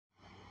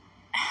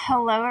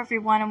Hello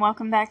everyone and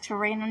welcome back to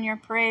Raine on Your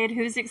Parade.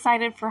 Who's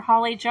excited for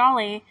Holly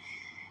Jolly?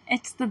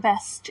 It's the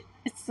best.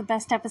 It's the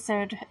best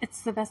episode.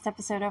 It's the best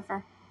episode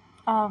ever.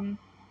 Have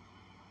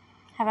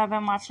I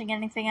been watching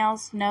anything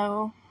else?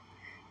 No.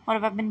 What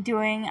have I been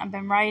doing? I've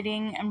been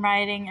writing and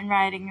writing and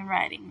writing and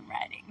writing and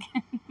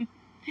writing.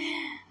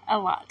 A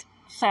lot.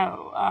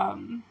 So,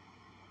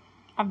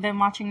 I've been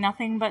watching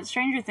nothing but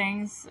Stranger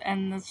Things,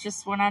 and it's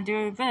just when I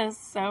do this,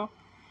 so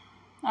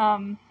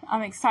I'm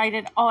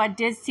excited. Oh, I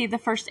did see the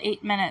first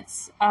 8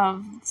 minutes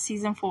of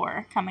season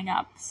 4 coming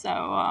up, so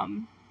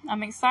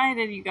I'm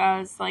excited, you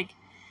guys. Like,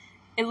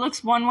 it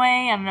looks one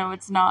way. I know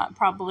it's not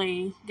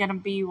probably gonna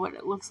be what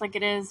it looks like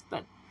it is,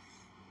 but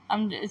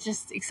it's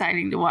just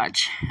exciting to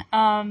watch.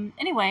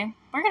 Anyway,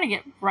 we're gonna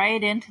get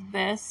right into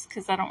this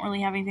because I don't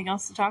really have anything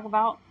else to talk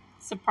about,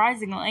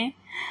 surprisingly.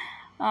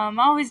 I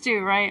always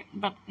do, right?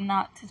 But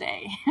not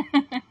today.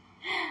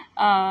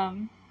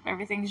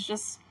 Everything's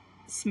just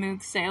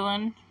smooth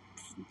sailing,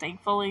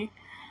 thankfully.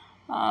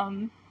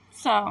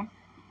 So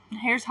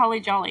here's Holly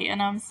Jolly,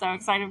 and I'm so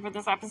excited for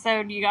this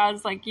episode, you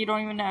guys. Like, you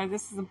don't even know,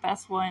 this is the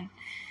best one.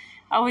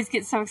 I always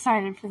get so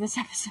excited for this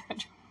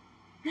episode.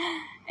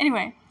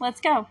 Anyway,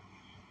 let's go.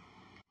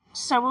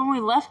 So when we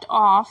left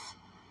off,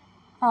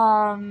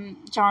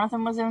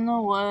 Jonathan was in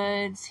the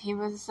woods. He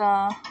was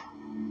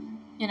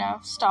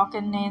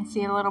stalking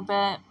Nancy a little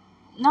bit,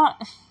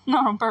 not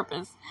on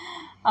purpose.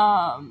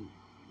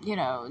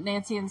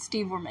 Nancy and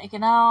Steve were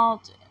making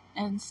out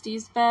in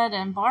Steve's bed,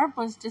 and Barb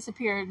was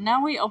disappeared.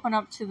 Now we open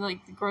up to,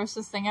 like, the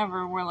grossest thing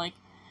ever, where, like,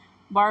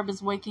 Barb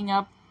is waking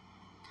up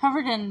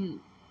covered in,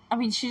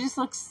 she just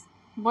looks,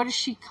 what is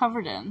she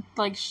covered in?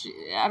 Like,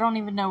 I don't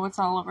even know what's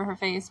all over her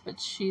face, but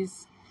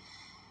she's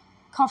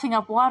coughing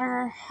up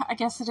water, I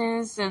guess it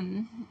is,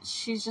 and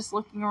she's just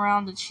looking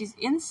around, and she's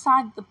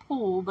inside the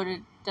pool, but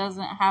it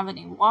doesn't have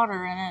any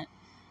water in it,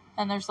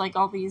 and there's, like,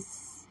 all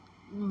these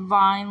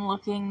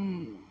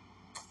vine-looking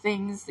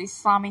things, these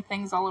slimy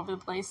things all over the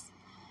place.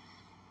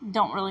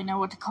 Don't really know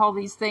what to call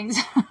these things.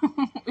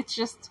 It's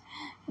just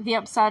the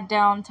upside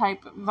down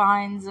type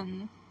vines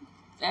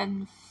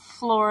and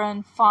flora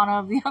and fauna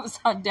of the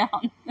upside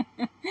down.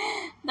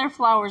 Their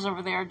flowers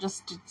over there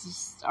just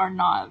are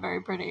not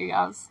very pretty,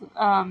 guys.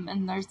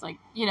 And there's, like,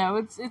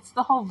 it's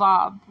the whole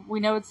vibe. We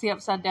know it's the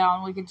upside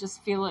down. We could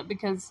just feel it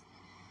because,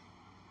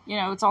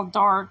 it's all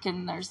dark,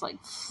 and there's,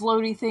 like,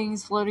 floaty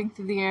things floating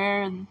through the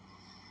air, and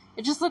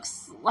it just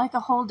looks like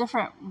a whole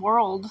different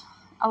world.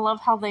 I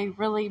love how they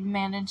really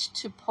managed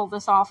to pull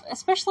this off,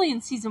 especially in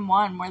season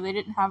 1, where they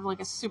didn't have, like,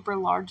 a super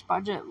large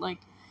budget. Like,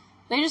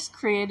 they just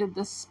created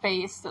this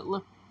space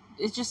that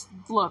it just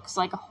looks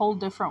like a whole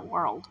different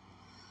world.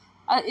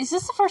 Is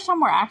this the first time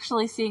we're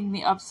actually seeing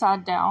the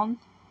upside down?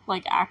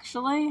 Like,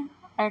 actually?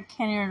 I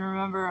can't even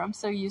remember. I'm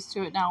so used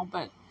to it now,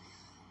 but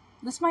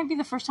this might be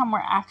the first time we're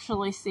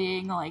actually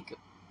seeing, like,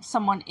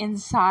 someone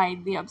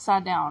inside the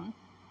upside down.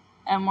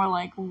 And we're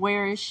like,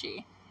 where is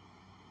she?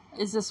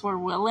 Is this where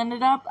Will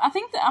ended up? I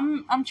think that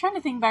I'm trying to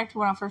think back to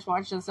when I first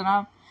watched this, and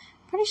I'm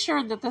pretty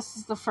sure that this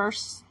is the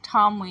first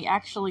time we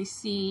actually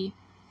see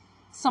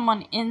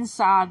someone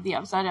inside the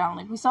upside down.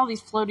 Like, we saw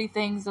these floaty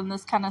things and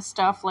this kind of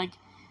stuff, like,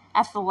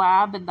 at the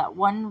lab in that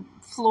one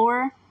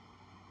floor,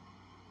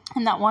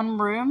 in that one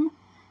room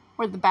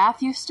where the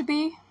bath used to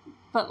be,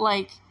 but,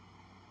 like,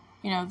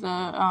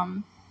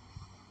 the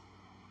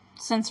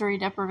sensory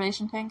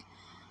deprivation thing.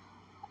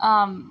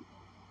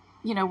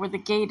 Where the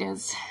gate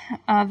is,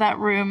 that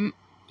room,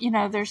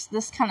 there's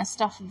this kind of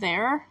stuff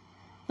there,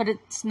 but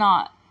it's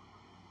not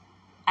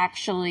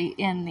actually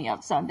in the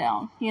upside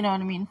down, you know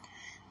what I mean?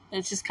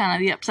 It's just kind of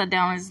the upside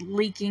down is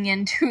leaking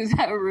into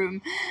that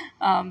room,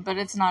 but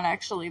it's not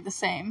actually the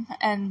same.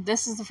 And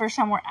this is the first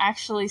time we're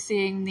actually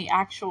seeing the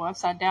actual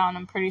upside down,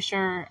 I'm pretty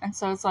sure. And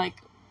so it's like,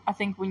 I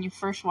think when you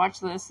first watch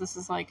this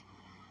is like,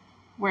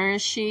 where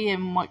is she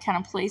and what kind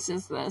of place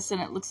is this?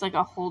 And it looks like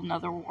a whole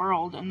nother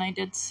world, and they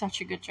did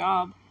such a good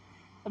job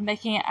of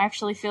making it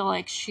actually feel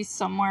like she's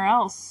somewhere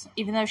else.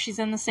 Even though she's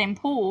in the same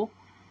pool,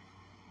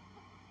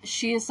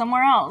 she is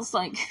somewhere else.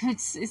 Like,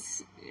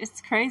 it's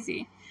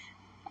crazy.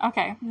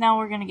 Okay, now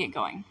we're gonna get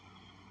going.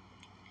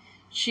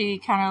 She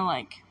kind of,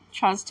 like,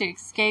 tries to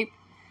escape,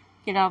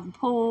 get out of the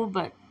pool,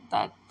 but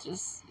that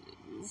just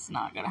is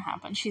not gonna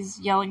happen. She's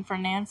yelling for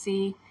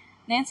Nancy.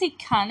 Nancy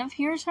kind of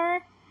hears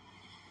her,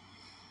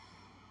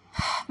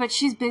 but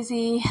she's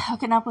busy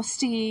hooking up with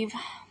Steve.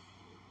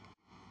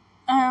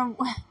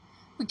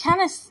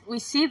 We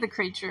see the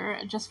creature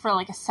just for,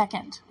 like, a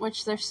second,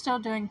 which they're still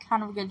doing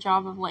kind of a good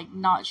job of, like,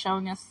 not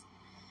showing us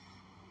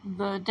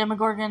the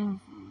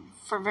Demogorgon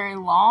for very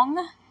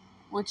long,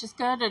 which is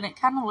good, and it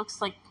kind of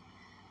looks, like,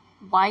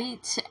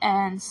 white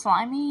and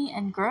slimy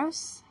and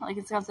gross. Like,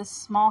 it's got this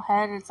small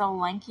head, it's all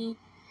lanky,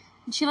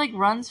 and she, like,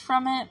 runs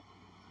from it,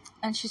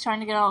 and she's trying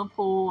to get out of the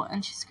pool,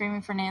 and she's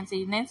screaming for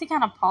Nancy. Nancy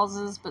kind of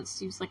pauses, but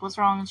Steve's like, what's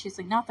wrong? And she's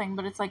like, nothing,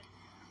 but it's like,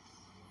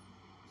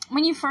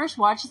 when you first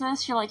watch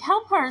this, you're like,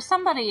 help her,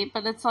 somebody,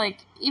 but it's like,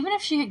 even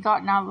if she had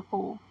gotten out of the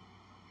pool,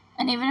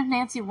 and even if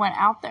Nancy went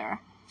out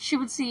there, she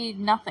would see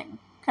nothing,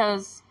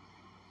 because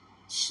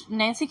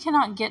Nancy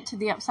cannot get to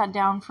the Upside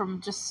Down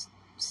from just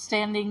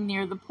standing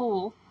near the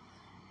pool,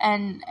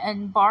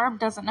 and Barb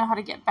doesn't know how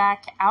to get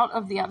back out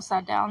of the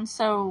Upside Down,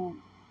 so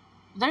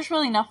there's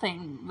really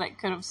nothing that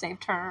could have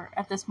saved her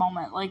at this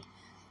moment. Like,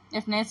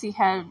 if Nancy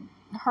had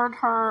heard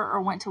her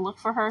or went to look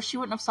for her, she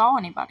wouldn't have saw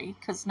anybody,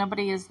 because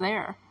nobody is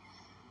there.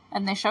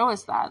 And they show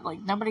us that, like,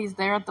 nobody's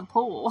there at the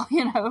pool,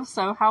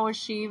 so how is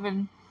she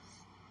even,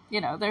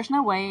 there's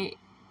no way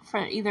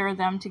for either of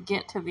them to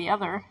get to the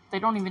other. They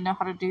don't even know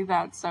how to do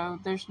that, so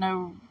there's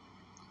no,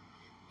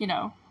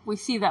 we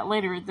see that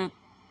later, that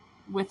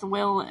with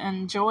Will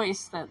and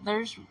Joyce, that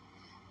there's,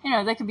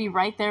 they could be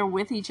right there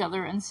with each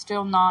other and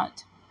still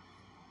not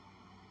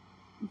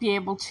be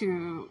able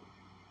to,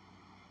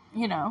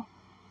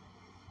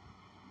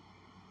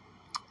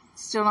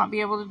 still not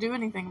be able to do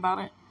anything about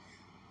it.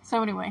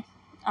 So anyway,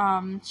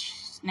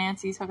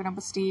 Nancy's hooking up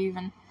with Steve,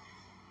 and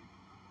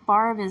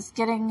Barb is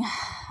getting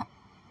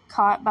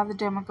caught by the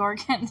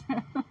Demogorgon.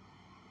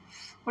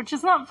 Which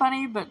is not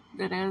funny, but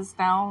it is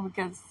now,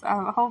 because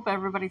I hope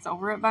everybody's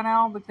over it by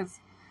now, because,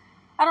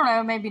 I don't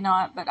know, maybe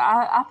not, but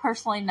I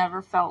personally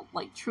never felt,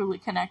 like, truly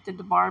connected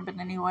to Barb in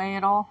any way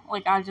at all.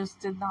 Like, I just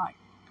did not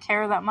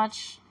care that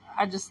much.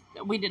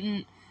 We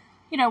didn't,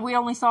 we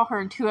only saw her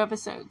in 2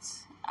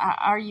 episodes.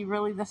 Are you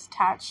really this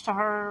attached to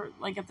her?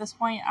 Like, at this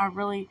point,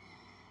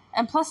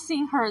 and plus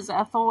seeing her as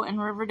Ethel in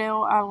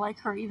Riverdale, I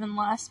like her even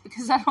less,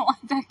 because I don't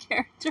like that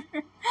character.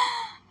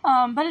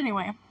 But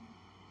anyway,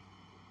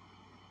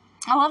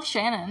 I love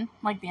Shannon,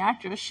 like the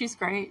actress. She's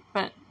great,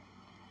 but,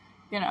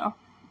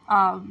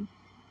 I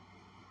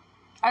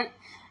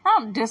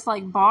don't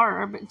dislike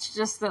Barb. It's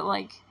just that,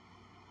 like,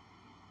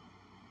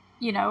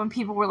 and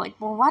people were like,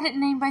 well, why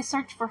didn't anybody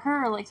search for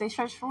her like they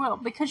searched for Will?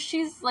 Because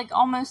she's, like,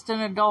 almost an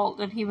adult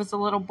and he was a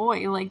little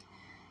boy. Like,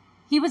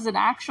 he was an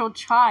actual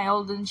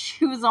child and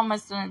she was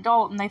almost an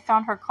adult, and they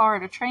found her car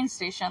at a train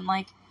station.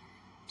 Like,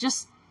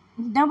 just,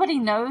 nobody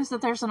knows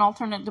that there's an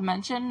alternate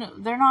dimension.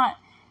 They're not,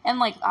 and,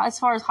 like, as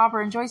far as Hopper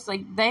and Joyce,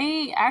 like,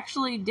 they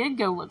actually did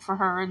go look for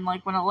her, and,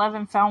 like, when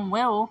 11 found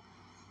Will,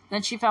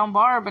 then she found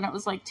Barb, and it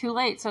was, like, too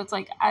late. So it's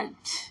like,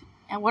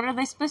 and what are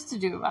they supposed to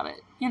do about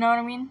it? You know what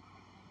I mean?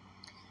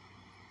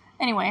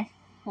 Anyway,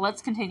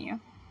 let's continue.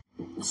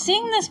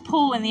 Seeing this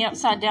pool in the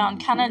Upside Down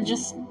kind of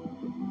just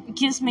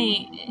gives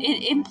me,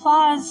 it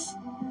implies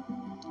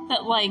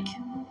that, like,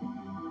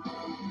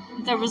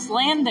 there was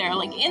land there.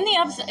 Like,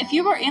 if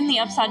you were in the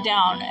Upside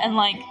Down and,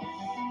 like,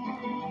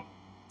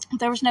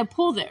 there was no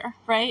pool there,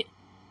 right?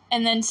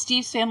 And then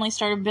Steve's family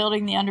started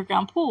building the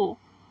underground pool.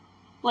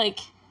 Like,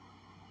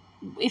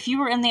 if you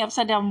were in the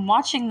Upside Down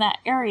watching that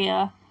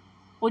area,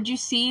 would you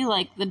see,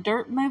 like, the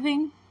dirt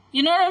moving?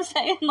 You know what I'm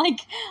saying?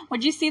 Like,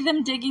 would you see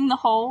them digging the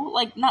hole?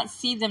 Like, not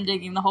see them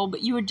digging the hole,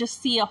 but you would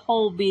just see a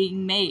hole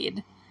being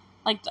made.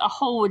 Like, a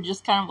hole would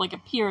just kind of, like,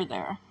 appear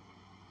there.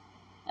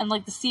 And,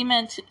 like, the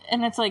cement,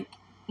 and it's like,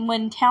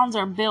 when towns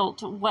are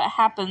built, what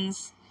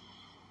happens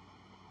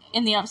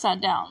in the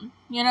Upside Down?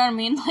 You know what I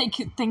mean? Like,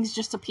 things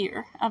just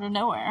appear out of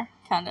nowhere,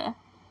 kind of.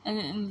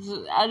 And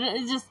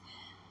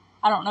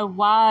I don't know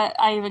why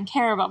I even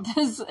care about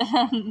this.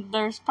 And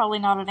there's probably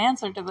not an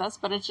answer to this,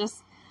 but it's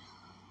just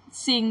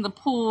seeing the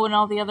pool and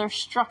all the other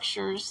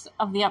structures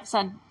of the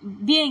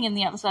being in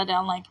the Upside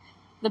Down. Like,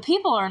 the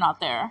people are not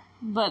there,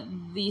 but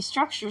the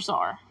structures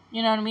are.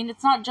 You know what I mean?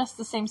 It's not just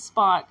the same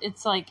spot.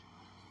 It's like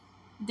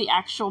the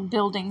actual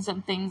buildings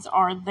and things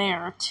are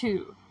there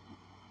too.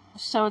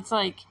 So it's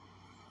like,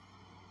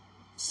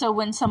 so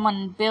when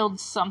someone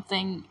builds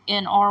something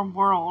in our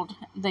world,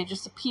 they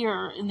just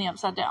appear in the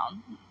Upside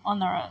Down on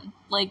their own.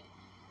 Like,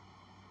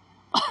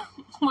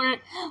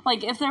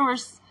 like, if there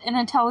was an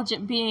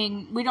intelligent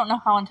being, we don't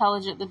know how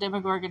intelligent the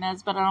Demogorgon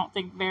is, but I don't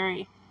think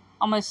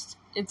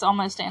it's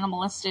almost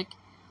animalistic.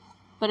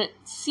 But it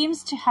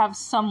seems to have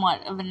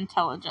somewhat of an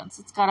intelligence.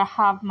 It's got to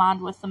have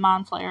mind with the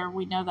Mind Flayer.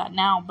 We know that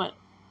now, but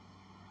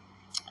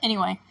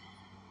anyway.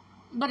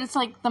 But it's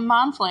like the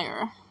Mind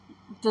Flayer.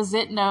 Does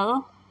it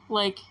know,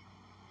 like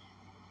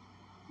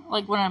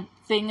when a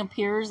thing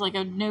appears, like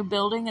a new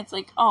building, it's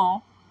like,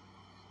 oh,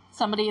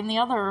 somebody in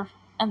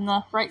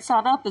the right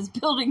side up is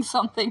building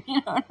something, you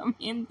know what I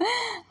mean?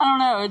 I don't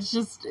know, it's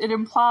just, it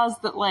implies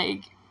that,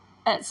 like,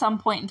 at some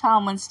point in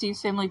time when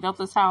Steve's family built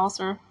this house,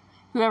 or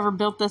whoever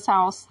built this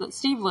house that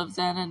Steve lives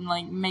in and,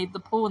 like, made the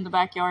pool in the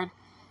backyard,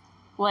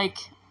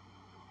 like,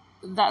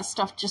 that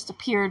stuff just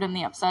appeared in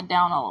the Upside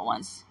Down all at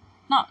once.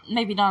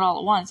 Maybe not all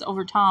at once,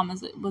 over time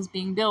as it was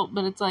being built,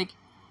 but it's like,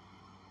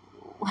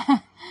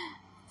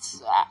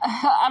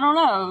 I don't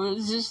know,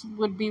 it just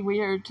would be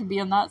weird to be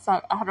on that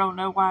side. I don't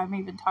know why I'm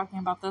even talking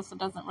about this, it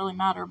doesn't really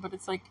matter, but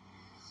it's like,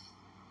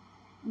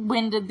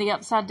 when did the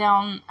Upside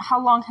Down, how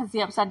long has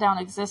the Upside Down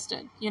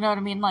existed? You know what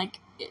I mean? Like,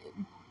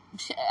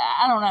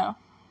 I don't know.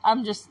 I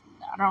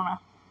don't know.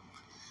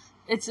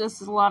 It's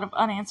just a lot of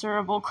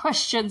unanswerable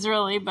questions,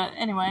 really, but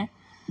anyway.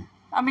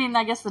 I mean,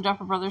 I guess the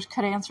Duffer Brothers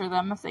could answer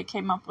them if they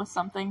came up with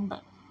something,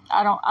 but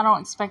I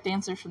don't expect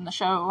answers from the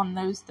show on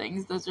those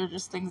things. Those are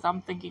just things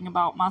I'm thinking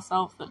about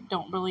myself that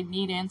don't really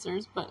need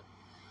answers, but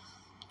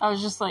I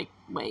was just like,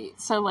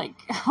 wait, so like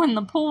when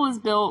the pool was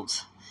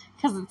built,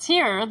 because it's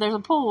here, there's a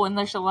pool and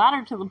there's a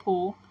ladder to the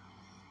pool,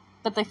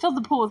 but they filled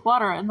the pool with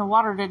water and the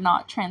water did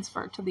not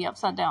transfer to the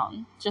upside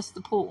down, just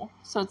the pool.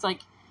 So it's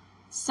like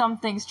some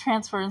things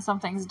transfer and some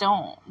things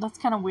don't. That's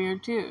kind of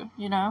weird too,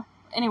 you know?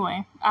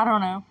 Anyway, I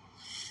don't know.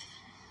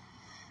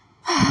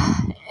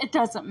 It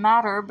doesn't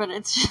matter, but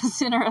it's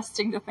just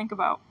interesting to think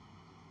about.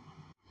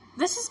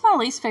 This is my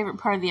least favorite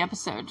part of the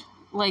episode.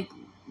 Like,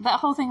 that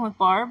whole thing with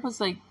Barb was,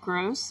 like,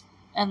 gross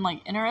and, like,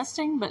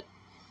 interesting, but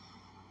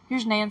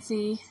here's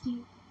Nancy.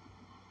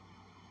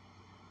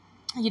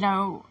 You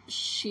know,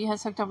 she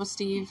has hooked up with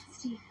Steve.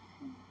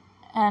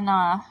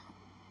 And,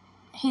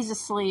 he's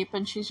asleep,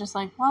 and she's just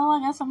like, well, I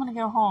guess I'm gonna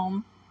go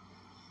home.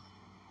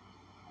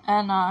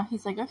 And,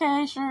 he's like,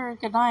 okay, sure,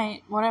 good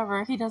night,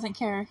 whatever. He doesn't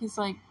care. He's,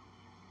 like,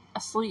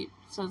 asleep.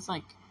 So it's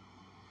like,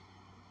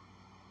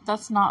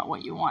 that's not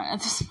what you want at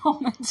this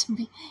moment to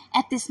be.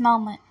 At this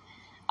moment.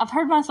 I've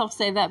heard myself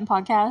say that in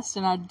podcasts,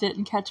 and I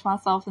didn't catch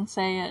myself and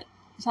say it.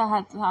 So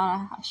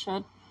I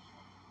should.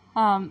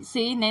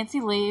 See,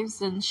 Nancy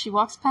leaves, and she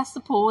walks past the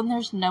pool, and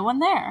there's no one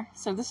there.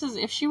 So this is,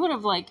 if she would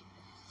have, like,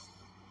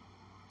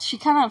 she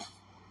kind of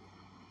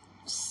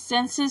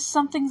senses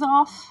something's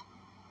off.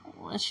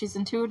 She's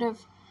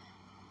intuitive.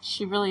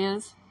 She really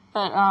is.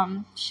 But,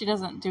 she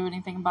doesn't do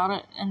anything about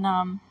it.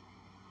 And,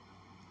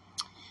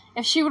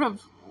 if she would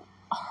have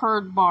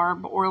heard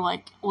Barb or,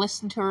 like,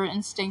 listened to her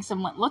instincts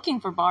and went looking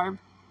for Barb,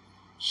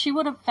 she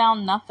would have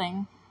found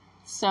nothing.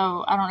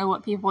 So, I don't know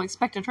what people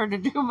expected her to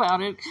do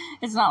about it.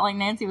 It's not like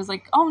Nancy was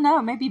like, oh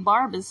no, maybe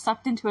Barb is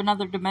sucked into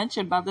another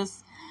dimension by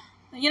this.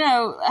 You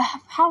know,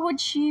 why would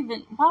she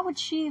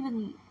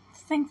even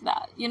think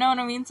that? You know what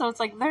I mean? So it's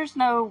like, there's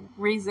no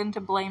reason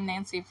to blame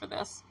Nancy for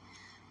this.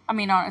 I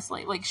mean,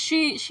 honestly, like,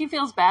 she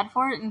feels bad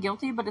for it and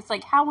guilty, but it's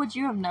like, how would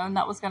you have known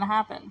that was going to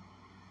happen?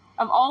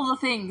 Of all the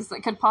things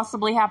that could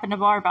possibly happen to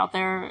Barb out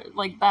there,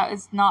 like, that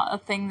is not a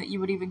thing that you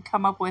would even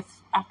come up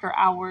with after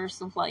hours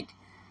of, like,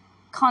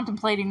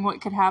 contemplating what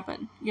could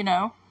happen, you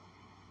know?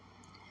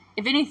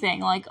 If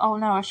anything, like, oh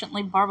no, I shouldn't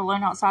leave Barb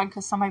alone outside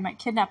because somebody might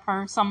kidnap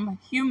her. Some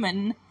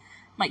human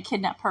might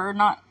kidnap her,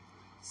 not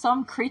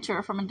some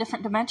creature from a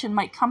different dimension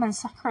might come and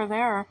suck her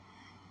there,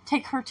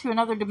 take her to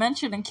another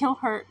dimension and kill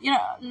her. You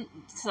know,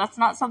 so that's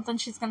not something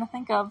she's going to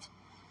think of.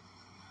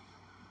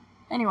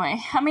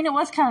 Anyway, I mean, it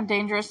was kind of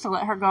dangerous to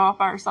let her go off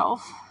by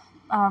herself.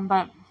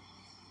 But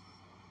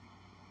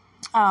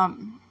I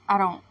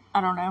don't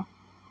know.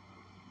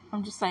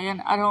 I'm just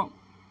saying, I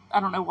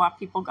don't know why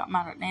people got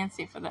mad at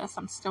Nancy for this.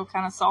 I'm still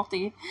kind of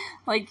salty.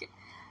 Like,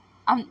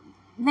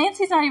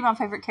 Nancy's not even my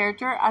favorite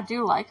character. I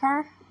do like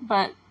her,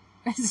 but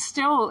it's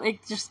still,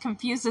 it just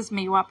confuses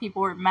me why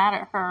people were mad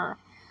at her.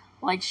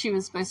 Like, she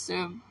was supposed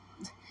to,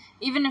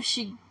 even if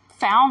she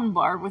found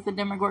Barb with the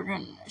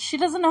Demogorgon, she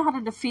doesn't know how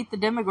to defeat the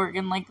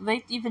Demogorgon. Like,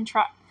 they even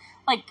try,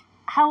 like,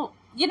 how,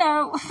 you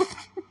know,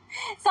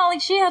 it's not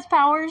like she has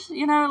powers,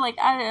 you know, like,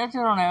 I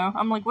don't know.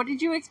 I'm like, what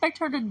did you expect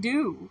her to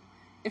do?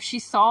 If she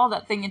saw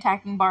that thing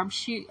attacking Barb,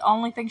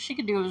 only thing she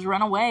could do was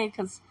run away,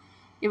 because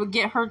it would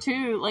get her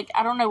too. Like,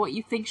 I don't know what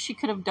you think she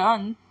could have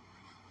done.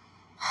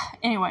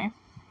 Anyway,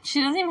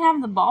 she doesn't even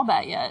have the ball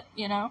bat yet,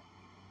 you know?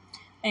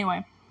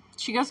 Anyway,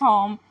 she goes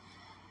home,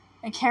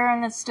 and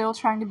Karen is still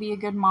trying to be a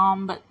good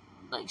mom, but,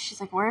 like, she's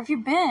like, where have you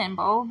been?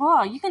 Blah, blah,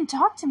 blah. You can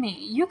talk to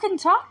me. You can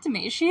talk to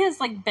me. She is,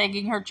 like,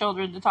 begging her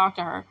children to talk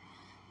to her.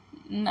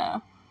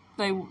 No,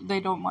 they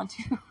don't want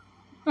to.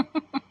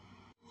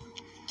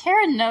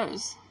 Karen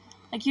knows.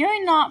 Like,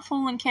 you're not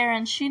fooling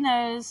Karen. She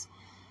knows,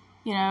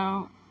 you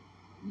know,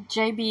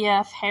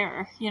 JBF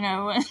hair, you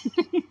know.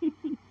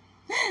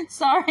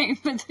 Sorry,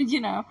 but, you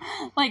know,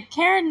 like,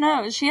 Karen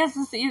knows. She has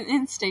this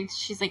instinct.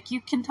 She's like,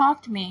 you can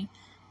talk to me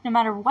no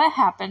matter what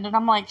happened. And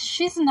I'm like,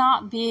 she's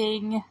not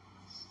being,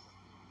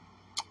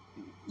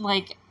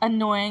 like,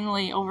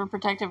 annoyingly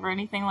overprotective or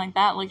anything like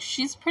that. Like,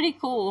 she's pretty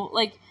cool.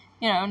 Like,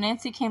 you know,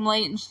 Nancy came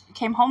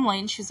home late,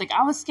 and she's like,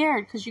 I was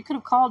scared because you could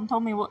have called and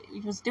told me what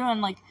you was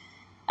doing. Like,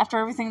 after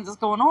everything that's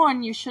going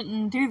on, you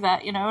shouldn't do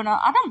that, you know? And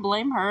I don't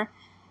blame her.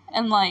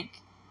 And,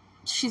 like,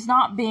 she's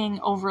not being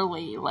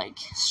overly, like,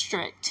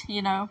 strict,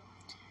 you know?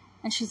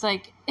 And she's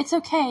like, it's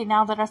okay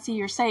now that I see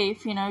you're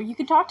safe, you know? You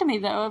can talk to me,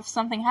 though, if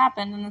something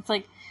happened. And it's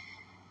like,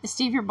 is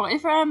Steve your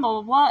boyfriend?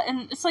 Blah, blah, blah.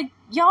 And it's like,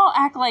 y'all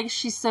act like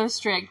she's so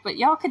strict, but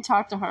y'all could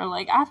talk to her.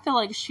 Like, I feel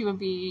like she would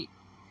be,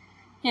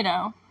 you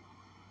know...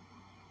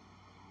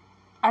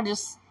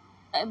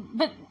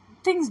 but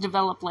things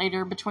develop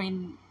later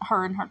between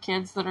her and her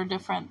kids that are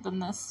different than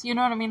this. You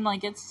know what I mean?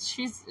 Like,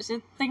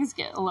 things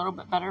get a little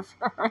bit better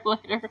for her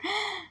later,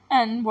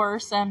 and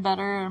worse and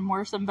better and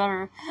worse and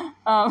better.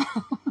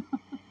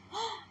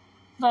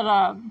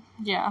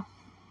 Yeah.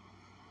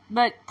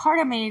 But part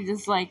of me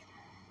is like,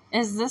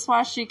 is this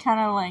why she kind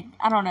of, like,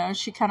 I don't know,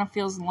 she kind of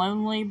feels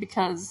lonely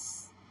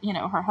because, you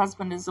know, her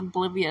husband is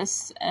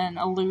oblivious and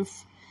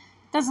aloof,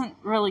 doesn't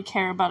really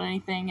care about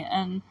anything,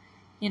 and,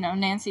 you know,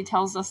 Nancy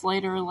tells us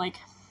later, like,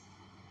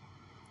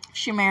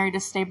 she married a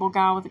stable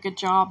guy with a good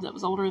job that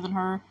was older than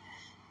her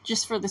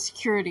just for the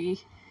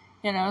security.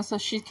 you know, so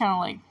she kind of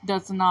like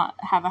does not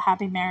have a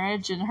happy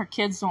marriage, and her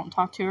kids don't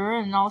talk to her,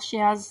 and all she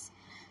has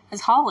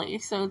is Holly.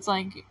 So it's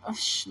like,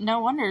 no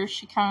wonder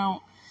she kind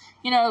of,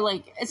 you know,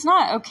 like, it's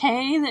not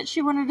okay that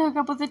she wanted to hook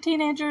up with a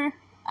teenager.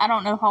 I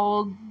don't know how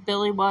old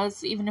Billy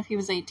was. Even if he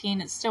was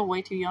 18, it's still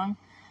way too young.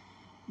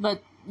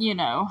 But, you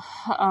know,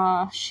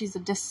 she's a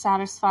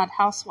dissatisfied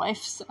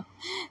housewife, so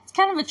it's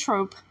kind of a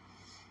trope.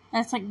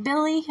 And it's like,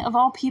 Billy, of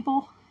all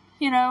people,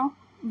 you know,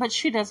 but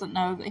she doesn't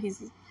know that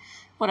he's,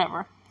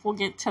 whatever. We'll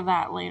get to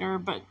that later,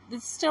 but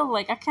it's still,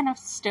 like, I kind of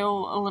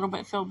still a little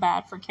bit feel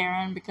bad for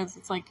Karen, because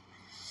it's like,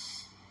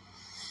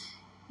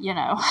 you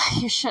know,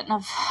 you shouldn't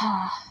have,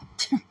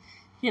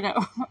 you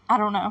know, I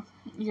don't know.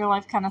 Your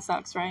life kind of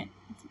sucks, right?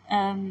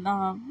 And,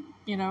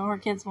 you know, her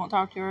kids won't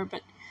talk to her,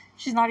 but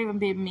she's not even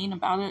being mean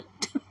about it.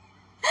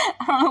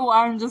 I don't know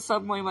why I'm just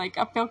suddenly like,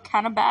 I feel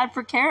kind of bad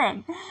for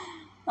Karen.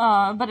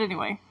 But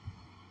anyway.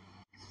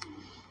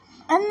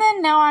 And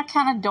then now I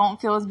kind of don't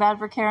feel as bad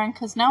for Karen,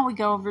 because now we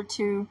go over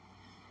to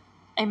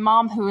a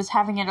mom who is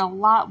having it a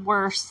lot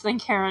worse than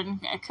Karen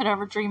could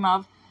ever dream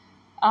of.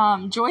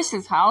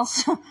 Joyce's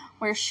house,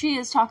 where she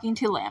is talking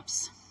to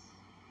lamps.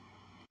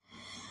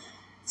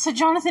 So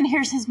Jonathan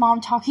hears his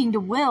mom talking to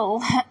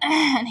Will,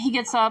 and he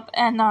gets up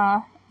and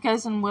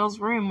goes in Will's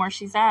room where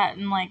she's at,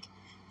 and like,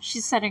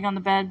 she's sitting on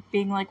the bed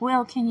being like,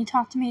 Will, can you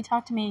talk to me,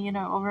 you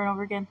know, over and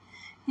over again.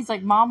 He's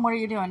like, Mom, what are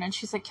you doing? And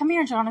she's like, come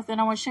here, Jonathan,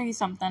 I want to show you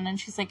something. And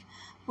she's like,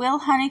 Will,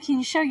 honey, can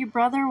you show your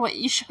brother what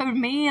you showed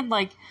me? And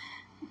like,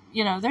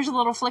 you know, there's a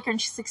little flicker,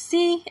 and she's like,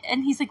 see?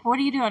 And he's like, what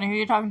are you doing? Who are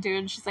you talking to?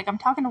 And she's like, I'm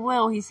talking to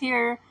Will, he's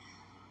here.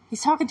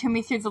 He's talking to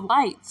me through the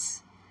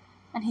lights.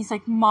 And he's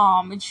like,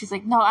 Mom. And she's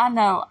like, no, I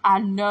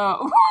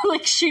know.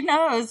 Like, she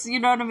knows, you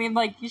know what I mean?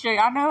 Like,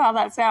 I know how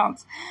that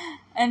sounds.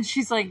 And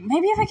she's like,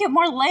 maybe if I get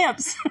more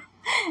lamps.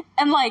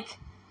 And like,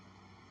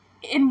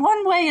 in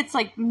one way, it's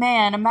like,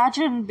 man,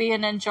 imagine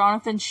being in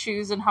Jonathan's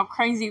shoes and how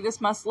crazy this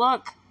must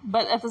look.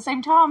 But at the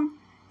same time,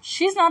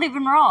 she's not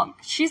even wrong.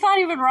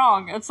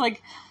 It's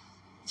like,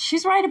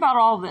 she's right about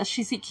all this.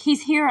 She's like,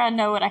 he's here, I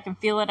know it, I can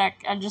feel it, I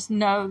just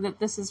know that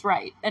this is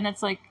right. And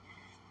it's like,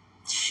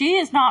 she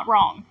is not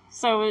wrong.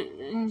 So,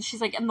 and she's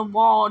like, in the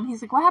wall, and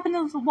he's like, what happened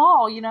to the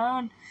wall, you know?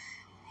 And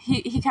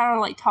he kind of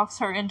like talks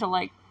her into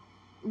like,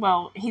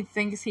 well, he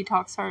thinks he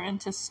talks her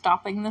into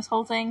stopping this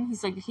whole thing.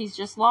 He's like, he's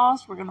just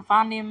lost, we're gonna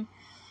find him,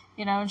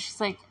 you know. And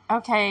she's like,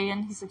 okay.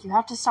 And he's like, you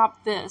have to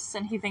stop this.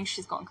 And he thinks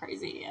she's going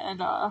crazy.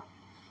 And I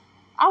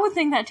would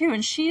think that too.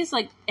 And she's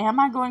like, am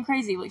I going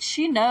crazy? Like,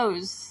 she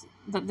knows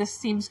that this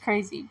seems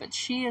crazy, but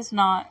she is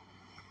not,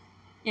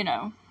 you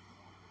know,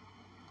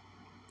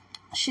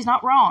 she's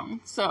not wrong.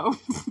 So,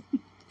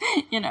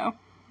 you know.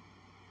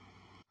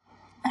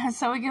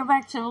 So we go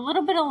back to a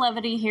little bit of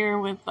levity here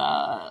with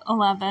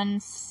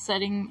 11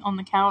 sitting on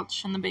the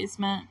couch in the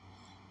basement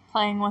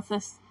playing with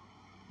this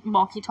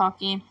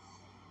walkie-talkie.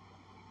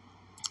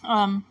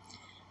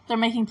 They're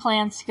making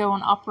plans to go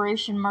on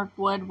Operation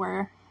Mirkwood,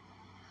 where,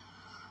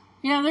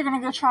 you know, they're going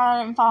to go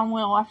try and find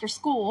Will after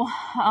school.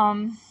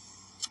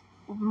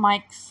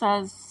 Mike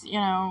says, you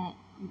know,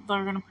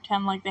 they're going to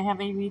pretend like they have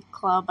AV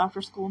club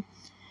after school.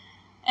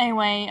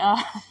 Anyway,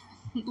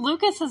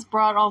 Lucas has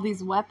brought all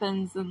these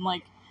weapons and,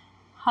 like,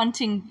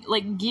 hunting,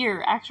 like,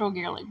 gear, actual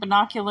gear, like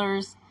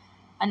binoculars,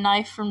 a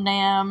knife from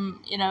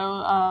Nam, you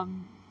know,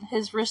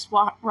 his wrist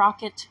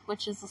rocket,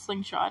 which is a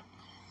slingshot.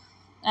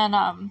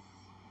 And,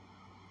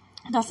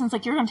 Dustin's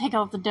like, you're gonna take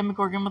out the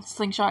Demogorgon with a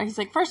slingshot. He's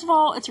like, first of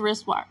all, it's a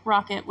wrist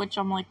rocket, which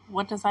I'm like,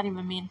 what does that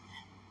even mean?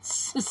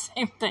 It's the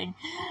same thing.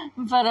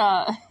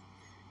 But,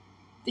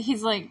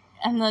 he's like,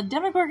 and the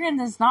Demogorgon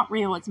is not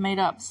real, it's made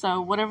up,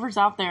 so whatever's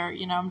out there,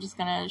 you know, I'm just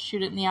gonna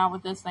shoot it in the eye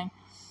with this thing.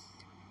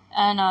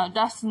 And,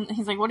 Dustin,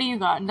 he's like, what do you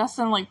got? And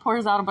Dustin, like,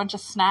 pours out a bunch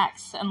of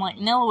snacks, and, like,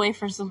 Nilla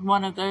wafers is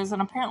one of those,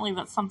 and apparently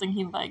that's something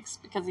he likes,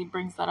 because he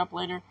brings that up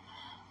later,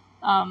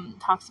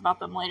 talks about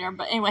them later,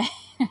 but anyway,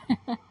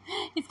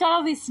 he's got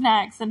all these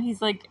snacks, and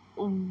he's like,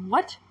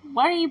 what?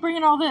 Why are you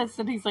bringing all this?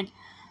 And he's like,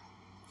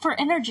 for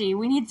energy,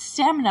 we need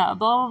stamina,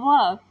 blah,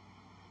 blah, blah.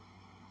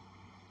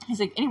 He's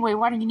like, anyway,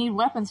 why do you need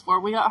weapons for?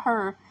 We got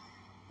her.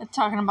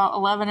 Talking about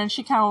 11, and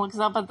she kind of looks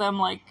up at them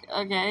like,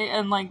 okay,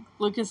 and, like,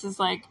 Lucas is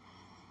like,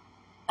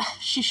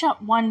 she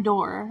shut one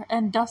door,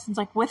 and Dustin's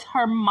like, with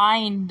her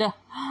mind,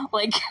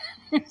 like,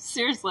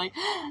 seriously.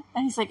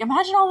 And he's like,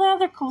 imagine all the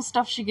other cool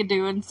stuff she could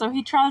do. And so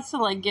he tries to,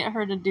 like, get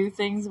her to do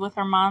things with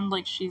her mind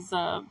like she's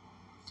a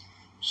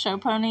show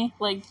pony.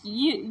 Like,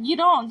 you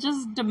don't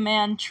just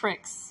demand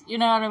tricks, you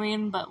know what I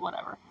mean? But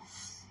whatever.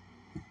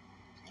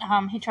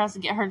 He tries to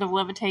get her to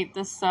levitate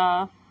this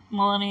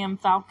Millennium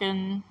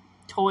Falcon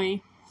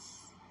toy,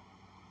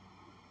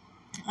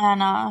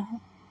 and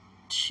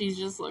she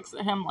just looks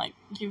at him like,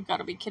 you've got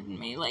to be kidding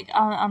me. Like,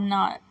 I'm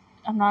not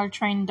a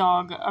trained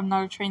dog. I'm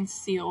not a trained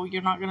seal.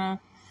 You're not gonna,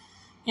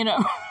 you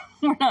know,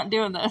 we're not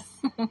doing this.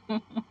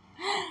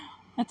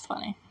 That's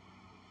funny.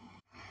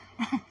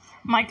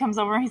 Mike comes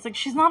over and he's like,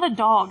 she's not a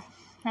dog.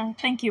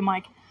 Thank you,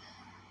 Mike.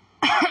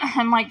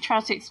 And Mike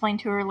tries to explain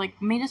to her,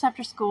 like, meet us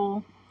after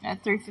school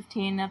at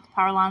 3:15 at the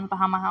power lines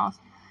behind my house.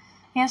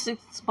 he has to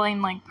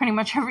explain, like, pretty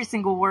much every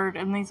single word,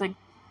 and he's like,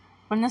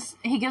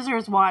 he gives her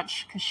his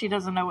watch, because she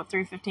doesn't know what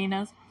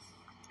 3:15 is,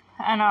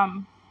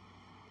 and,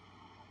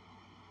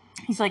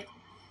 he's like,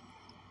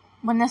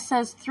 when this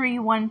says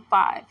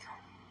 3:15,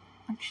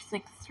 and she's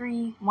like,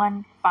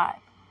 3:15.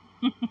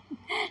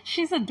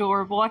 She's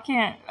adorable. I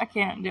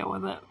can't deal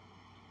with it.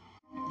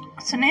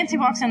 So Nancy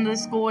walks into the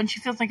school, and she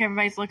feels like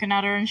everybody's looking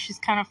at her, and she's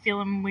kind of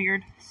feeling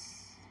weird,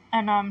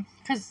 and,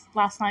 because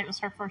last night was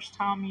her first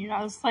time, you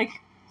know, it's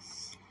like,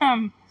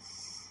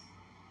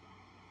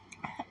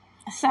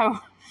 so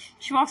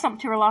she walks up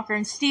to her locker,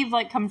 and Steve,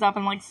 like, comes up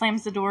and, like,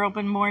 slams the door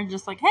open more, and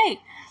just like, hey,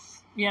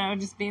 you know,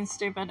 just being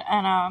stupid,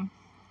 and,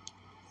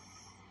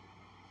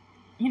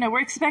 you know,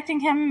 we're expecting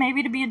him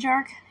maybe to be a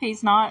jerk.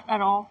 He's not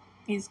at all.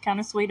 He's kind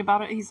of sweet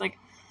about it. He's like,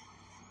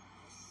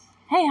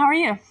 hey, how are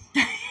you?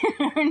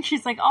 And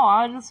she's like, oh,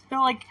 I just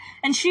feel like,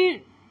 and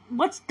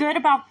what's good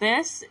about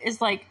this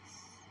is, like,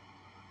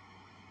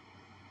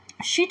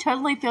 she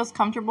totally feels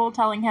comfortable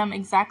telling him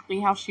exactly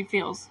how she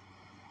feels.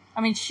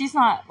 I mean, she's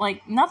not,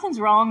 like, nothing's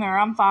wrong, or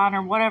I'm fine,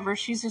 or whatever.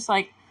 She's just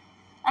like,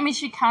 I mean,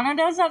 she kind of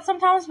does that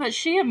sometimes, but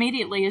she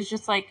immediately is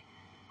just like,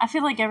 I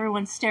feel like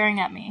everyone's staring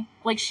at me.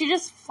 Like, she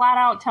just flat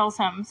out tells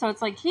him. So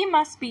it's like, he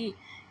must be,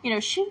 you know,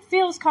 she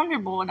feels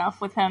comfortable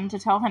enough with him to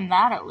tell him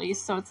that at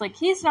least. So it's like,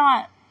 he's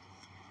not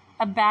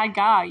a bad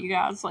guy, you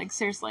guys. Like,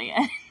 seriously.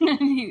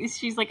 And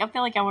she's like, I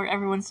feel like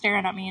everyone's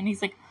staring at me. And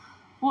he's like,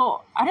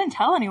 well, I didn't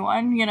tell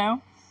anyone, you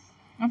know.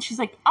 And she's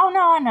like, oh,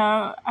 no, I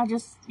know. I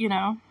just, you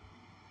know.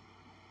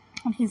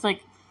 And she's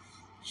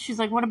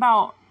like, what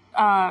about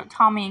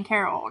Tommy and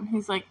Carol? And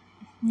he's like,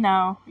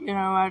 no, you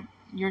know,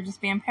 you're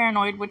just being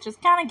paranoid, which is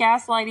kind of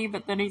gaslighty.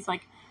 But then he's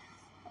like,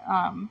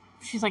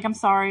 she's like, I'm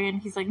sorry.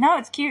 And he's like, no,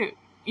 it's cute.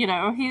 You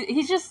know,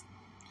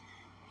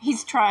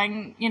 he's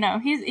trying, you know,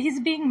 he's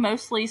being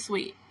mostly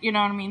sweet. You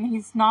know what I mean?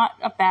 He's not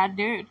a bad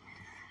dude.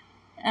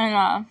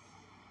 And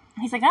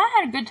he's like, I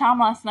had a good time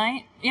last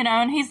night, you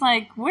know, and he's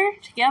like, we're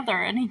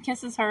together. And he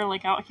kisses her,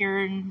 like, out here.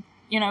 And,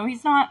 you know,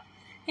 he's like,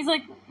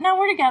 no,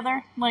 we're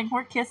together. Like,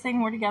 we're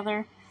kissing, we're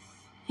together.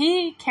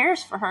 He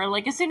cares for her.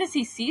 Like, as soon as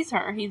he sees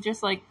her, he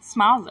just, like,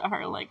 smiles at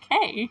her. Like,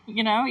 hey,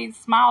 you know, he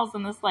smiles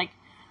in this, like,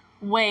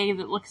 way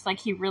that looks like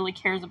he really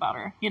cares about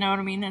her. You know what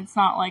I mean? It's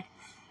not like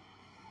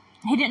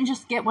he didn't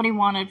just get what he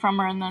wanted from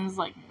her and then is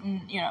like,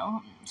 you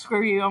know,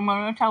 screw you, I'm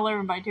going to tell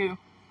everybody too.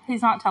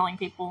 He's not telling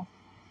people.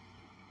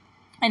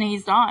 And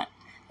he's not.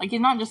 Like, he's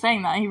not just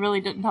saying that. He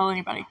really didn't tell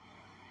anybody.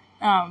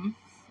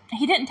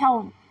 He didn't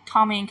tell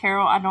Tommy and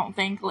Carol, I don't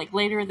think. Like,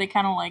 later they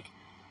kind of, like,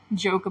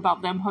 joke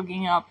about them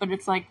hooking up, but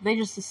it's like, they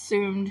just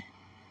assumed,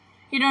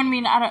 you know what I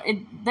mean?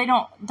 They're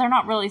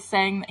not really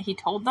saying that he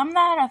told them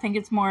that. I think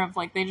it's more of,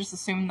 like, they just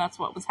assumed that's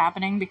what was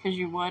happening because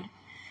you would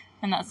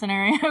in that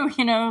scenario,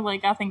 you know?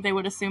 Like, I think they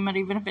would assume it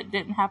even if it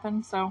didn't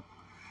happen, so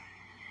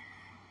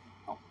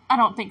I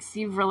don't think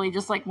Steve really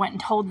just, like, went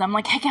and told them,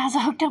 like, hey, guys, I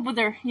hooked up with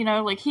her, you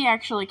know? Like, he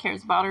actually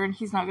cares about her, and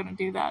he's not gonna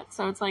do that.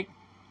 So it's like,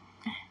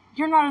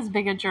 you're not as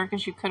big a jerk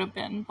as you could have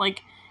been.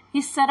 Like,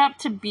 he's set up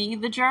to be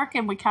the jerk,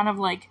 and we kind of,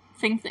 like,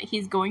 think that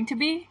he's going to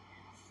be.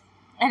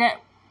 And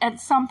at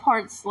some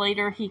parts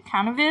later, he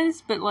kind of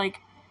is, but, like,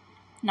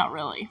 not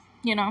really,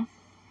 you know?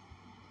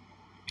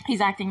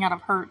 He's acting out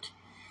of hurt.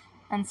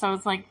 And so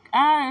it's like,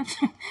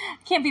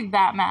 can't be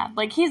that mad.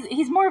 Like,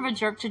 he's more of a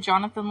jerk to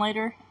Jonathan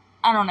later.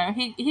 I don't know.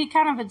 He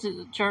kind of is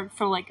a jerk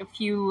for, like, a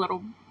few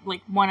little,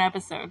 like, one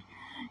episode,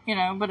 you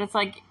know? But it's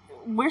like,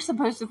 we're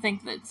supposed to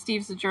think that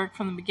Steve's a jerk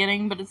from the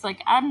beginning, but it's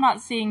like, I'm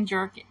not seeing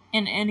jerk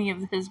in any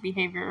of his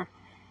behavior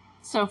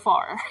so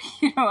far.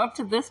 You know, up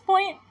to this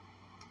point,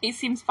 he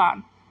seems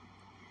fine.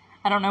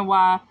 I don't know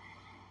why,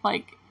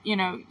 like, you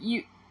know,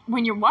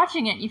 when you're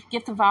watching it, you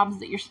get the vibes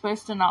that you're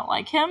supposed to not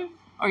like him,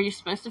 or you're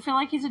supposed to feel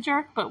like he's a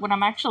jerk, but when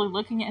I'm actually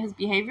looking at his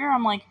behavior,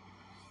 I'm like,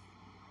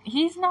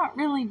 he's not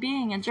really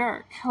being a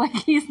jerk. Like,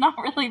 he's not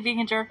really being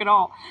a jerk at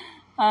all.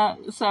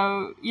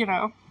 So, you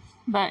know,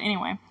 but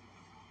anyway.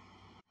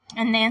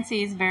 And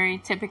Nancy's very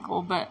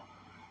typical, but,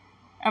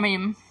 I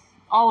mean,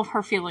 all of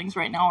her feelings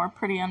right now are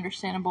pretty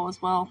understandable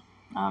as well.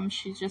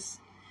 She just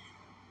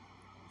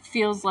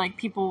feels like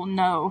people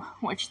know,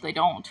 which they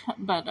don't,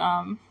 but,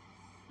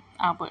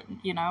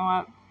 you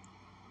know,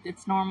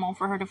 it's normal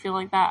for her to feel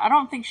like that. I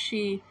don't think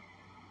she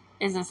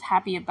is as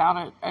happy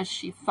about it as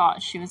she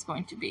thought she was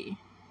going to be,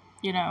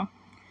 you know?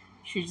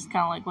 She's just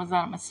kind of like, was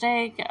that a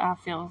mistake? I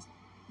feel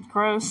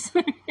gross,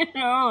 you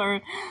know,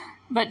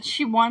 but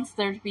she wants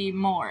there to be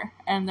more,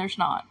 and there's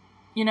not.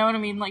 You know what I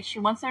mean? Like, she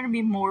wants there to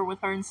be more with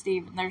her and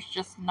Steve, and there's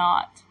just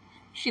not.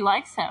 She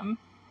likes him,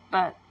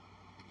 but,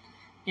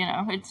 you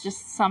know, it's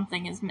just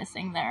something is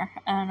missing there.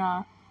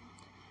 And,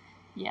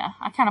 yeah,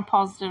 I kind of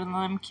paused it on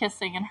them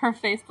kissing, and her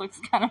face looks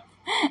kind of...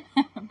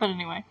 but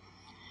anyway.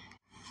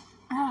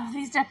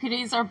 These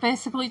deputies are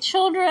basically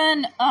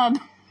children.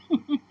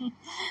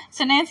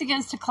 So Nancy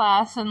goes to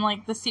class, and,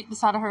 like, the seat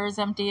beside her is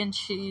empty, and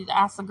she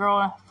asks the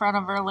girl in front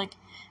of her, like,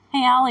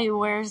 hey, Allie,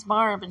 where's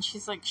Barb? And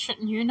she's like,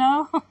 shouldn't you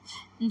know?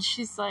 And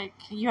she's like,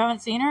 you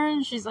haven't seen her?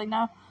 And she's like,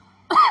 no.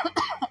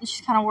 And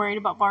she's kind of worried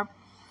about Barb.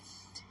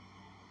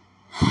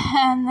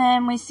 And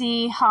then we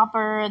see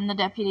Hopper and the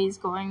deputies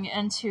going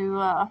into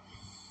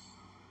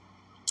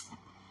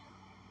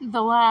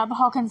the lab,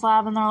 Hawkins'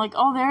 lab, and they're like,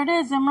 oh, there it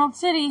is, Emerald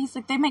City. He's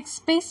like, they make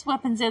space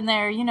weapons in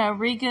there. You know,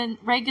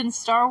 Reagan's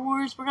Star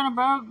Wars. We're going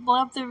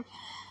to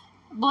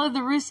blow the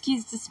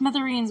Ruskies to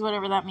smithereens,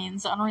 whatever that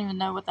means. I don't even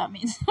know what that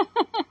means.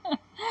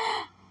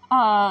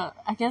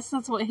 I guess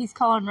that's what he's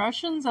calling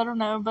Russians. I don't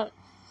know, but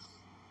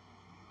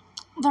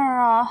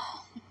they're,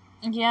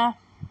 yeah.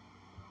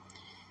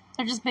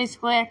 They're just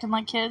basically acting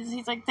like kids.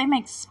 He's like, they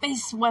make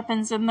space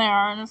weapons in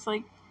there. And it's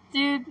like,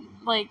 dude,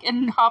 like,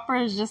 and Hopper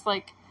is just,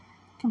 like,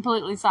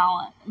 completely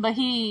silent. But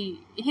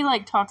he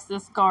like, talks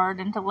this guard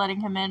into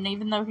letting him in,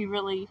 even though he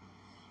really,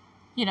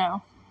 you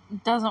know,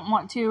 doesn't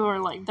want to, or,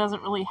 like,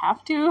 doesn't really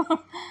have to.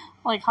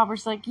 Like,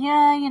 Hopper's like,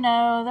 yeah, you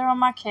know, they're on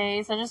my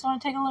case. I just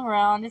want to take a look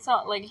around. It's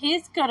all, like,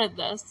 he's good at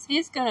this.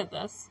 He's good at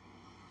this.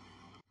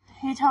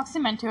 He talks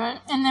him into it.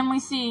 And then we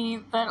see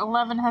that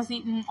 11 has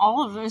eaten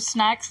all of those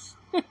snacks.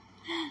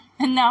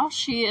 And now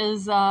she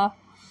is,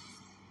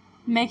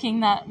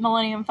 making that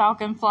Millennium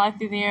Falcon fly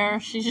through the air.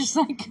 She's just,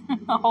 like,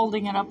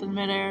 holding it up in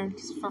midair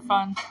just for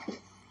fun.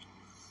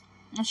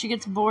 And she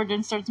gets bored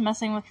and starts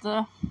messing with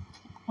the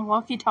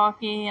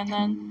walkie-talkie, and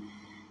then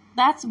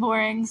that's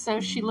boring, so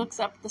she looks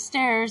up the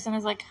stairs and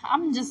is like,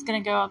 I'm just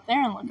gonna go up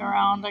there and look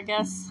around, I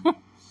guess.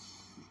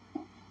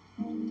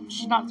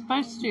 She's not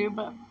supposed to,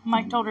 but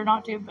Mike told her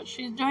not to, but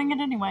she's doing it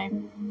anyway.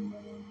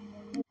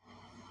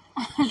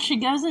 She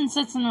goes and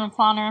sits in the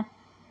recliner,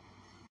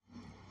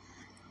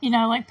 you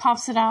know, like,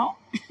 pops it out.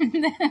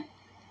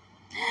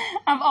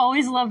 I've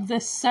always loved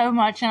this so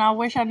much, and I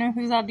wish I knew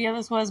whose idea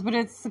this was, but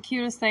it's the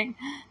cutest thing.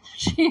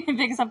 She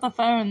picks up the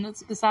phone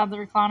that's beside the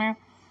recliner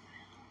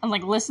and,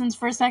 like, listens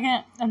for a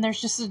second, and there's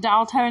just a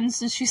dial tone,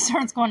 so she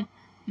starts going,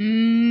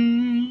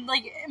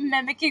 like,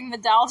 mimicking the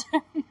dial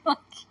tone. Like,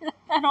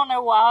 I don't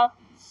know why.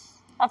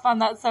 I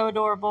find that so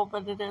adorable,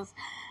 but it is.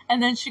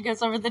 And then she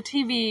goes over the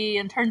TV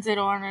and turns it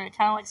on, and it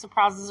kind of, like,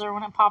 surprises her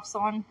when it pops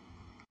on.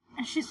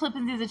 And she's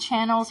flipping through the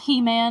channels,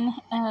 He-Man,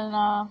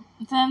 and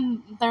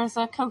then there's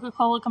a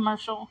Coca-Cola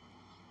commercial,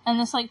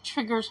 and this, like,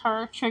 triggers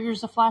a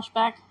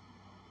flashback,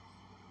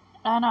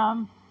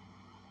 and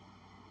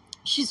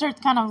she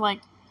starts kind of,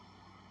 like,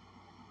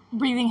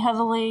 breathing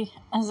heavily,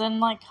 as in,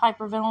 like,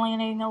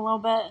 hyperventilating a little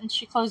bit, and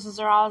she closes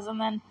her eyes, and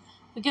then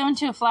we go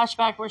into a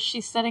flashback where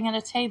she's sitting at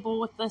a table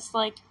with this,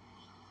 like,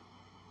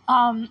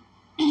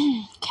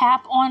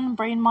 cap on,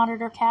 brain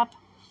monitor cap,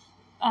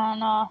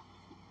 and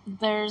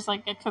there's,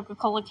 like, a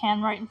Coca-Cola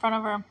can right in front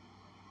of her.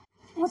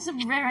 What's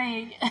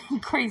very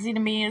crazy to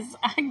me is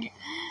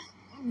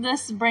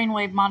this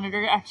brainwave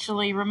monitor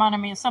actually reminded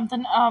me of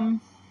something.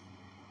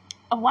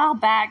 A while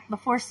back,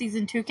 before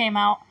season 2 came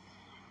out,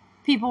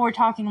 people were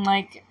talking,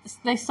 like,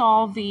 they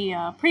saw the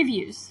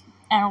previews,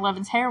 and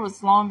 11's hair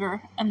was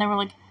longer, and they were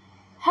like,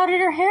 how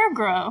did her hair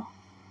grow?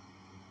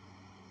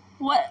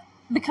 What?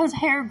 Because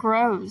hair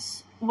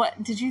grows.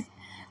 What? Did you,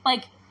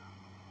 like,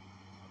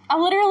 I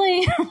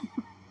literally,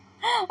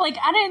 like,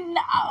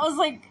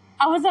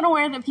 I was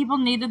unaware that people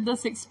needed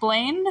this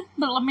explained,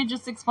 but let me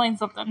just explain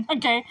something,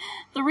 okay?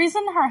 The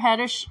reason her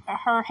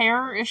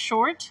hair is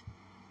short,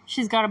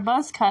 she's got a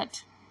buzz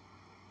cut,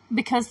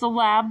 because the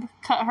lab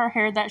cut her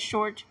hair that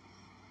short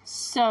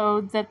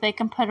so that they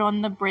can put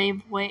on the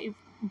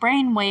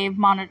brainwave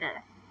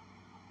monitor.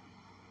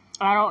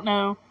 I don't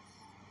know.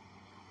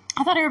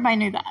 I thought everybody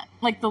knew that.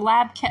 Like, the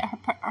lab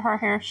kept her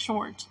hair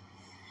short.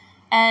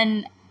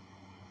 And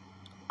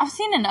I've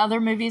seen in other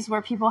movies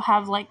where people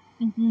have, like,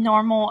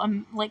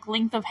 normal, like,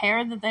 length of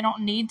hair that they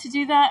don't need to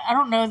do that. I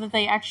don't know that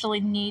they actually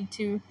need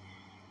to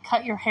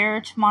cut your hair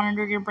to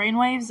monitor your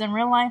brainwaves in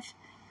real life.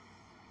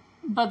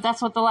 But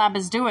that's what the lab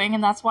is doing,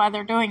 and that's why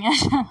they're doing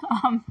it.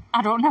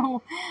 I don't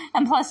know.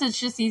 And plus, it's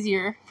just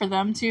easier for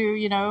them to,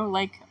 you know,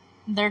 like,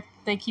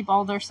 they keep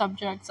all their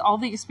subjects, all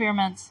the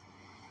experiments,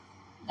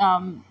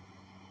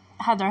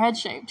 had their head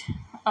shaved.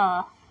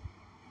 The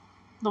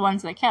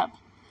ones they kept.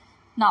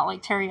 Not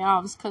like Terry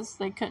Alves, because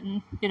they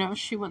couldn't, you know,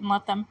 she wouldn't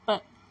let them.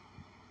 But,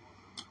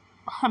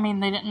 I mean,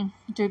 they didn't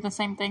do the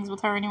same things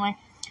with her anyway.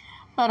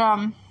 But,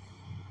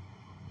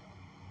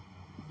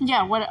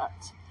 yeah,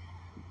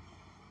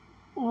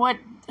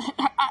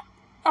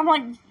 I'm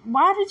like,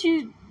 why did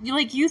you,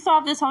 like, you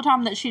thought this whole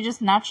time that she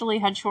just naturally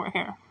had short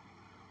hair?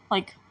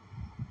 Like,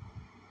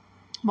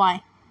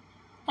 why?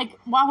 Like,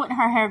 why wouldn't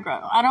her hair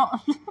grow? I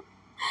don't,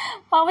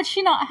 why would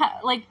she not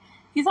have, like,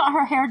 you thought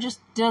her hair just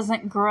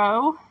doesn't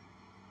grow?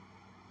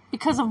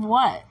 Because of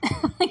what?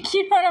 Like,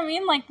 you know what I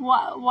mean? Like,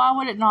 why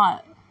would it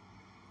not?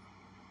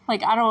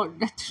 Like, I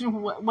don't,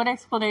 what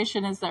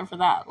explanation is there for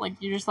that?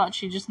 Like, you just thought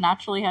she just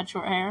naturally had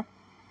short hair?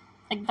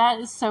 Like, that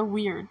is so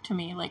weird to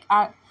me. Like,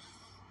 I'm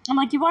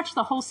like, you watched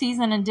the whole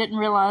season and didn't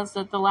realize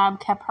that the lab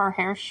kept her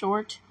hair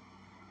short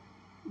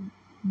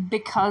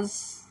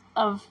because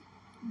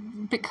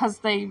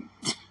they,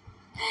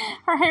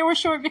 her hair was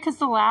short because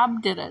the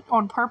lab did it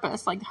on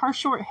purpose. Like, her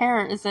short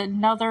hair is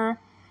another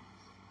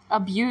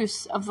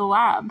abuse of the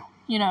lab,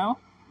 you know?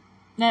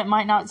 And it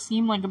might not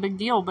seem like a big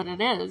deal, but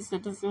it is.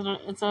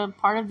 It's a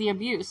part of the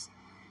abuse.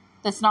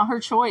 That's not her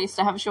choice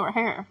to have short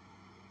hair.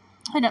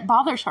 And it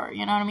bothers her,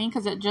 you know what I mean?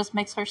 Because it just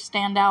makes her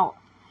stand out.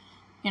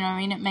 You know what I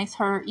mean? It makes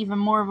her even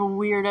more of a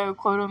weirdo,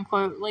 quote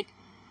unquote. Like,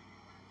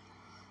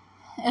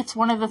 it's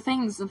one of the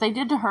things that they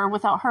did to her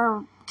without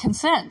her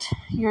consent.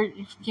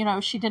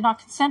 She did not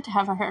consent to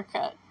have her hair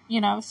cut,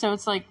 so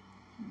it's like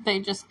they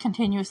just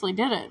continuously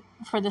did it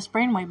for this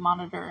brainwave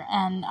monitor.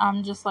 And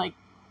I'm just like,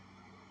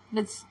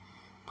 that's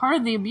part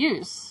of the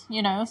abuse,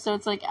 so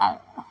it's like,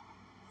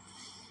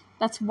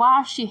 that's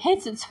why she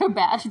hates it so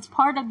bad. It's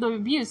part of the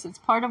abuse. It's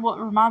part of what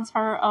reminds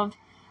her of,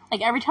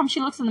 like, every time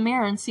she looks in the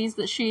mirror and sees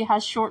that she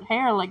has short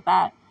hair like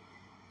that,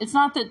 it's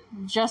not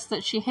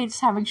that she hates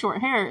having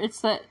short hair,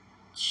 it's that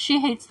she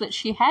hates that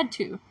she had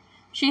to.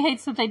 She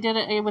hates that they did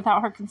it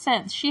without her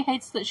consent. She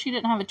hates that she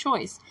didn't have a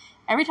choice.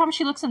 Every time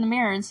she looks in the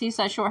mirror and sees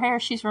that short hair,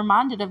 she's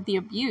reminded of the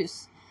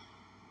abuse.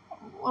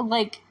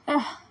 Like,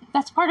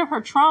 that's part of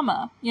her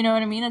trauma, you know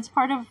what I mean? It's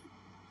part of,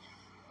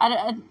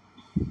 and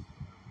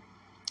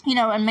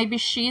maybe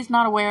she's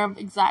not aware of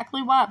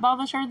exactly why it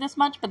bothers her this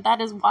much, but that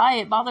is why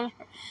it bothers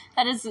her.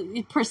 That is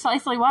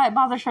precisely why it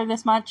bothers her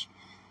this much.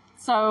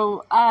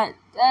 So,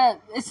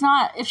 it's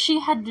not, if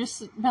she had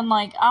just been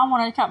like, I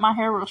want to cut my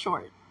hair real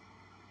short,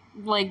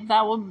 like,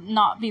 that would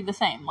not be the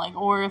same. Like,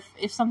 or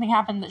if something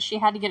happened that she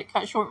had to get it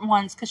cut short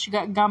once because she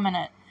got gum in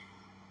it,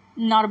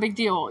 not a big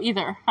deal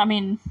either. I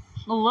mean,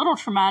 a little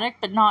traumatic,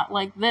 but not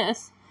like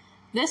this.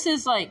 This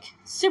is, like,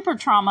 super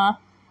trauma.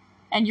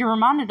 And you're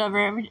reminded of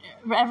her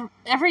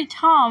every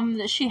time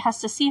that she has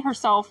to see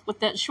herself with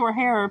that short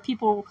hair or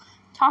people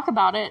talk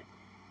about it.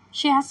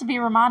 She has to be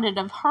reminded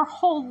of her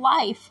whole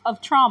life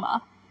of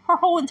trauma. Her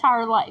whole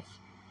entire life.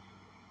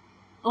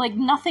 Like,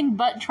 nothing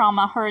but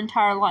trauma her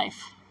entire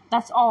life.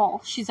 That's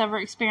all she's ever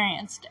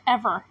experienced.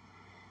 Ever.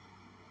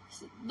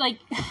 Like,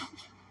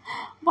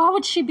 why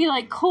would she be,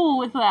 like, cool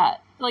with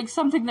that? Like,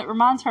 something that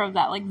reminds her of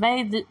that. Like,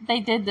 they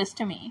did this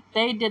to me.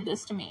 They did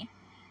this to me.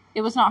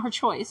 It was not her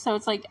choice. So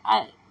it's like,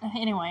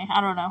 anyway, I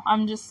don't know.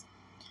 I'm just,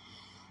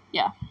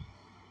 yeah.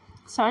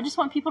 So I just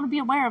want people to be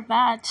aware of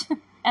that.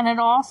 And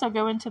it'll also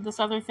go into this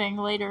other thing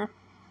later.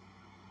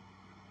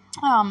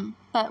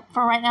 But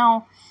for right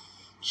now,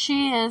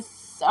 she is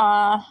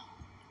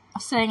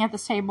sitting at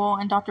this table,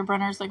 and Dr.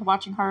 Brenner's, like,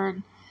 watching her.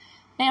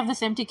 They have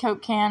this empty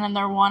Coke can, and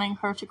they're wanting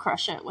her to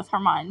crush it with her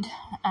mind.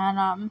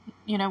 And,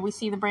 we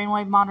see the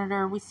brainwave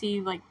monitor. We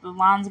see, like, the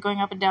lines going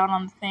up and down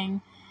on the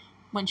thing.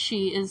 When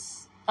she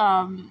is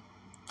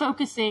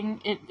focusing,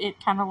 it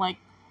kind of, like,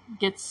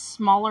 gets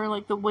smaller,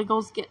 like the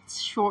wiggles get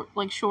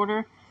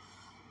shorter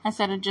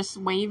instead of just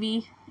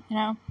wavy,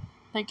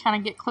 they kind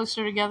of get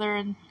closer together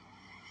and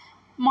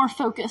more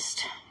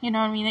focused, you know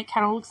what I mean? It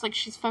kind of looks like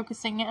she's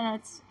focusing, and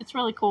it's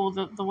really cool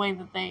the way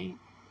that they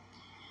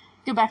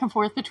go back and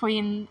forth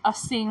between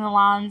us seeing the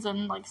lines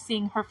and, like,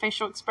 seeing her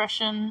facial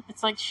expression.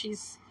 It's like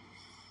she's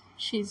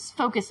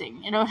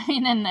focusing, you know what I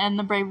mean? And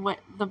the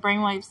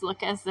brainwaves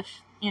look as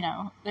if,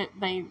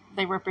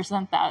 they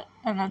represent that,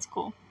 and that's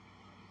cool.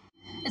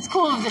 It's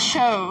cool of the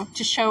show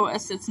to show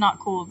us. It's not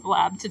cool of the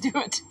lab to do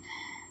it.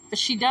 But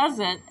she does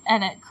it,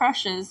 and it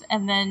crushes,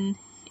 and then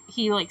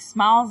he, like,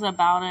 smiles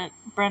about it,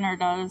 Brenner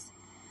does,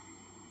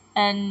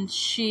 and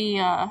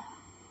she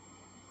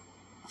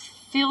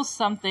feels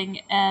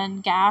something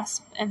and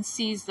gasps and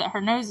sees that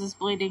her nose is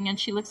bleeding, and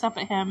she looks up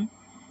at him,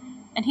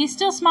 and he's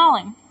still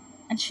smiling.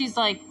 And she's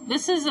like,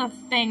 this is a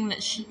thing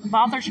that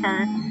bothers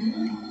her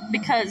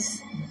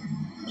because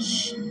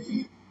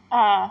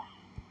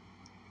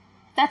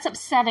that's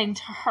upsetting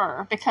to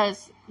her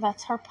because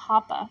that's her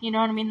papa. You know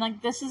what I mean?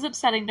 Like, this is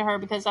upsetting to her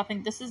because I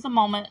think this is the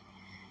moment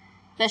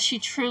that she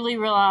truly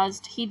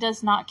realized he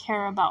does not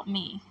care about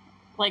me.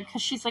 Like,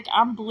 because she's like,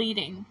 I'm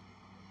bleeding.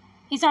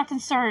 He's not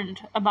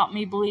concerned about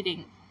me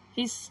bleeding.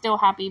 He's still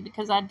happy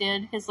because I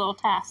did his little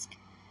task.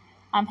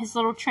 I'm his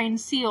little trained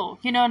SEAL.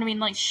 You know what I mean?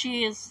 Like,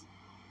 she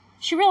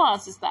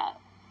realizes that.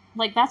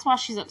 Like, that's why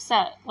she's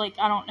upset. Like,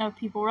 I don't know if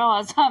people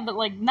realize that, but,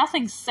 like,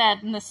 nothing's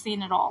said in this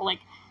scene at all.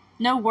 Like,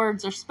 no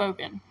words are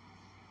spoken.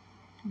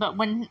 But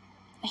when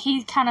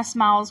he kind of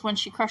smiles when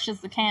she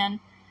crushes the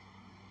can,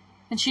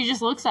 and she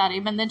just looks at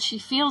him, and then she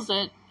feels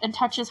it and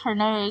touches her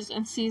nose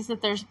and sees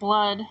that there's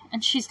blood,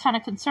 and she's kind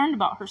of concerned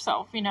about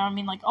herself, you know what I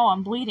mean? Like, oh,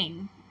 I'm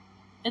bleeding.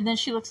 And then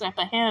she looks up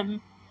at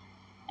him,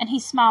 and he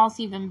smiles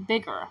even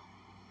bigger.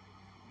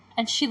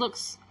 And she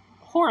looks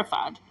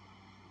horrified.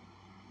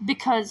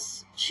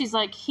 Because she's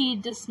like, he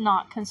is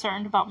not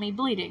concerned about me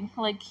bleeding.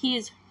 Like, he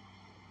is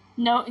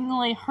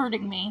knowingly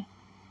hurting me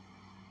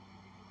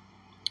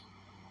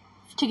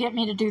to get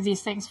me to do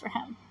these things for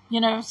him.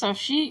 So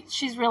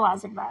she's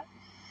realizing that.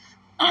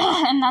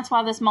 And that's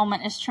why this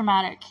moment is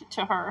traumatic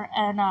to her.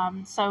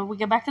 And so we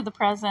go back to the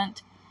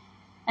present,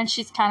 and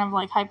she's kind of,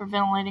 like,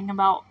 hyperventilating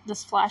about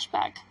this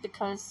flashback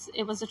because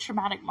it was a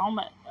traumatic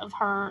moment of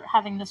her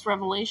having this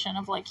revelation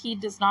of, like, he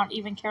does not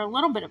even care a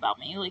little bit about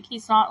me. Like,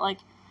 he's not like,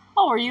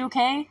 oh, are you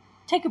okay?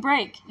 Take a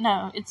break.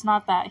 No, it's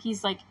not that.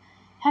 He's like,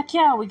 heck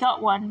yeah, we got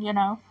one,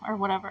 or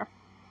whatever.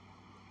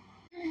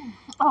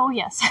 Oh,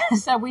 yes.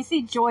 So we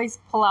see Joyce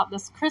pull out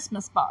this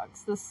Christmas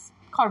box, this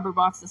cardboard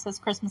box that says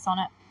Christmas on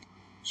it.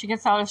 She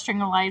gets out a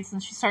string of lights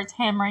and she starts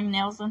hammering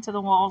nails into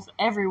the walls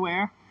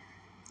everywhere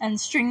and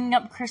stringing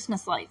up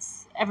Christmas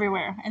lights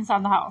everywhere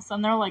inside the house.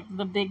 And they're like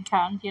the big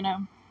kind, you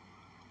know.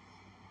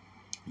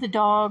 The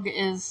dog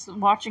is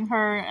watching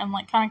her and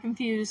like kind of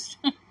confused.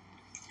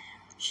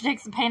 She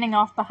takes the painting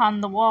off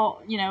behind the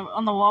wall, you know,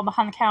 on the wall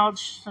behind the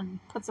couch and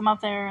puts them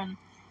up there and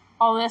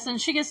all this. And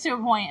she gets to a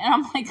point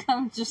and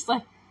I'm just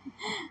like,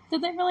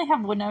 did they really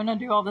have Winona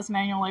do all this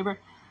manual labor?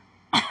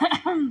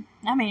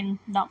 I mean,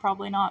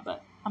 probably not,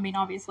 but I mean,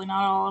 obviously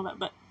not all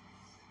of it,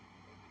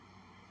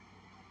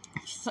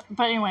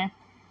 but anyway,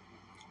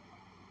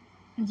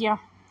 yeah,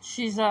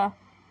 she's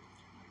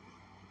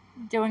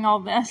doing all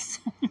this.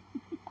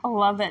 I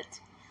love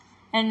it.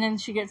 And then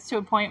she gets to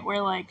a point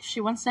where like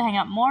she wants to hang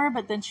up more,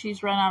 but then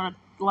she's run out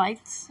of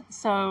lights,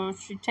 so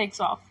she takes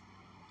off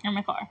in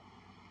the car.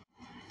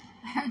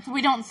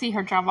 We don't see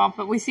her drive off,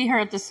 but we see her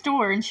at the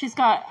store, and she's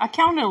got, I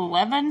counted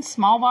 11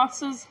 small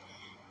boxes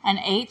and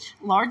 8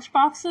 large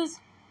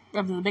boxes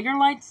of the bigger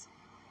lights.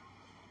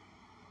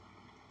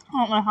 I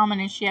don't know how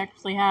many she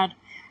actually had.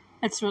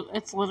 It's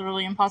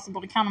literally impossible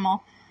to count them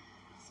all.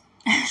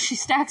 She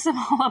stacks them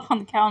all up on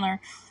the counter,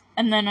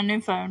 and then a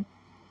new phone.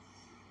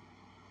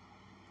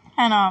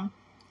 And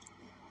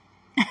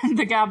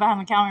the guy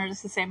behind the counter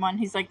is the same one.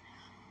 He's like,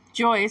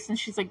 Joyce, and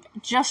she's like,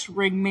 just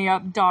ring me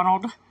up,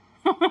 Donald.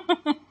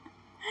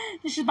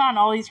 She's buying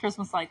all these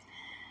Christmas lights.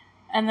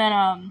 And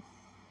then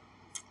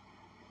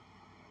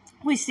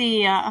we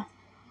see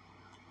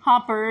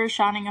Hopper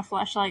shining a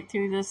flashlight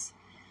through this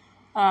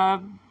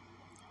one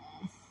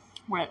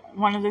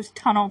of those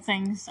tunnel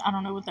things. I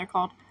don't know what they're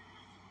called.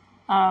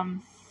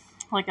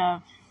 Like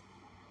a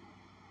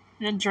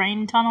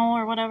drain tunnel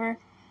or whatever.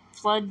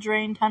 Flood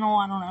drain tunnel,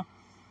 I don't know.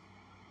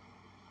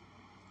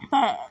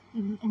 But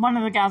one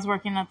of the guys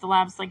working at the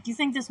lab's like, you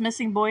think this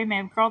missing boy may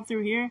have crawled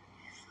through here?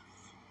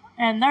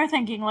 And they're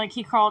thinking like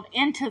he crawled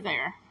into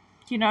there.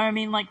 You know what I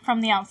mean? Like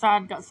from the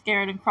outside, got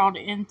scared and crawled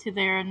into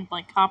there. And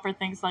like Hopper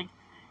thinks like,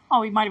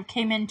 oh, he might have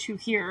came into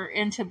here,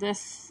 into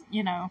this,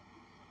 you know,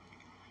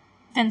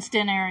 fenced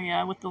in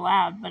area with the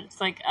lab. But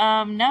it's like,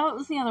 no, it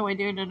was the other way,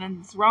 dude.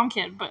 And it's the wrong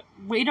kid. But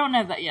we don't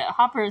know that yet.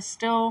 Hopper is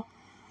still,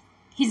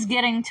 he's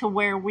getting to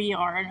where we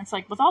are. And it's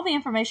like, with all the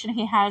information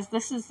he has,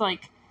 this is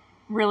like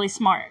really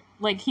smart.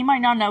 Like, he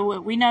might not know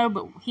what we know,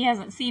 but he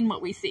hasn't seen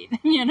what we've seen.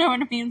 You know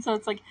what I mean? So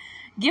it's like,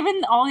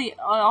 given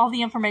all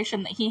the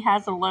information that he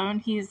has alone,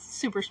 he's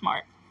super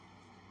smart.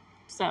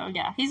 So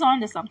yeah, he's on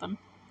to something.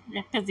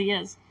 Yeah, because he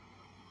is.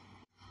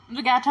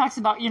 The guy talks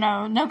about, you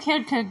know, no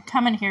kid could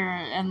come in here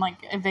and like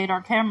evade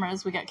our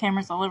cameras. We got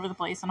cameras all over the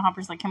place. And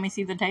Hopper's like, can we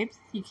see the tapes?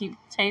 You keep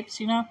tapes,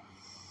 you know?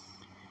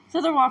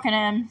 So they're walking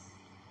in.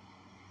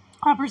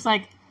 Hopper's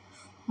like,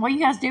 what are you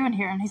guys doing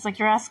here? And he's like,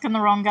 you're asking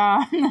the wrong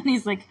guy. And then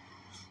he's like,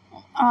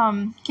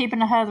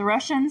 keeping ahead of the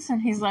Russians.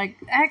 And he's like,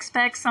 I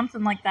expect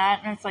something like that.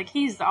 And it's like,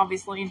 he's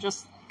obviously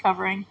just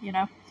covering, you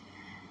know.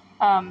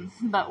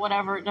 But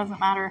whatever, it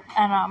doesn't matter.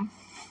 And,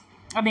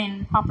 I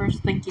mean, Hopper's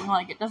thinking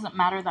like it doesn't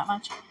matter that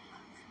much.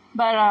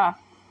 But, I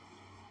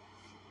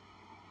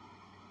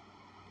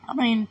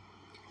mean,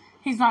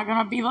 he's not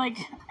gonna be like,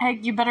 hey,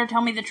 you better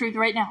tell me the truth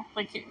right now.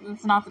 Like,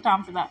 it's not the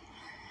time for that.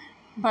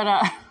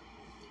 But,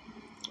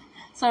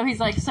 so he's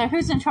like, so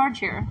who's in charge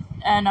here?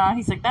 And,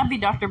 he's like, that'd be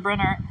Dr.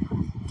 Brenner.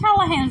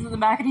 Callahan's in the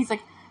back, and he's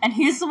like, and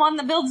he's the one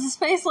that builds the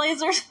space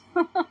lasers?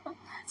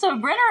 So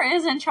Brenner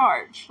is in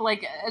charge.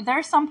 Like,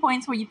 there's some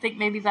points where you think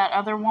maybe that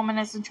other woman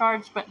is in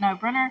charge, but no,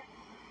 Brenner,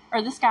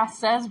 or this guy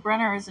says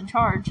Brenner is in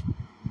charge.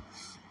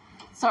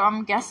 So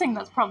I'm guessing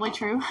that's probably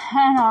true.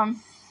 And,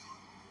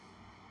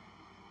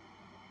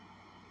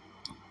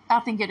 I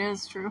think it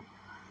is true.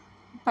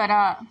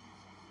 But,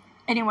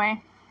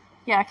 anyway,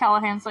 yeah,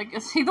 Callahan's like,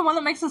 is he the one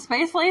that makes the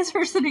space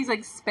lasers? And he's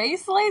like,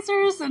 space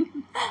lasers? And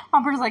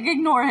Hopper's like,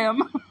 ignore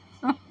him.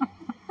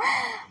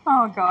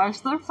 Oh gosh,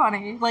 they're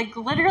funny. Like,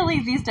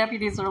 literally, these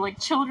deputies are like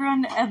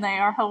children, and they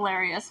are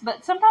hilarious.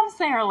 But sometimes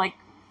they are like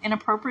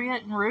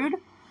inappropriate and rude.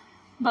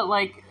 But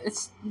like,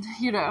 it's,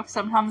 you know,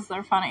 sometimes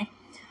they're funny.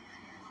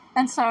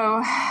 And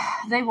so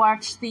they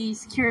watch the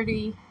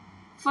security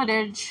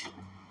footage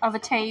of a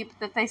tape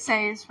that they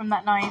say is from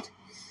that night.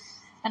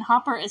 And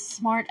Hopper is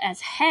smart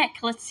as heck.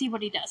 Let's see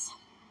what he does.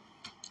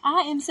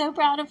 I am so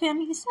proud of him.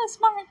 He's so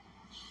smart.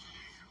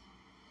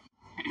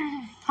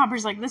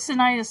 Hopper's like, this is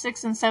night of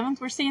 6th and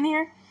 7th we're seeing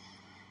here?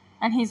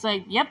 And he's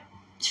like, yep,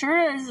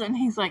 sure is. And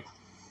he's like,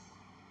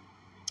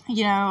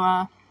 you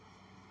know,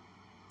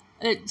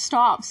 it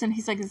stops. And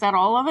he's like, is that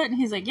all of it? And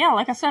he's like, yeah,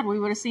 like I said, we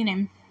would have seen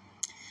him.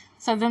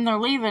 So then they're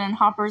leaving, and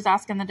Hopper's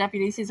asking the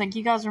deputies, he's like,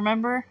 you guys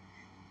remember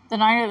the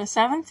night of the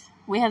 7th?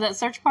 We had that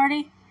search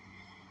party?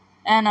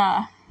 And,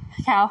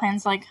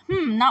 Callahan's like,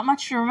 not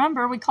much to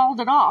remember. We called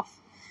it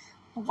off.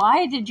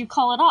 Why did you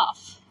call it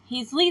off?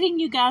 He's leading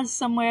you guys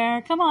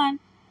somewhere. Come on.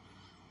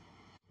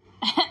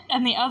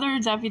 And the other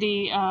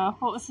deputy,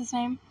 what was his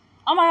name?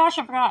 Oh my gosh,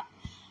 I forgot.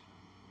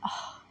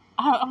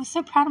 I was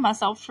so proud of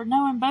myself for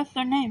knowing both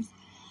their names.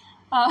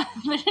 But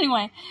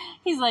anyway,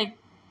 he's like,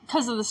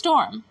 because of the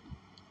storm.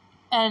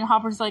 And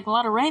Hopper's like, a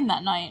lot of rain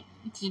that night.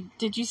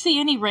 did you see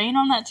any Raine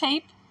on that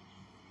tape?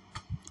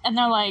 And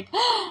they're like,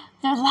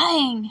 they're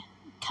lying,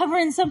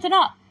 covering something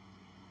up.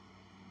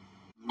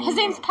 His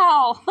name's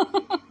Powell.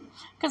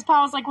 Because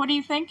Powell's like, what are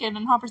you thinking?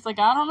 And Hopper's like,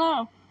 I don't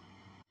know.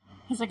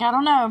 He's like, I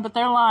don't know, but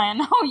they're lying.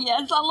 Oh,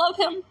 yes, I love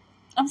him.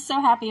 I'm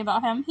so happy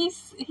about him.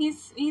 He's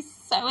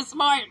so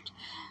smart.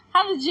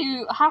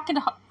 How could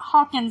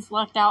Hawkins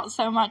lucked out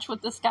so much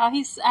with this guy?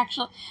 He's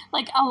actually,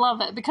 like, I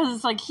love it, because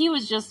it's like, he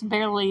was just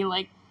barely,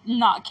 like,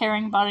 not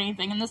caring about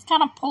anything, and this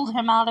kind of pulled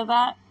him out of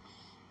that.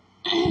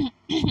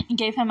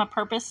 Gave him a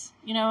purpose,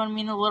 you know what I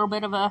mean? A little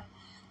bit of a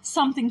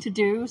something to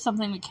do,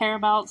 something to care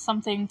about,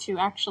 something to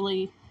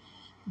actually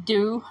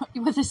do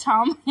with his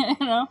time, you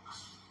know?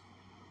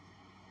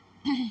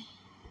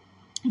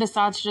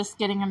 Besides just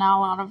getting an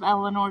owl out of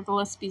Eleanor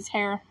Gillespie's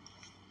hair.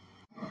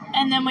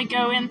 And then we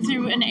go in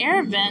through an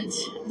air vent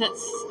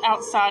that's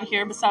outside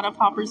here beside of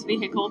Hopper's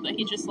vehicle that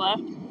he just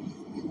left.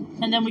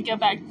 And then we go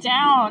back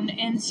down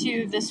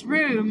into this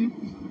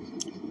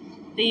room,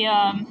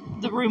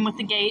 the room with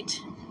the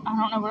gate. I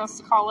don't know what else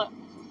to call it.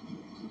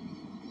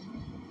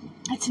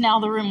 It's now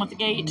the room with the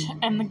gate,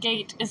 and the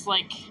gate is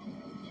like,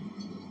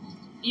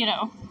 you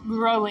know,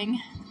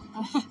 growing,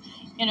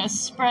 you know,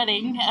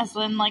 spreading, as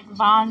in like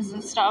vines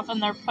and stuff,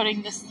 and they're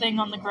putting this thing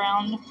on the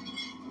ground.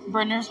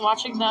 Brenner's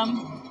watching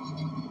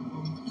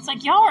them. It's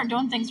like, y'all are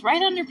doing things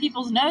right under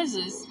people's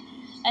noses.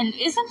 And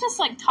isn't this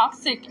like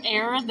toxic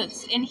air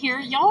that's in here?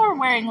 Y'all are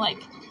wearing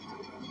like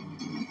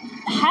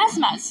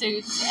hazmat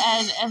suits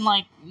and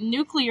like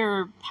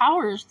nuclear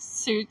power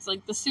suits,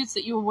 like the suits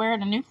that you would wear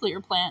in a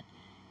nuclear plant,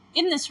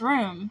 in this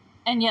room,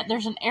 and yet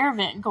there's an air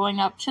vent going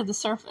up to the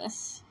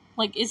surface.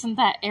 Like, isn't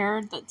that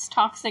air that's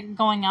toxic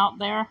going out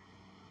there?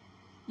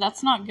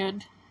 That's not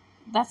good.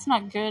 That's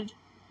not good.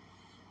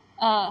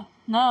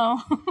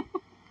 No.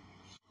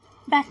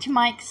 Back to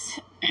Mike's.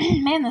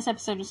 Man, this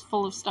episode is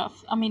full of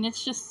stuff. I mean,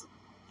 it's just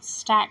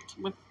stacked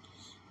with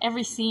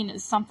every scene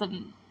is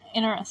something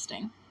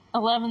interesting.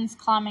 11's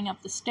climbing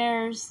up the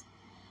stairs,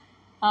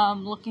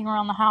 looking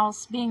around the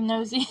house, being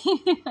nosy.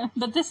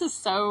 But this is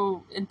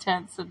so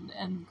intense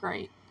and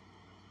great.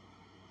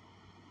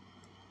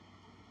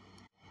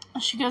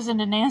 She goes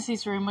into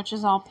Nancy's room, which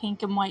is all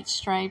pink and white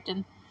striped,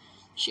 and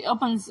she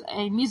opens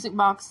a music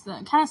box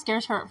that kind of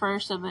scares her at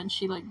first, and then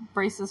she, like,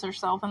 braces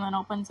herself and then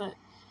opens it.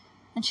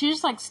 And she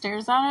just, like,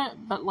 stares at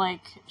it, but,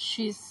 like,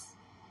 she's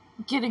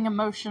getting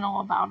emotional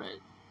about it.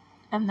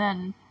 And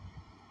then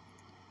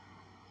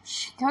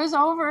she goes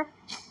over.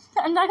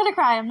 I'm not gonna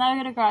cry.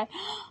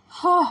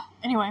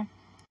 Anyway.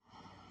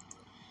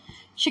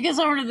 She goes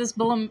over to this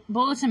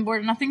bulletin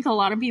board, and I think a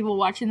lot of people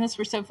watching this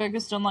were so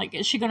focused on, like,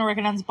 is she gonna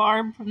recognize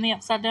Barb from the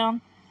Upside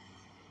Down?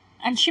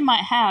 And she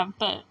might have,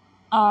 but,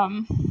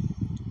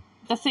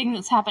 the thing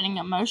that's happening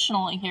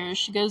emotionally here is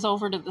she goes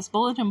over to this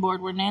bulletin board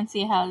where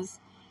Nancy has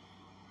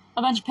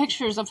a bunch of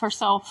pictures of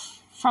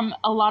herself from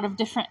a lot of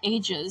different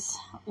ages.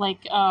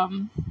 Like,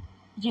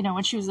 you know,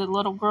 when she was a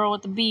little girl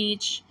at the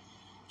beach,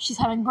 she's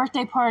having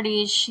birthday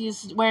parties,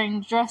 she's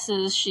wearing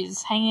dresses,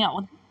 she's hanging out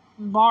with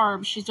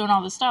Barb, she's doing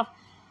all this stuff.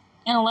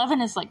 And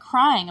 11 is, like,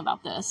 crying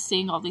about this,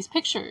 seeing all these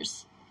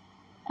pictures.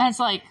 And it's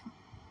like,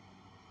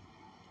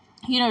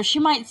 you know, she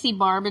might see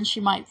Barb and she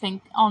might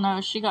think, oh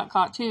no, she got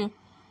caught too.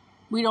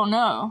 We don't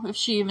know if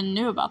she even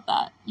knew about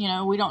that. You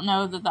know, we don't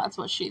know that that's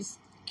what she's,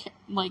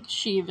 like,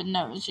 she even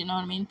knows, you know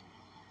what I mean?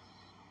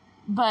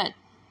 But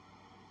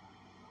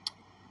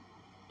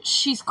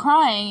she's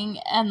crying,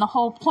 and the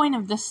whole point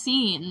of this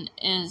scene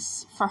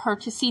is for her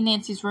to see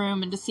Nancy's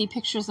room and to see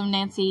pictures of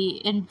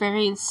Nancy in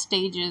various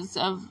stages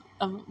of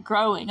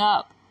growing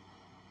up,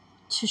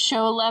 to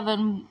show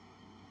 11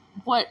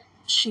 what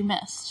she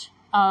missed.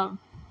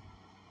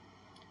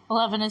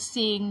 11 is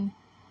seeing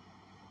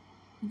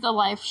the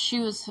life she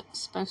was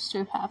supposed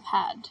to have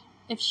had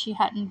if she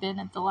hadn't been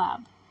at the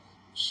lab.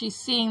 She's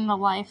seeing the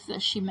life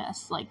that she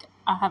missed. Like,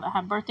 I haven't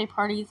had birthday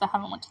parties, I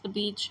haven't went to the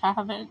beach, I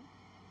haven't,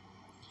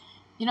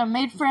 you know,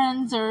 made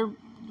friends or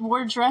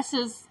wore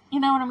dresses, you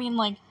know what I mean?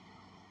 Like,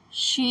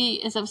 she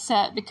is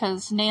upset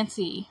because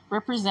Nancy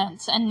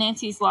represents, and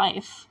Nancy's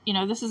life, you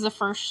know, this is the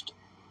first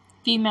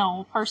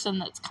female person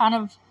that's kind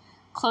of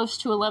close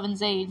to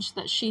 11's age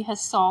that she has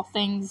saw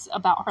things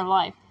about her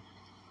life.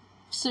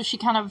 So she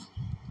kind of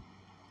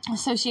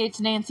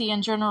associates Nancy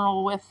in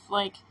general with,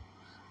 like,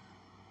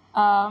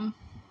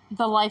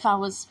 the life I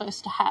was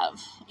supposed to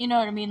have. You know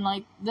what I mean?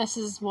 Like, this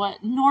is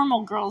what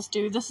normal girls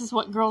do. This is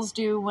what girls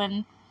do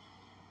when,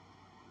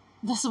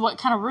 this is what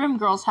kind of room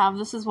girls have.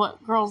 This is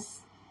what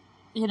girls,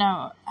 you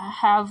know,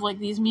 have, like,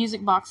 these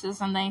music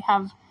boxes, and they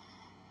have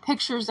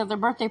pictures of their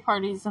birthday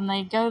parties, and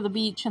they go to the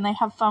beach, and they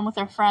have fun with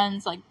their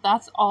friends. Like,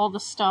 that's all the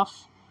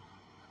stuff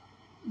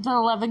that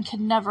 11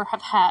 could never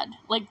have had.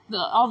 Like,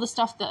 all the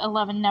stuff that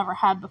 11 never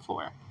had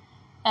before.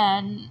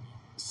 And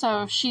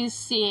so she's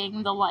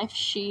seeing the life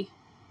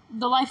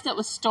that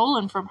was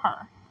stolen from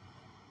her.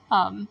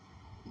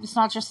 It's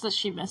not just that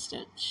she missed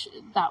it.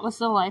 That was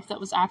the life that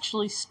was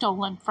actually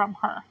stolen from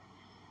her.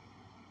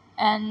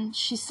 And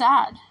she's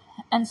sad.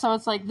 And so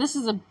it's like, this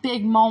is a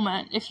big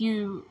moment if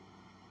you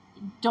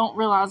don't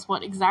realize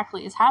what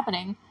exactly is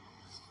happening.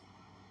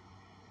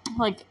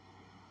 Like,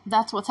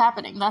 that's what's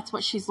happening. That's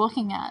what she's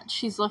looking at.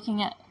 She's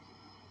looking at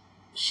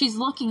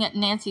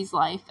Nancy's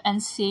life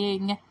and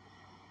seeing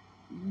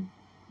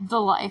the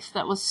life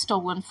that was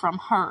stolen from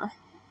her,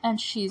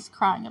 and she's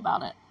crying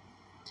about it.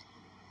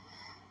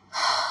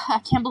 I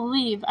can't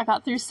believe I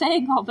got through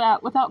saying all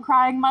that without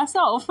crying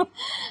myself.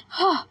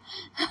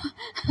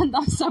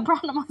 I'm so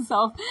proud of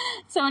myself.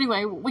 So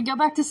anyway, we go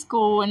back to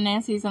school, and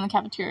Nancy's in the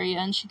cafeteria,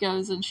 and she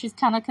goes, and she's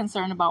kind of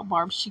concerned about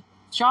Barb.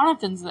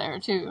 Jonathan's there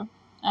too,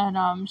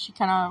 and she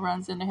kind of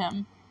runs into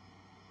him.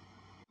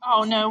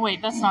 Oh no,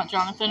 wait, that's not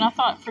Jonathan. I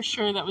thought for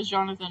sure that was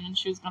Jonathan, and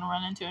she was going to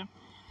run into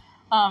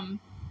him.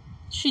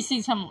 She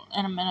sees him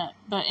in a minute,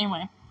 but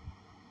anyway.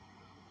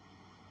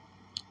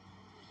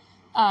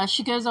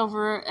 She goes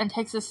over and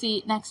takes a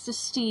seat next to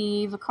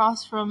Steve,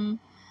 across from,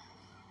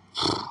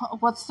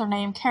 what's their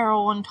name?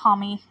 Carol and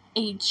Tommy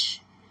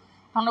H.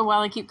 I don't know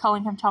why they keep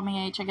calling him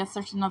Tommy H. I guess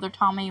there's another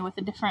Tommy with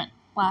a different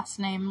last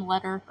name,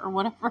 letter, or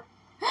whatever.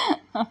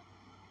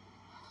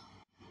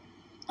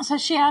 So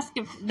she asked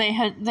if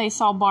they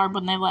saw Barb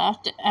when they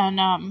left,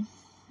 and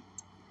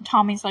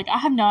Tommy's like, I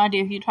have no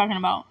idea who you're talking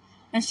about.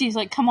 And Steve's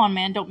like, come on,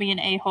 man, don't be an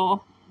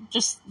a-hole.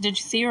 Just, did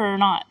you see her or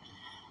not?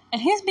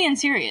 And he's being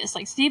serious.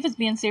 Like, Steve is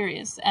being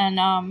serious.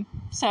 And,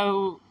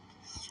 so,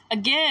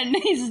 again,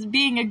 he's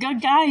being a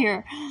good guy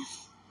here.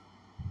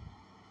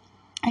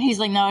 And he's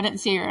like, no, I didn't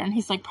see her. And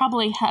he's like,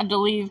 probably had to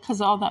leave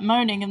because of all that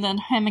moaning. And then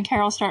him and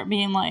Carol start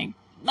being like,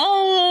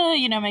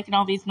 making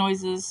all these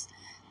noises,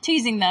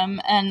 teasing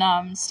them.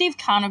 And, Steve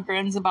kind of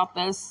grins about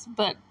this.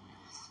 But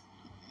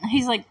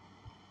he's like,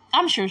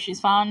 I'm sure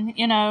she's fine,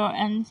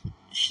 and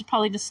she's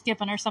probably just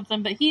skipping or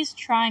something. But he's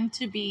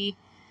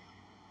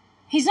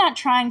not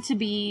trying to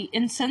be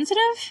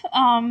insensitive.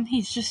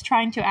 He's just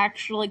trying to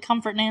actually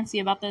comfort Nancy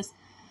about this,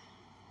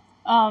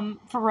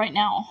 for right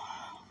now.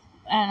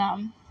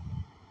 And,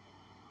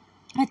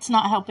 it's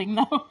not helping,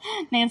 though.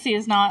 Nancy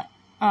is not,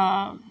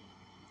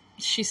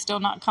 she's still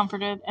not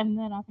comforted. And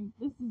then I think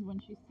this is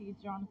when she sees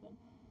Jonathan.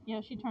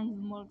 Yeah, she turns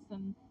and looks,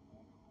 and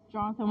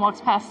Jonathan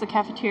walks past the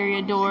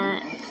cafeteria door,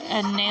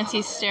 and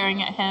Nancy's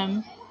staring at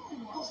him.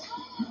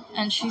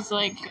 And she's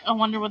like, I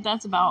wonder what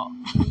that's about.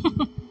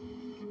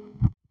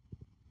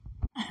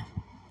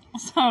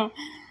 So,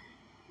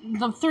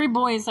 the three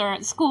boys are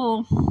at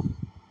school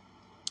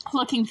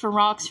looking for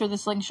rocks for the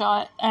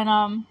slingshot,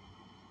 and,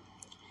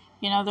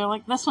 they're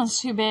like, this one's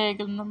too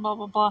big, and blah,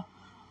 blah, blah.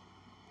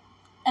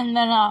 And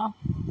then,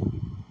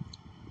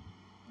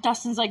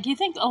 Dustin's like, you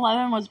think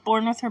 11 was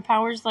born with her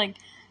powers like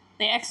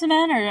the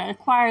X-Men, or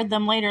acquired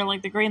them later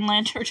like the Green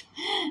Lantern?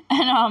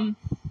 And,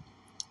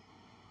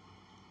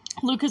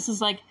 Lucas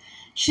is like,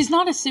 she's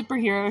not a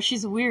superhero,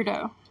 she's a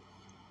weirdo.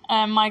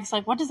 And Mike's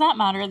like, what does that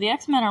matter? The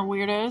X-Men are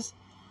weirdos.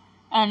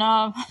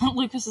 And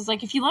Lucas is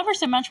like, if you love her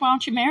so much, why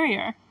don't you marry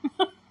her?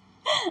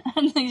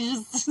 And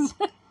he's just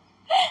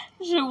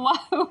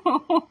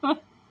wow.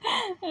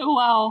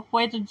 Wow,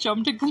 way to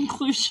jump to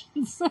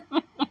conclusions.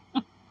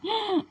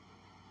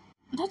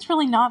 That's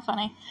really not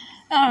funny.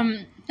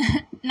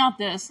 Not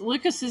this.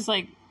 Lucas is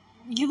like,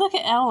 you look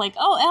at Elle like,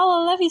 oh, Elle,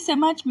 I love you so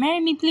much, marry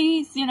me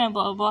please, blah,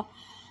 blah, blah.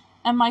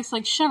 And Mike's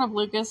like, shut up,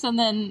 Lucas. And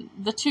then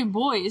the two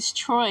boys,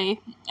 Troy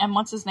and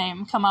what's his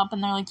name, come up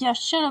and they're like, yeah,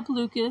 shut up,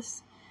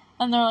 Lucas.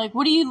 And they're like,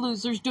 what are you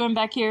losers doing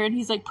back here? And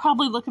he's like,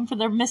 probably looking for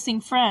their missing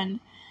friend.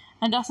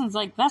 And Dustin's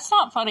like, that's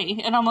not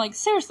funny. And I'm like,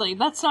 seriously,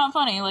 that's not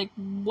funny. Like,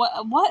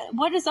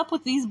 what is up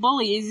with these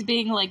bullies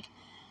being like,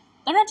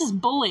 they're not just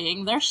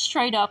bullying, they're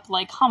straight up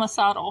like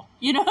homicidal.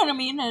 You know what I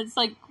mean? It's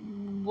like,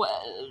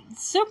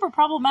 super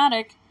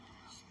problematic.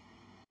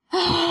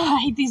 I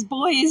hate these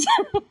boys.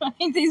 I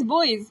hate these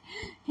boys.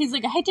 He's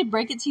like, I hate to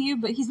break it to you,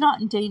 but he's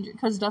not in danger.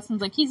 Because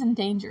Dustin's like, he's in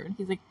danger. And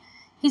he's like,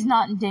 he's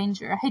not in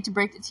danger. I hate to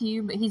break it to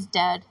you, but he's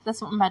dead. That's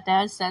what my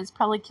dad says.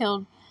 Probably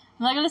killed.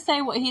 I'm not going to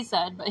say what he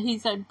said, but he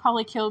said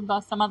probably killed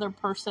by some other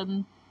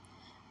person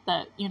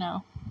that,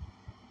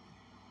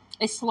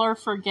 a slur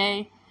for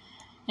gay,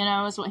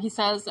 is what he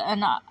says.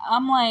 And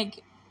I'm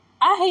like,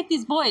 I hate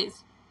these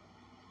boys.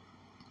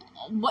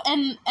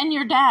 And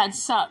your dad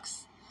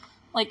sucks.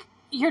 Like,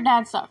 your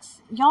dad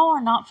sucks. Y'all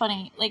are not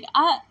funny. Like,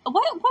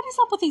 what is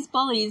up with these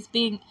bullies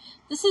being,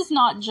 this is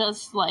not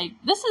just, like,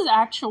 this is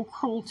actual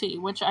cruelty,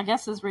 which I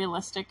guess is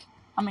realistic.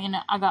 I mean,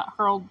 I got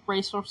hurled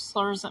racial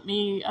slurs at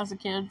me as a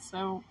kid,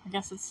 so I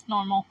guess it's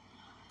normal.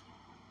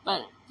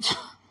 But,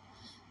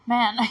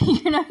 man,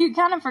 you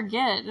kind of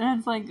forget. And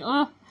it's like,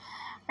 ugh,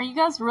 are you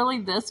guys really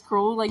this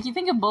cruel? Like, you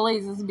think of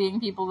bullies as being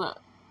people that,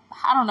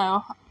 I don't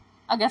know,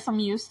 I guess I'm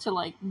used to,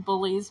 like,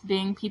 bullies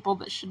being people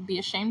that should be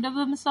ashamed of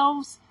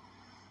themselves.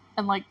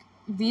 And, like,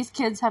 these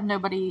kids have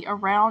nobody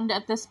around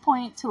at this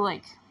point to,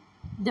 like,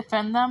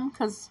 defend them.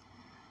 Because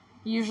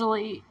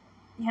usually,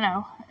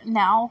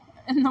 now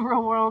in the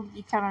real world,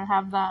 you kind of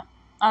have that.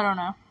 I don't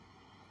know.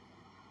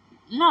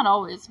 Not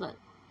always, but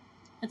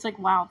it's like,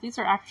 wow, these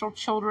are actual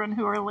children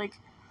who are, like...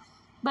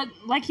 But,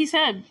 like he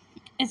said,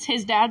 it's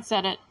his dad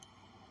said it.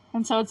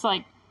 And so it's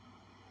like,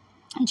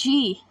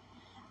 gee,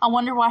 I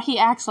wonder why he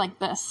acts like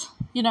this,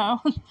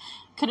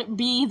 Because Could it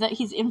be that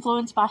he's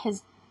influenced by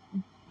his,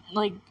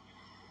 like,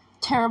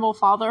 terrible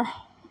father?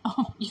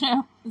 You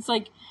know? It's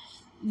like,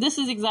 this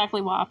is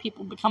exactly why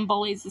people become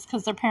bullies, is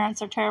because their parents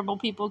are terrible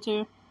people,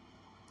 too.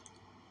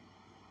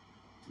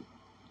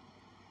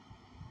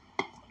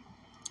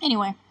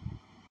 Anyway.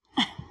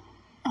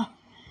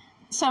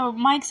 So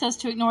Mike says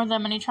to ignore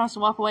them, and he tries to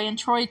walk away, and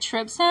Troy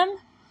trips him.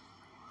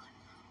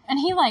 And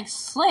he, like,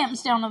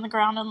 slams down on the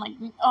ground, and, like,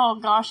 oh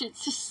gosh,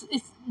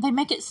 they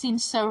make it seem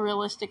so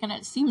realistic, and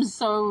it seems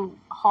so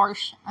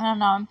harsh. I don't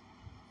know.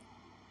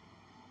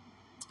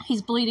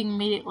 He's bleeding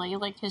immediately,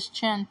 like, his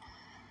chin.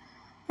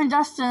 And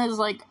Dustin is,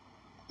 like,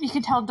 you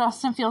can tell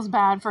Dustin feels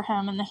bad for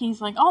him, and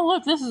he's like, oh,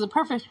 look, this is a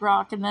perfect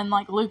rock. And then,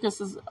 like,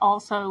 Lucas is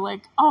also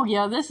like, oh,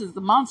 yeah, this is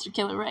the monster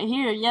killer right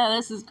here. Yeah,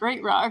 this is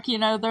great rock. You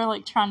know, they're,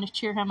 like, trying to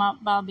cheer him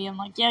up by being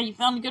like, yeah, you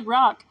found a good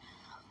rock,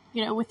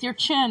 you know, with your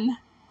chin.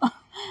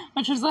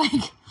 Which was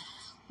like,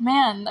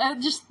 man,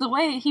 just the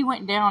way he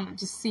went down, it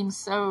just seems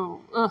so,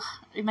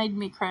 it made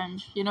me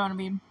cringe, you know what I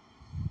mean?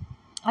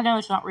 I know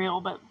it's not real,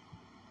 but,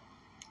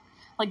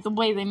 like, the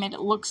way they made it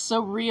look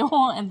so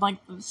real, and, like,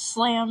 the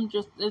slam,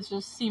 it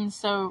just seems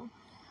so,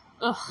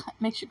 it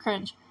makes you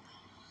cringe.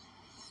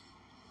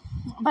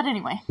 But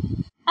anyway,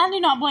 I do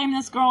not blame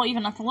this girl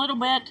even a little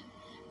bit.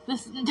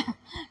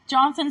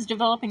 Jonathan's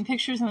developing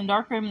pictures in the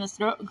dark room, and this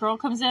girl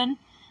comes in,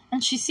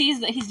 and she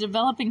sees that he's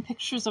developing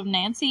pictures of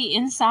Nancy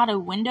inside a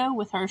window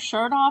with her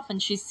shirt off, and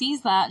she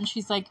sees that, and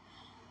she's like,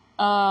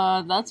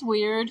 that's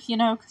weird, you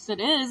know, because it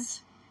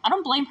is. I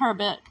don't blame her a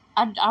bit.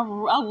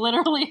 I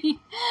literally,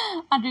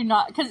 I do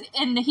not,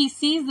 and he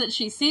sees that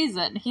she sees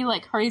it, and he,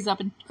 like, hurries up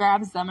and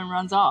grabs them and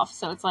runs off,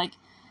 so it's like,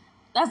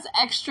 that's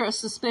extra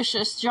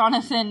suspicious,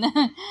 Jonathan.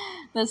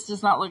 This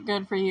does not look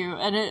good for you,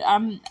 and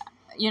I'm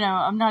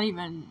not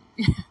even...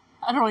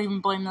 I don't even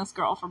blame this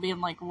girl for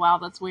being like, wow,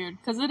 that's weird.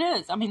 Because it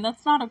is. I mean,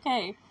 that's not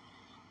okay.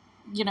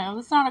 You know,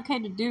 that's not okay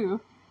to do.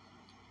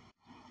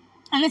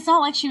 And it's not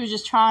like she was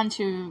just trying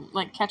to,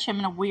 like, catch him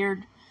in a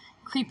weird,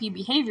 creepy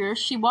behavior.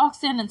 She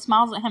walks in and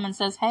smiles at him and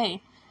says,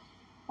 hey.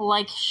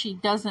 Like, she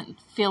doesn't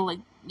feel like...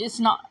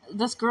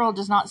 This girl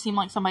does not seem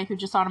like somebody who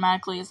just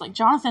automatically is like,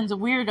 Jonathan's a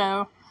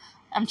weirdo.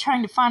 I'm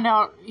trying to find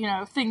out, you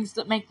know, things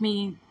that make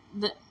me...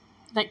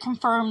 that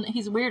confirm that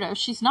he's a weirdo.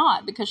 She's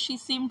not, because she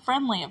seemed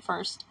friendly at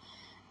first.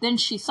 Then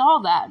she saw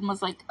that and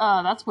was like,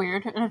 that's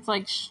weird. And it's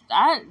like,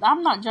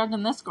 I'm not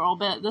judging this girl,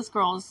 but this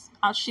girl is,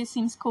 she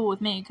seems cool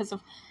with me, because if,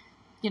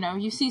 you know,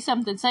 you see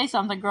something, say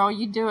something, girl,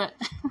 you do it.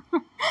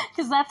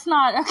 Because that's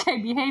not okay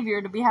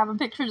behavior to be having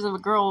pictures of a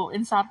girl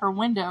inside her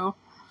window,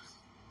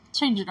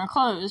 changing her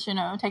clothes, you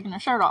know, taking her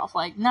shirt off.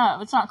 Like, no,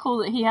 it's not cool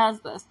that he has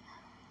this,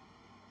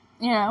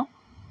 you know.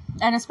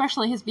 And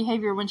especially his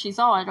behavior when she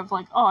saw it, of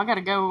like, oh, I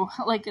gotta go.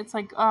 Like, it's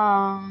like,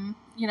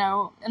 you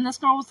know, and this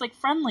girl was, like,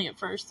 friendly at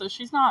first, so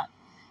she's not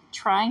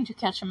trying to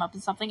catch him up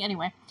in something.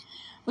 Anyway,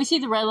 we see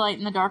the red light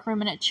in the dark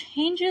room, and it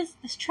changes.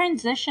 This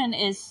transition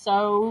is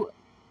so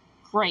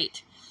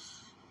great.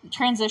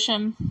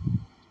 Transition.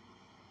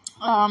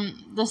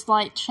 This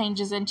light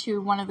changes into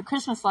one of the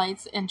Christmas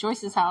lights in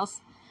Joyce's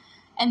house,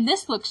 and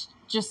this looks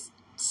just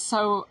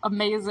so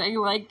amazing.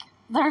 Like,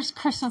 there's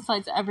Christmas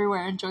lights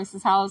everywhere in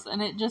Joyce's house,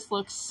 and it just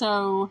looks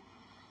so...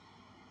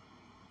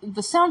 The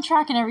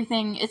soundtrack and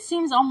everything, it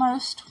seems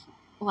almost,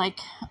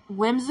 like,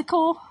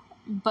 whimsical,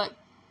 but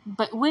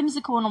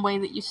whimsical in a way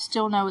that you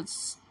still know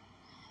it's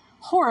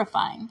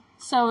horrifying.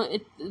 So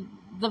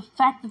the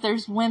fact that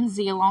there's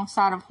whimsy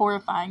alongside of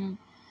horrifying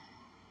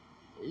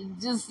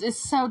just is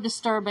so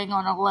disturbing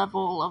on a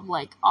level of,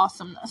 like,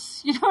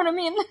 awesomeness. You know what I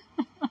mean?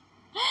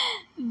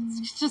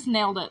 Just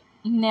nailed it.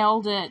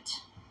 Nailed it.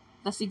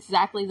 That's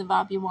exactly the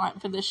vibe you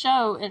want for the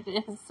show.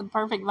 It's the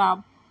perfect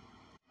vibe.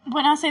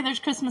 When I say there's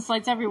Christmas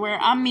lights everywhere,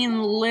 I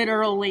mean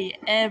literally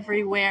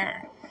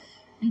everywhere.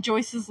 And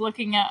Joyce is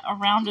looking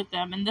around at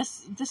them, and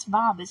this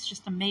vibe is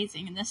just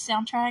amazing. And this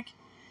soundtrack,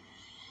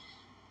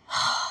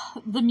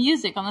 the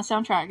music on the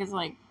soundtrack is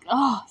like,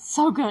 oh,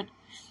 so good.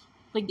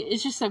 Like,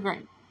 it's just so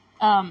great.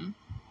 Then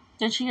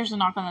she hears a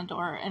knock on the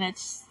door, and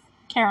it's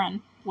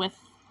Karen with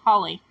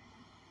Holly.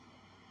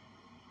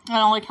 I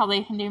don't like how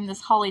they named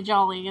this Holly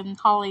Jolly, and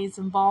Holly's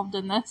involved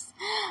in this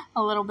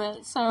a little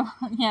bit. So,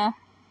 yeah.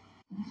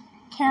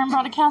 Karen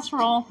brought a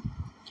casserole,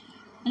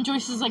 and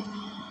Joyce is like,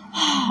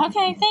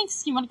 okay,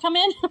 thanks. You want to come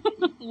in?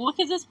 Look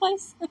at this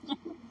place?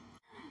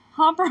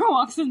 Hopper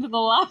walks into the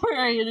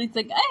library, and he's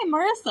like, hey,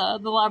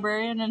 Marissa, the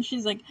librarian. And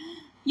she's like,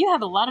 you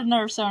have a lot of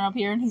nerve sewn up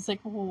here. And he's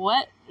like,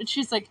 what? And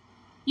she's like,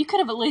 you could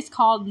have at least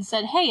called and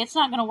said, hey, it's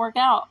not going to work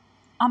out.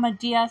 I'm a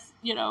DS,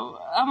 you know,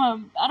 I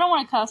don't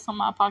want to cuss on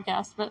my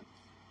podcast, but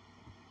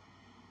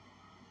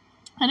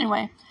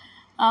anyway,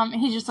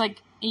 he's just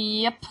like,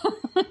 yep.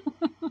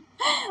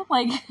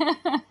 Like,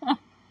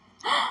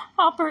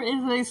 Hopper is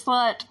a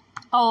slut.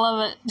 I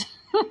love it.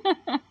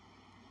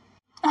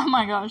 Oh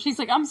my gosh. He's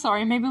like, I'm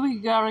sorry, maybe we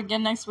could go out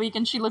again next week.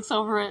 And she looks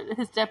over at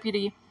his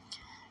deputy,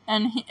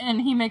 and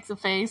he makes a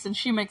face, and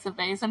she makes a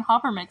face, and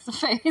Hopper makes a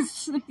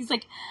face. He's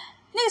like,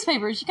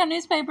 newspapers, you got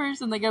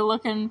newspapers? And they go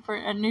looking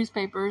for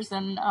newspapers,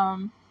 and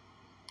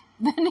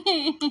then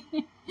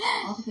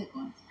All the good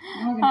ones.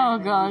 Oh,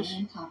 gosh.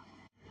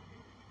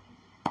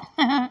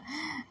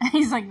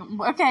 He's like,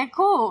 okay,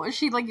 cool.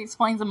 She, like,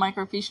 explains the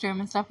microfiche to him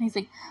and stuff, and he's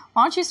like,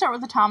 why don't you start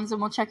with the Toms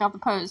and we'll check out the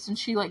post? And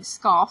she, like,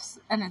 scoffs,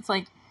 and it's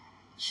like,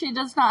 she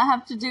does not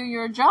have to do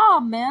your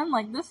job, man.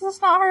 Like, this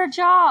is not her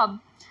job.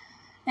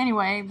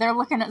 Anyway, they're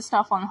looking at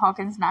stuff on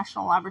Hawkins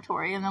National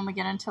Laboratory, and then we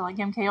get into, like,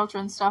 MK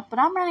Ultra and stuff, but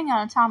I'm running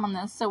out of time on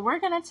this, so we're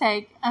gonna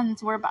take, and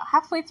we're about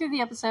halfway through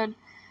the episode,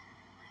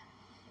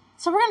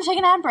 so we're gonna take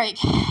an ad break,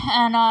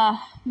 and,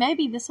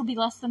 maybe this will be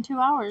less than 2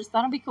 hours.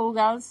 That'll be cool,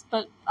 guys,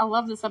 but I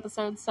love this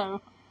episode,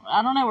 so,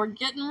 I don't know, we're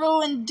getting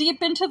rolling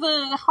deep into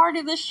the heart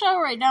of this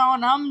show right now,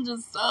 and I'm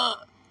just,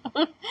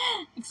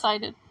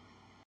 excited.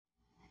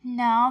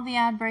 Now the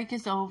ad break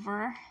is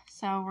over,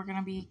 so we're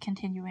gonna be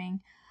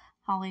continuing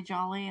Holly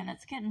Jolly, and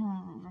it's getting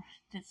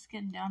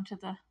down to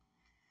the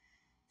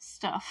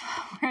stuff.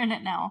 We're in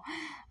it now.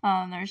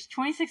 There's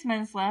 26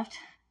 minutes left.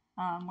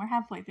 We're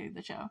halfway through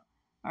the show,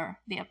 or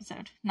the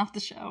episode, not the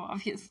show,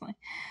 obviously.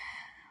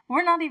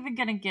 We're not even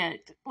gonna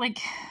get, like,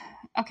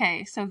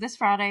 okay, so this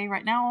Friday,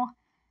 right now,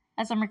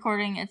 as I'm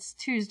recording, it's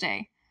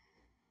Tuesday.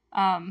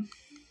 And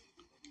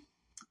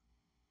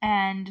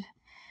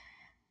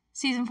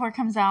season 4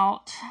 comes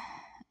out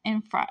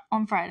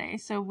on Friday,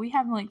 so we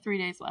have, like, 3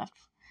 days left.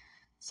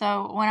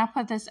 So when I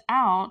put this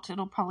out,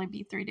 it'll probably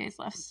be 3 days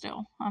left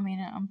still. I mean,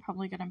 I'm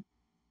probably gonna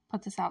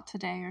put this out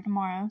today or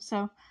tomorrow,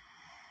 so,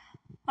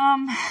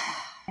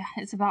 yeah,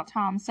 it's about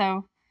time.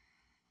 So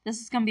this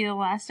is gonna be the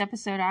last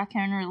episode I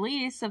can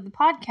release of the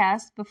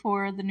podcast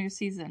before the new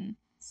season.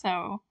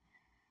 So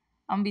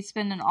I'm gonna be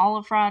spending all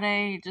of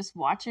Friday just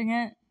watching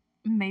it,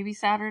 maybe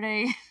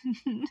Saturday.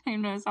 Who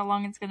knows how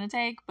long it's gonna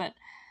take, but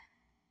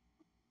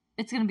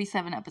it's gonna be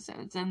 7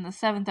 episodes, and the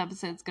 7th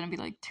episode is gonna be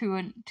like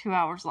 2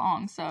 hours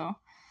long, so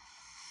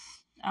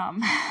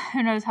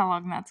who knows how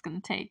long that's gonna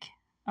take.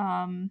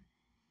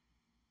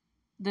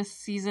 This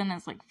season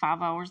is like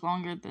 5 hours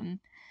longer than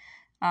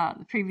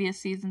the previous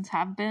seasons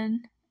have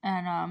been,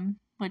 and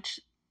which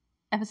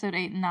episode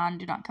 8 and 9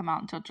 do not come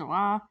out until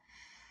July.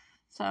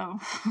 So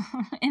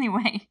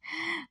anyway,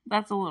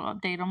 that's a little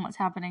update on what's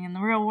happening in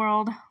the real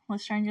world with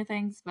Stranger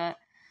Things, but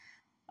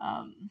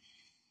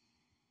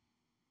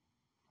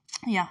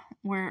yeah,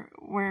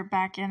 we're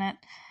back in it.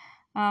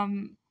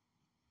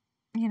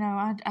 You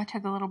know, I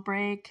took a little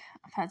break.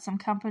 I've had some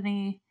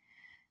company.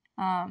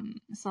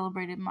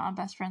 Celebrated my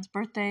best friend's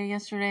birthday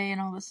yesterday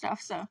and all this stuff,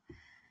 so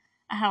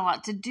I had a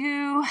lot to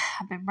do.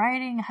 I've been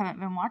writing. I haven't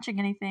been watching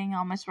anything. I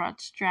almost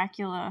watched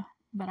Dracula,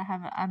 but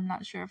I'm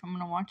not sure if I'm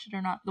gonna watch it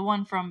or not. The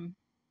one from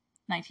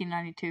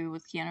 1992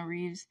 with Keanu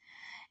Reeves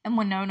and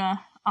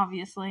Winona,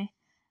 obviously.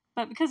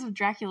 But because of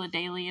Dracula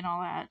Daily and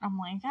all that, I'm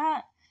like,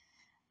 I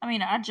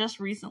mean, I just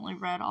recently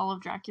read all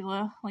of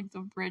Dracula, like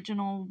the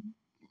original,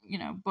 you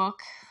know, book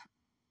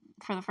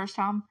for the first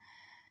time,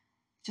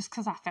 just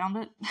because I found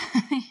it.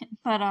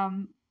 But,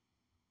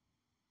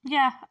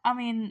 yeah, I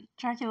mean,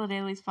 Dracula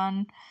Daily's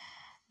fun,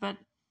 but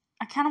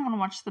I kind of want to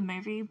watch the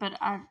movie, but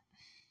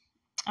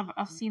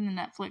I've seen the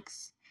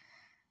Netflix,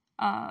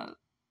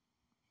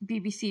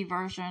 BBC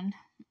version.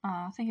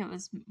 I think it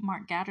was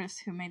Mark Gatiss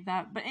who made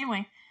that, but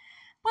anyway,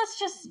 let's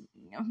just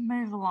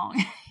move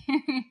along.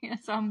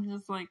 So I'm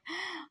just like,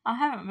 I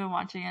haven't been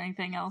watching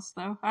anything else,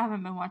 though. I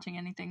haven't been watching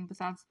anything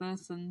besides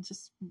this and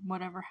just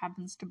whatever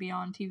happens to be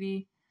on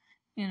TV,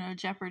 you know,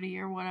 Jeopardy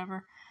or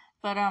whatever.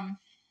 But,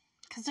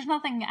 because there's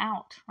nothing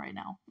out right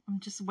now. I'm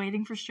just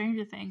waiting for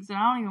Stranger Things, and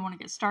I don't even want to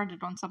get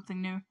started on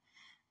something new,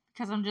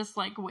 because I'm just,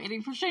 like,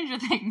 waiting for Stranger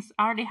Things.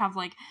 I already have,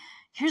 like,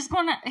 here's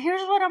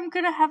what I'm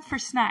gonna have for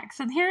snacks,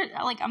 and here,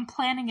 like, I'm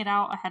planning it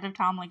out ahead of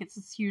time, like it's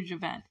this huge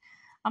event.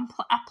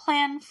 I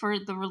plan for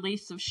the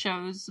release of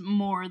shows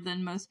more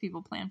than most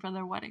people plan for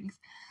their weddings.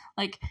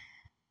 Like,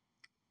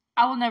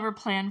 I will never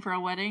plan for a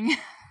wedding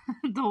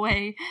the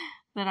way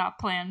that I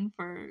plan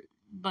for,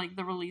 like,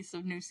 the release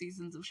of new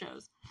seasons of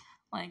shows.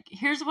 Like,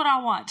 here's what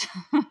I want.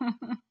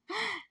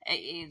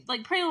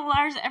 Like, Pretty Little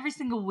Liars, every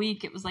single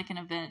week it was like an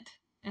event.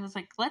 It was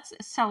like, let's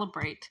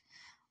celebrate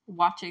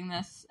watching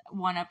this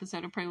one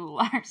episode of Pretty Little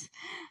Liars.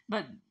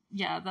 But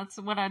yeah, that's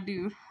what I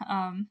do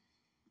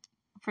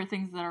for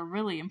things that are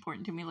really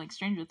important to me, like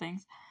Stranger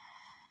Things.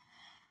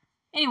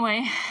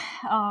 Anyway,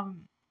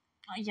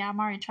 yeah, I'm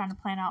already trying to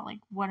plan out, like,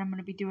 what I'm going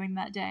to be doing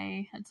that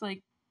day. It's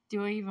like,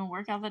 do I even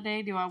work out that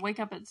day? Do I wake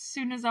up as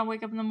soon as I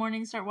wake up in the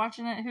morning, start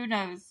watching it? Who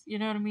knows? You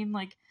know what I mean?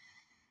 Like,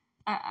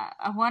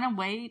 I want to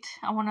wait.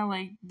 I want to,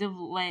 like,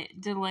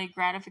 delay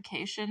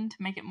gratification to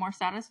make it more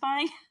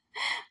satisfying.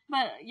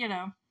 But, you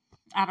know,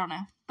 I don't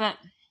know. But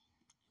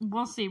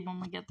we'll see when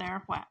we get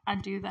there what I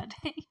do that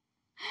day.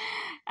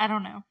 I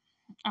don't know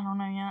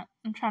yet.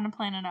 I'm trying to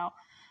plan it out.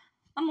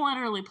 I'm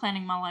literally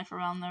planning my life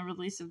around the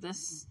release of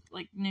this,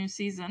 like, new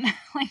season.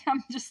 Like,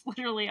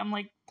 I'm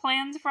like,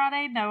 plans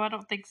Friday? No, I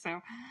don't think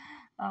so.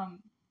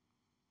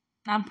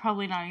 I'm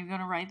probably not even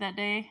gonna write that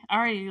day. I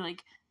already,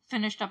 like,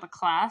 finished up a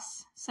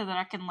class so that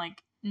I can,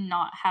 like,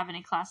 not have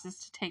any classes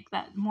to take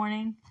that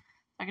morning.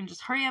 I can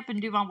just hurry up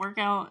and do my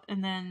workout,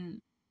 and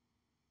then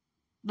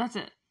that's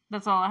it.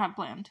 That's all I have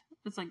planned.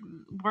 It's like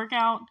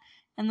workout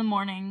in the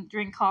morning,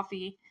 drink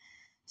coffee,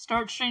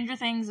 start Stranger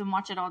Things, and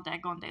watch it all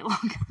daggone day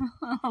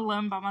long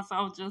alone by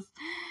myself. Just,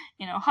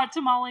 hot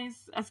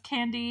tamales as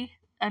candy,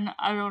 and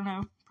I don't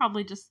know,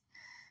 probably just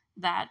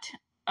that.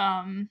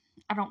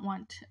 I don't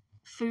want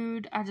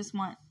food. I just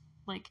want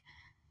like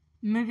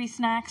movie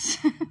snacks.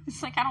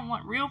 It's like I don't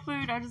want real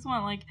food. I just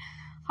want like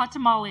hot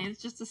tamales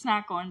just to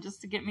snack on,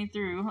 just to get me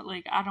through.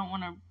 Like I don't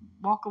want to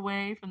walk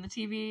away from the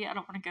TV. I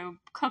don't want to go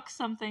cook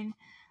something.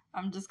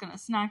 I'm just gonna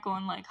snack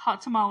on like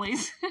hot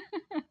tamales,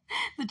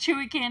 the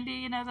chewy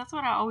candy. That's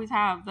what I always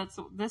have. That's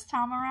this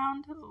time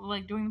around,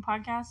 like doing the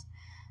podcast.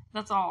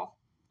 That's all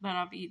that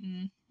I've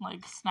eaten,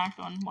 like snacked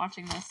on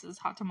watching this is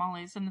hot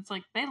tamales, and it's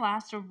like they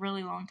last a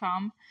really long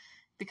time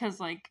because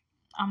like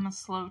I'm a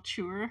slow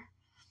chewer,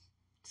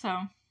 so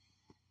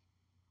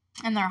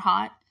and they're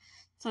hot.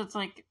 So it's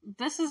like,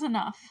 this is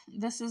enough.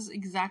 This is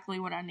exactly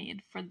what I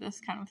need for this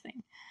kind of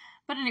thing.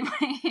 But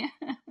anyway,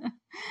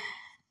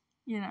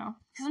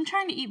 because I'm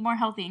trying to eat more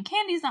healthy, and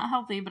candy's not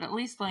healthy, but at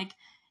least like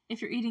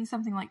if you're eating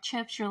something like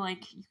chips, you're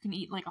like, you can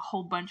eat like a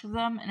whole bunch of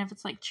them. And if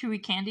it's like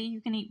chewy candy, you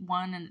can eat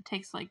one and it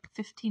takes like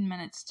 15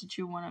 minutes to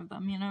chew one of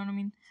them. You know what I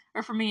mean?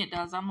 Or for me, it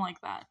does. I'm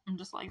like that. I'm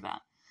just like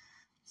that.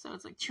 So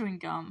it's like chewing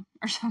gum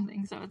or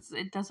something. So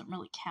it doesn't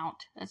really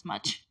count as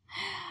much.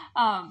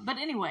 But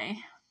anyway,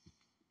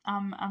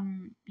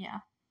 yeah,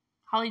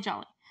 Holly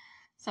Jolly.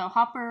 So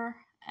Hopper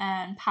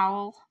and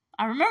Powell.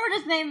 I remembered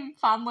his name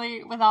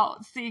fondly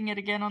without seeing it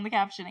again on the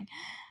captioning.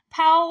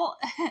 Powell,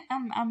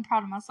 I'm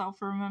proud of myself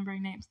for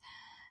remembering names.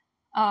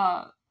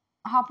 Hopper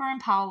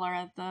and Powell are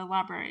at the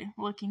library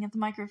looking at the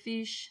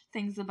microfiche,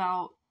 things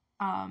about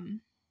MK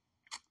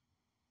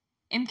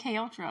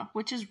Ultra,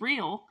 which is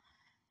real.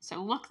 So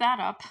look that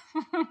up.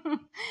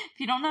 If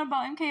you don't know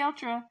about MK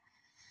Ultra,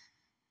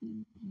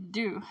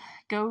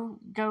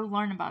 go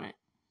learn about it.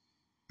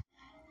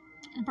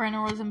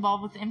 Brenner was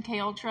involved with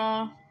MK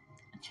Ultra.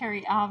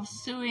 Cherry Ave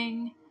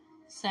suing,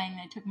 saying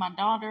they took my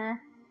daughter.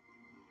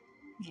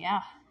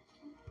 Yeah.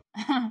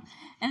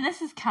 And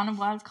this is kind of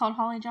why it's called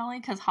Holly Jolly,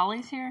 because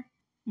Holly's here,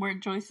 where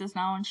Joyce is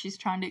now, and she's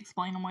trying to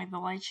explain away the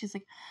lights. She's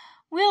like,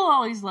 Will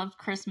always loved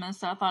Christmas,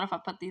 so I thought if I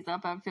put these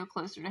up, I'd feel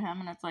closer to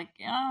him. And it's like,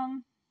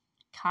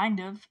 kind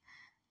of.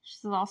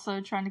 She's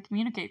also trying to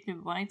communicate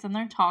through the lights, and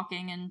they're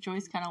talking, and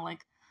Joyce kind of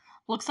like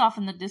looks off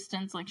in the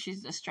distance like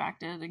she's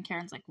distracted, and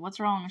Karen's like, what's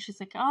wrong? And she's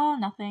like, oh,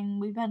 nothing.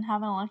 We've been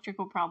having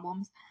electrical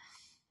problems.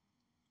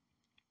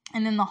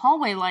 And then the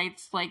hallway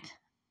lights like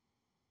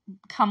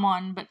come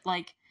on, but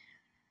like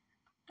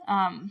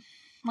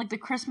the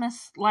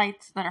Christmas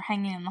lights that are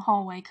hanging in the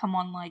hallway come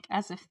on like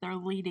as if they're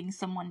leading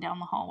someone down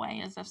the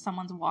hallway, as if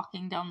someone's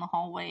walking down the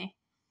hallway,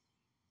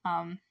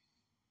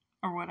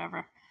 or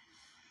whatever.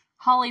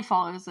 Holly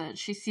follows it.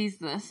 She sees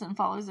this and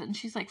follows it, and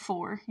she's like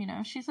 4,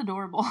 she's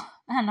adorable.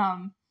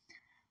 And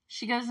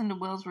she goes into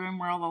Will's room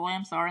where all the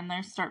lamps are, and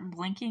they start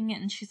blinking,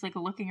 and she's like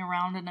looking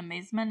around in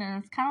amazement,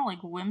 and it's kind of like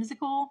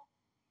whimsical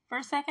for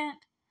a second,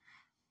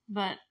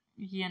 but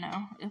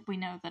if we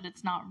know that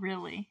it's not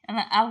really. And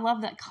I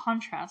love that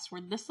contrast where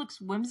this looks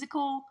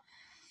whimsical,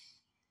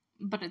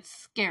 but it's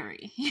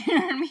scary. You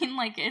know what I mean?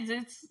 Like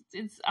it's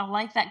I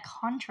like that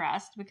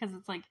contrast because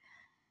it's like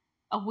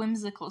a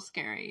whimsical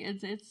scary.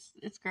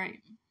 It's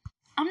great.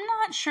 I'm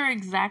not sure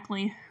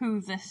exactly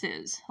who this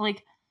is.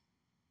 Like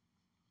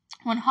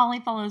when Holly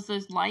follows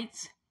those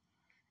lights,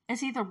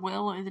 it's either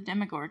Will or the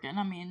Demogorgon.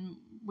 I mean,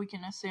 we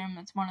can assume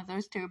it's one of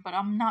those two, but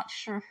I'm not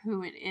sure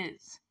who it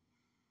is.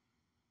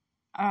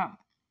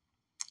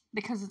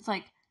 Because it's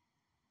like,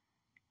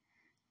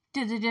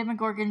 did the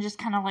Demogorgon just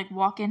kind of like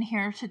walk in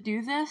here to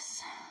do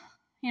this?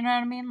 You know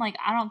what I mean? Like,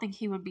 I don't think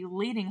he would be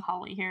leading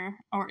Holly here,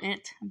 or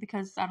it,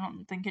 because I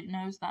don't think it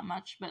knows that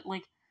much, but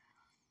like,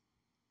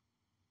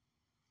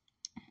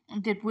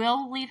 did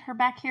Will lead her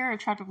back here, or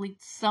try to lead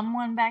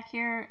someone back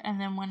here,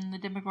 and then when the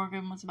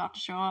Demogorgon was about to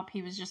show up,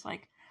 he was just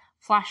like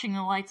flashing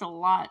the lights a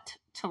lot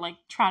to like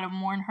try to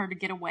warn her to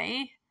get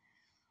away?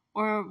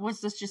 Or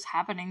was this just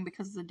happening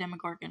because the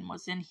Demogorgon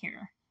was in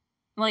here?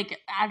 Like,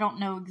 I don't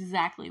know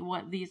exactly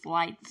what these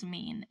lights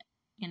mean,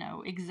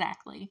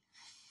 exactly.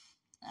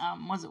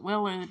 Was it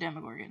Will or the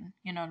Demogorgon?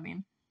 You know what I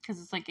mean?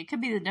 Because it's like, it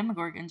could be the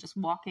Demogorgon just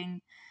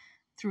walking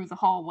through the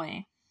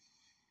hallway,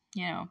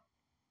 and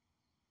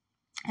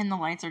the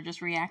lights are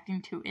just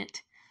reacting to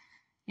it,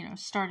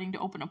 starting to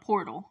open a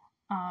portal.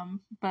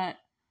 But,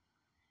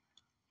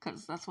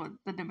 because that's what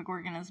the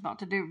Demogorgon is about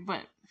to do,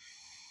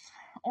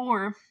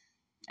 or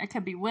it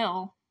could be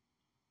Will,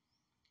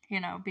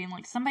 being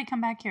like, somebody come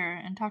back here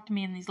and talk to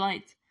me in these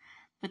lights.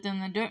 But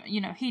then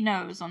he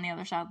knows on the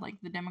other side, like,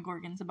 the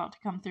Demogorgon's about to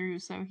come through,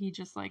 so he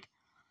just, like,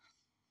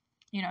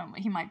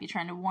 he might be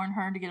trying to warn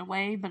her to get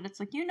away, but it's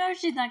like,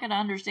 she's not going to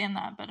understand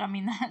that, but I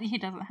mean, he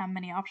doesn't have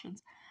many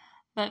options.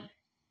 But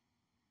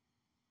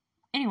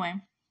anyway,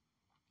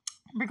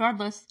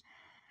 regardless,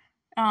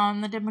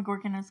 the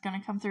Demogorgon is going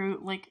to come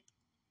through, like,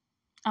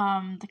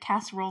 the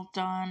casserole's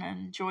done,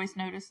 and Joyce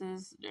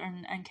notices,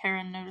 and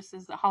Karen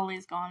notices that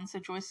Holly's gone, so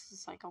Joyce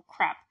is like, oh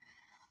crap.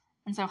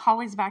 And so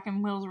Holly's back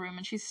in Will's room,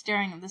 and she's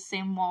staring at the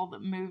same wall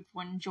that moved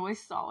when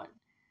Joyce saw it.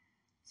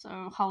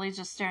 So Holly's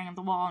just staring at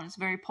the wall, and it's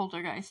very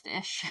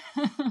poltergeist-ish.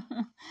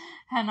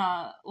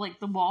 And like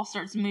the wall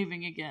starts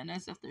moving again,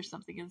 as if there's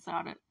something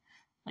inside it.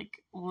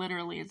 Like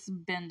literally, it's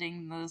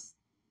bending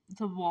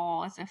the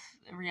wall as if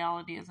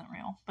reality isn't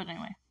real. But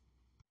anyway,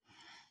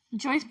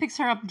 Joyce picks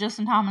her up just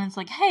in time, and it's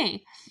like,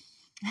 "Hey!"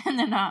 And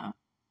then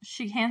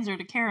she hands her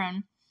to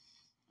Karen,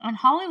 and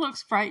Holly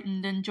looks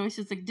frightened, and Joyce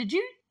is like, "Did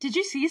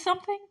you see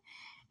something?"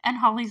 And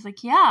Holly's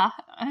like, "Yeah,"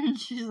 and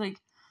she's like,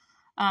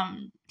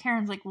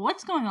 Karen's like,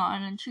 "What's going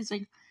on?" And she's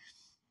like,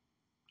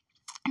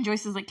 and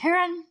Joyce is like,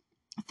 "Karen,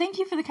 thank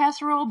you for the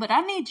casserole, but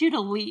I need you to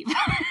leave."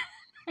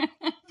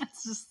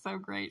 That's just so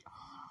great.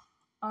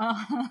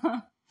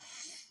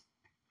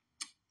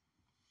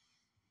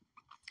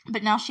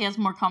 But now she has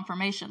more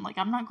confirmation. Like,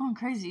 I'm not going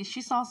crazy.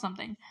 She saw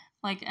something.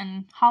 Like,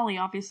 and Holly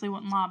obviously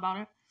wouldn't lie about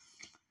it.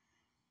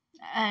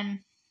 And,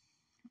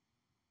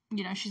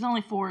 you know, she's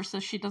only 4, so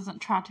she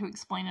doesn't try to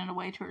explain it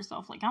away to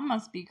herself. Like, I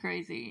must be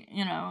crazy,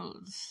 you know.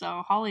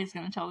 So Holly's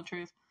going to tell the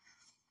truth.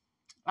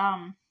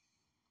 Then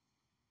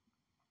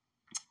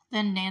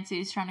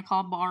Nancy's trying to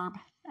call Barb,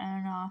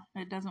 and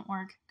it doesn't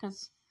work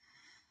because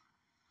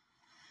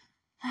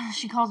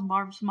she calls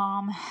Barb's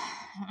mom,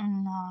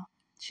 and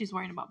she's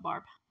worried about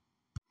Barb.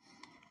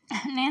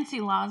 Nancy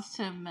lies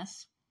to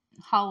Miss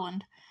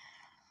Holland,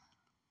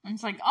 and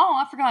it's like, "Oh,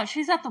 I forgot,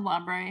 she's at the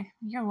library.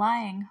 You're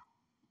lying."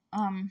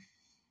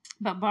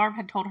 But Barb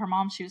had told her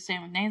mom she was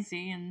staying with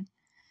Nancy and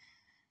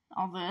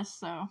all this,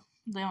 so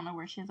they don't know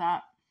where she's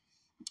at.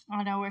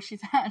 I know where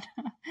she's at.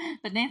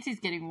 But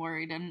Nancy's getting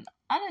worried, and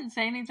I didn't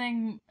say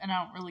anything, and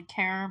I don't really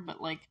care,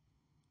 but like,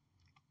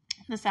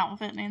 this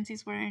outfit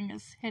Nancy's wearing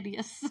is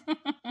hideous.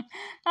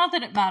 Not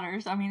that it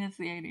matters. I mean, it's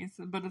the 80s,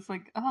 but it's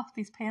like, oh,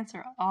 these pants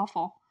are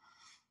awful.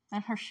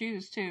 And her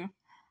shoes, too.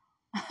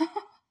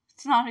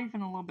 It's not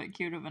even a little bit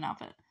cute of an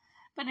outfit.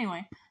 But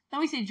anyway, then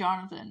we see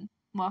Jonathan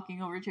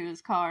walking over to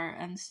his car,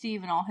 and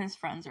Steve and all his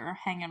friends are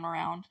hanging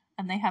around,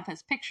 and they have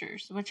his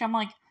pictures, which I'm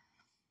like,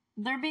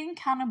 they're being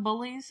kind of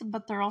bullies,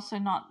 but they're also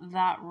not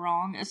that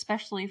wrong,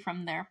 especially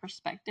from their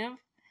perspective.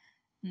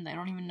 And they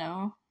don't even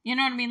know. You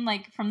know what I mean?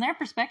 Like, from their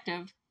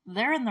perspective,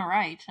 they're in the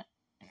right.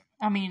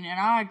 I mean, and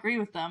I agree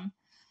with them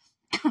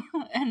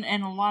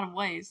in a lot of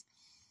ways.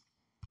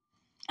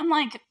 I'm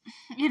like,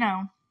 you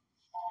know,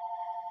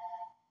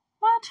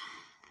 what?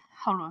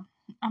 Hold on.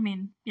 I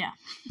mean, yeah.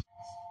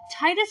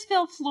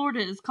 Titusville, Florida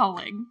is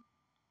calling.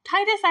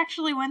 Titus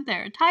actually went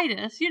there.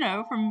 Titus, you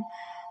know, from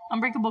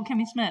Unbreakable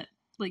Kimmy Schmidt.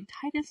 Like,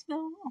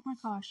 Titusville? Oh my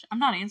gosh. I'm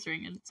not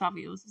answering it. It's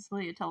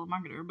obviously a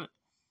telemarketer, but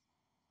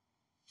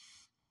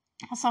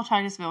I saw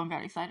Titusville and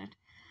got excited.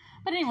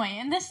 But anyway,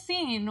 in this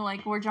scene,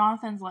 like, where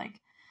Jonathan's like,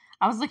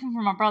 "I was looking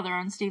for my brother,"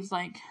 and Steve's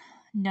like,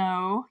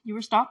 "No, you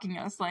were stalking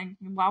us. Like,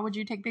 why would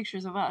you take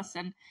pictures of us?"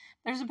 And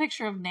there's a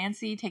picture of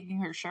Nancy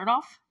taking her shirt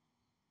off,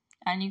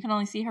 and you can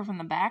only see her from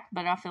the back,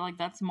 but I feel like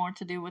that's more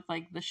to do with,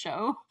 like, the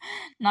show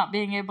not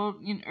being able,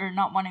 or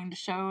not wanting to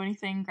show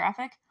anything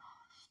graphic,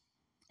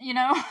 you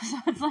know? So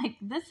it's like,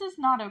 this is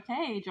not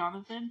okay,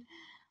 Jonathan.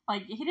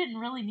 Like, he didn't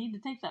really need to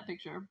take that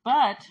picture,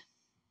 but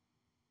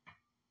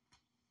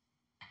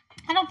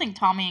I don't think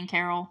Tommy and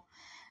Carol...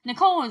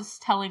 Nicole was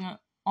telling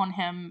on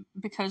him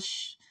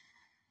because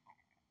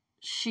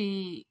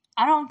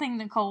I don't think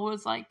Nicole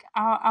was like,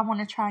 I want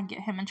to try and get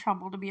him in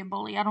trouble to be a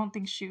bully. I don't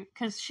think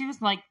because she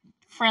was like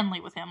friendly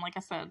with him, like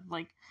I said,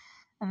 like,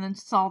 and then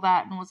saw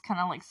that and was kind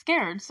of like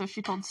scared, so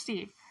she told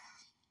Steve.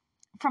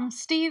 From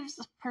Steve's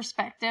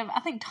perspective,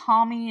 I think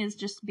Tommy is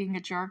just being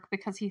a jerk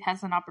because he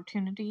has an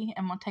opportunity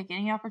and will take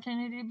any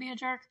opportunity to be a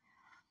jerk.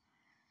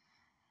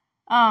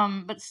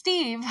 But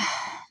Steve,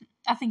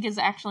 I think, is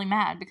actually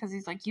mad because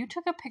he's like, "You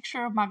took a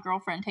picture of my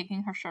girlfriend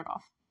taking her shirt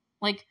off."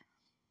 Like,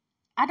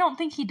 I don't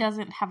think he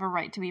doesn't have a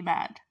right to be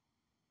mad.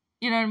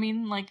 You know what I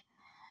mean? Like,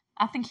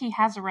 I think he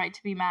has a right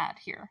to be mad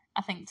here.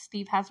 I think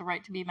Steve has a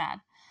right to be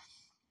mad.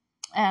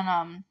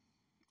 And,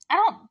 I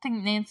don't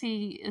think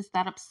Nancy is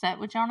that upset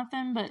with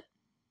Jonathan, but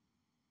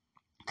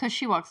because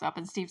she walks up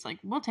and Steve's like,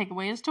 "We'll take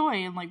away his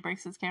toy," and like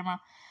breaks his camera.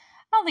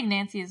 I don't think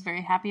Nancy is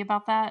very happy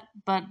about that,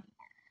 but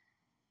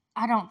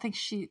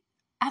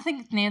I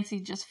think Nancy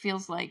just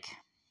feels like,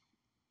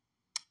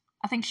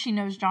 I think she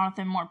knows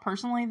Jonathan more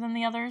personally than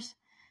the others,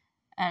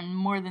 and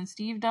more than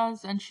Steve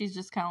does, and she's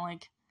just kind of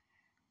like,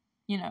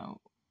 you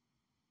know,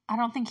 I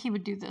don't think he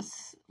would do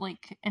this,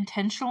 like,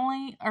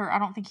 intentionally, or I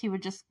don't think he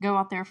would just go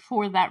out there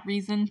for that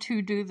reason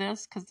to do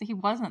this, because he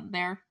wasn't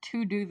there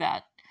to do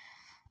that.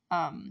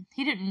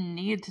 He didn't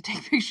need to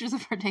take pictures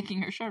of her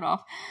taking her shirt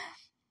off,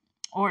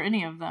 or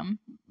any of them,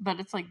 but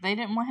it's like, they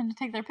didn't want him to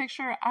take their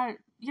picture.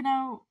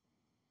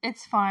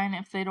 It's fine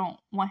if they don't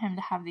want him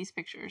to have these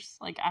pictures.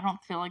 Like, I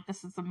don't feel like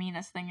this is the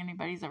meanest thing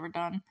anybody's ever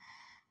done,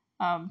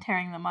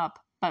 tearing them up,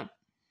 but,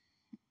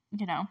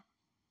 you know,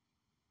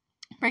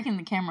 breaking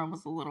the camera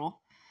was a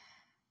little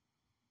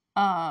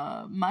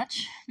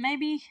much,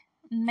 maybe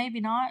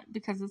not,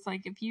 because it's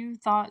like, if you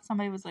thought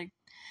somebody was like,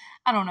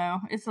 I don't know,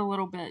 it's a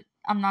little bit,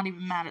 I'm not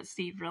even mad at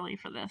Steve really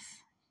for this,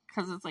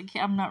 because it's like,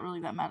 I'm not really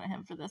that mad at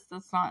him for this.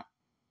 That's not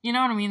You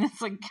know what I mean?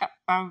 It's like,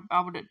 I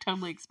would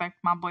totally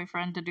expect my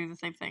boyfriend to do the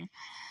same thing.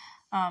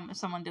 If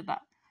someone did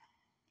that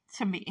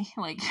to me,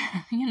 like,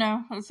 you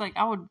know, it's like,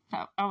 I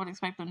would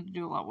expect them to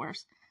do a lot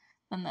worse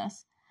than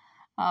this.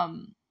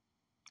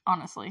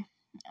 Honestly.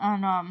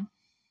 And,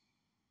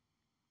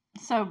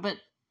 so, but,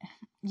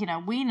 you know,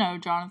 we know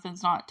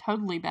Jonathan's not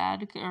totally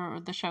bad, or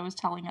the show is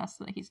telling us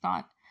that he's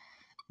not.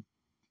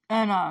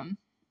 And,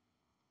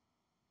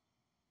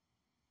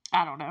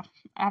 I don't know.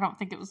 I don't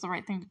think it was the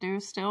right thing to do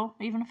still,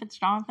 even if it's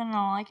Jonathan and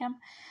I like him.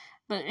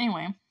 But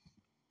anyway,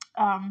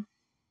 I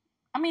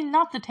mean,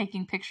 not the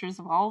taking pictures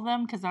of all of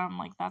them, because I'm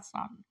like, that's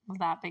not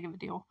that big of a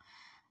deal.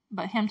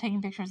 But him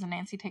taking pictures of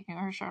Nancy taking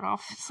her shirt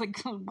off, it's like,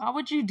 why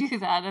would you do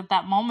that at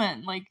that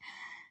moment? Like,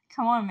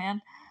 come on,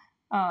 man.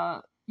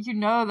 You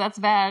know that's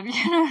bad.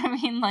 You know what I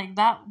mean? Like,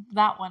 that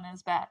one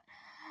is bad.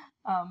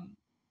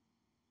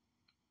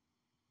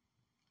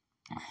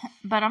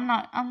 But I'm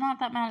not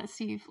that mad at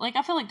Steve. Like,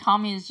 I feel like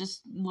Tommy is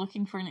just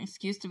looking for an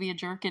excuse to be a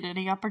jerk at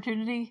any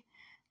opportunity,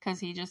 because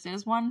he just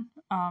is one.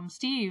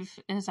 Steve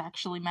is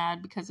actually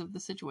mad because of the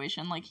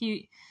situation. Like,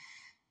 he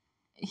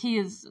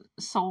is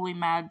solely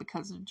mad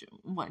because of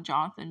what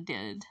Jonathan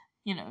did.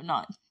 You know,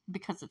 not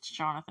because it's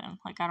Jonathan.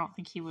 Like, I don't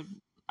think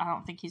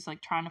he's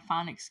like trying to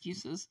find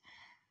excuses.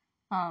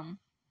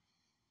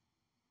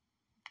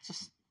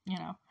 Just, you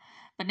know.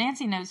 But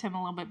Nancy knows him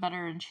a little bit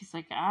better, and she's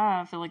like,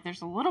 I feel like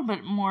there's a little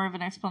bit more of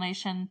an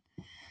explanation.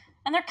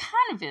 And there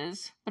kind of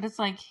is, but it's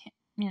like,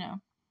 you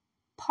know,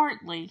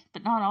 partly,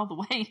 but not all the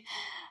way.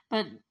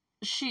 But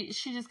she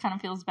just kind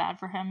of feels bad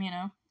for him, you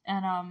know.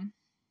 And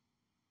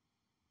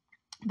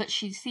but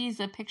she sees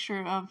a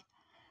picture of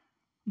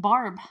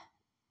Barb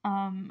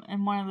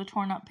in one of the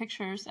torn up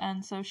pictures,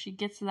 and so she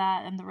gets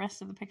that and the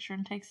rest of the picture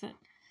and takes it.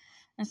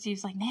 And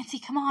Steve's like, Nancy,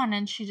 come on.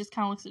 And she just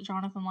kind of looks at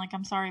Jonathan like,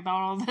 I'm sorry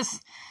about all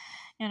this.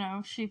 You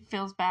know, she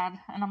feels bad.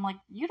 And I'm like,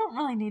 you don't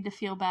really need to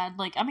feel bad.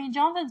 Like, I mean,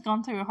 Jonathan's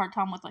gone through a hard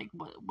time with, like,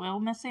 Will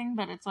missing,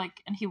 but it's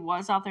like, and he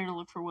was out there to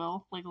look for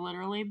Will, like,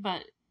 literally,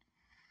 but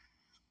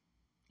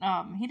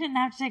he didn't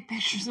have to take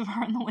pictures of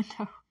her in the window.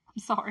 I'm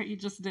sorry, he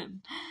just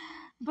did.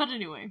 But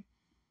anyway.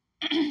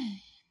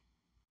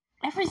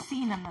 Every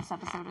scene in this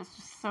episode is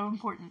just so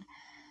important.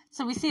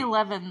 So we see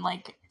 11,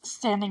 like,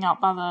 standing out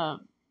by the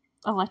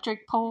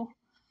electric pole.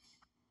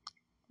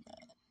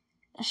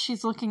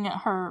 She's looking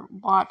at her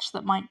watch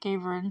that Mike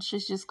gave her, and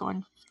she's just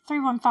going,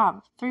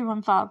 315,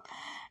 315.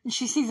 And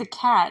she sees a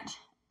cat,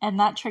 and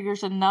that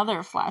triggers another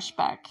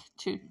flashback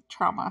to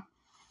trauma.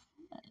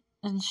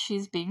 And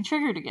she's being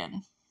triggered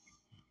again.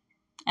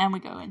 And we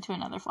go into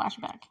another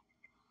flashback.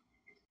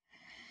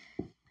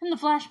 In the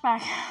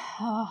flashback,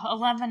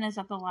 11 is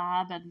at the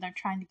lab, and they're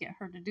trying to get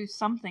her to do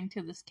something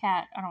to this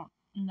cat. I don't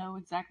know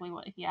exactly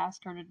what he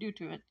asked her to do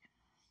to it.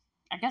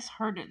 I guess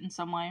hurt it in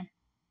some way.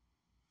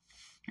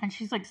 And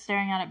she's, like,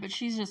 staring at it, but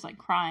she's just, like,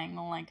 crying,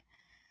 like,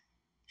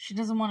 she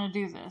doesn't want to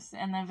do this.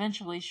 And then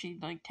eventually she,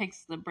 like,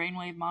 takes the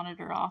brainwave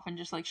monitor off and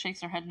just, like,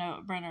 shakes her head no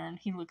at Brenner, and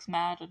he looks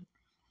mad. And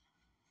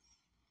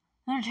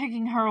they're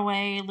taking her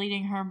away,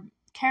 leading her,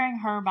 carrying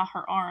her by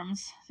her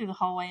arms through the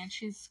hallway, and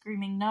she's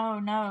screaming, no,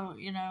 no,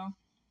 you know,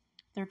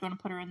 they're going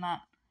to put her in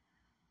that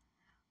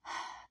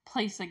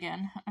place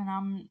again.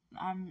 And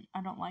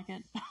I don't like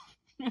it.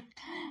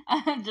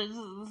 This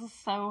is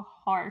so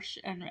harsh,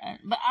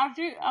 but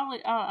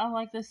I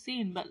like this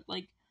scene, but,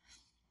 like,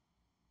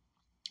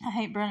 I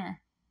hate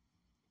Brenner.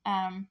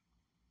 I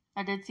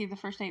did see the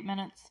first 8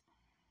 minutes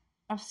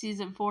of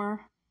season 4,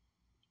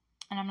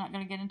 and I'm not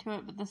going to get into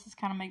it, but this is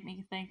kind of make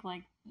me think,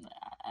 like,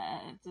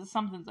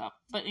 something's up.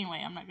 But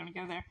anyway, I'm not going to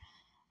go there.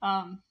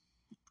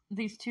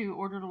 These two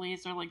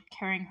orderlies are, like,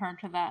 carrying her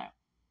to that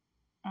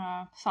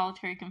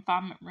solitary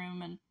confinement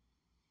room, and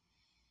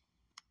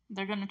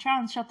they're going to try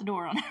and shut the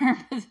door on her,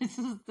 but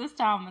this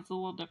time it's a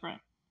little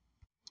different.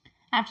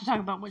 I have to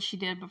talk about what she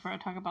did before I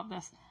talk about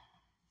this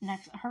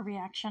next, her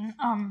reaction.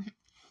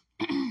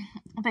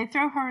 They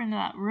throw her into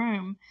that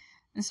room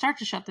and start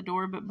to shut the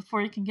door, but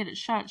before you can get it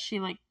shut, she,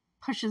 like,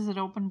 pushes it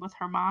open with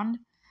her mind.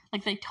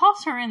 Like, they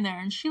toss her in there,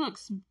 and she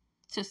looks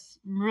just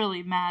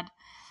really mad.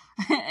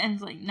 And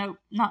it's like, nope,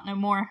 not no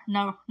more.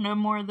 No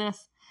more of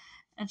this.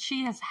 And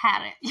she has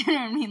had it. You know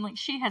what I mean? Like,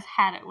 she has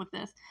had it with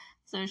this.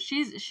 So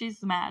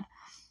she's mad.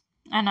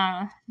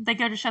 And they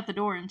go to shut the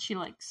door, and she,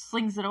 like,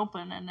 slings it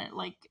open, and it,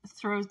 like,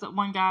 throws that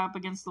one guy up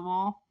against the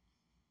wall.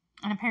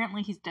 And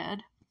apparently he's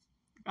dead.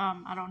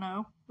 I don't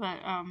know, but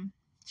when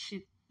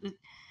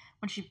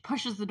she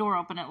pushes the door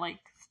open, it, like,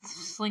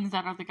 slings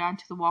that other guy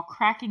into the wall,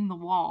 cracking the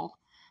wall.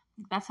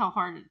 That's how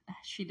hard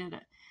she did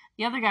it.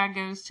 The other guy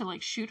goes to,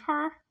 like, shoot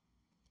her,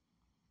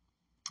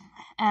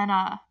 and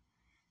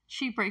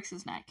she breaks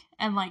his neck.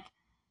 And, like,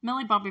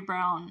 Millie Bobby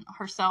Brown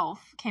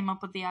herself came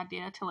up with the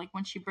idea to, like,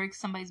 when she breaks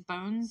somebody's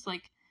bones,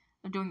 like,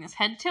 of doing this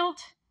head tilt,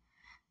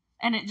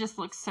 and it just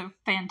looks so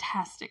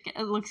fantastic.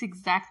 It looks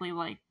exactly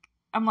like,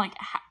 I'm like,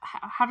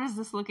 how does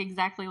this look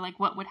exactly like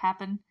what would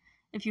happen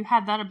if you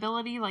had that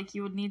ability? Like,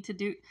 you would need to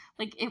do,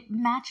 like, it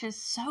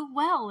matches so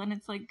well, and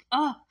it's like,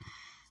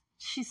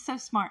 she's so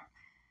smart.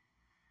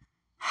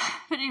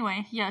 But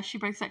anyway, yeah, she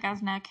breaks that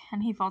guy's neck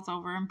and he falls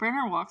over, and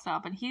Brenner walks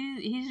up and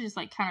he's just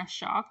like kind of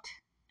shocked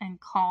and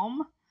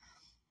calm,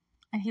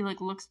 and he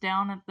like looks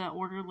down at the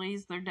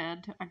orderlies. They're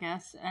dead, I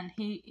guess, and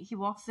he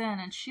walks in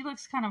and she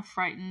looks kind of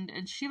frightened,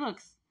 and she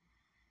looks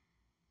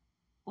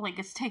like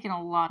it's taken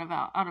a lot of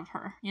out of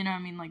her. You know what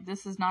I mean? Like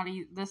this was not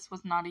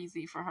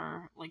easy for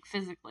her, like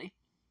physically.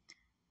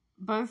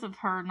 Both of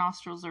her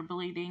nostrils are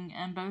bleeding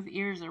and both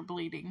ears are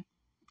bleeding.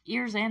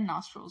 Ears and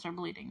nostrils are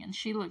bleeding, and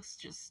she looks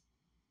just,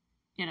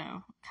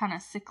 kind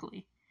of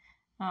sickly.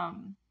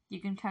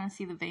 You can kind of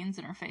see the veins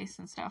in her face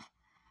and stuff.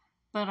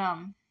 But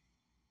and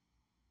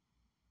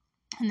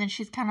then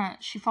she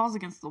falls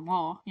against the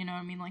wall, you know what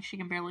I mean? Like she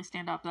can barely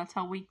stand up. That's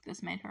how weak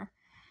this made her.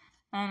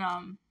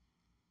 And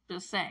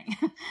just saying.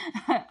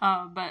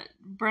 But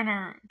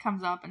Brenner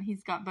comes up and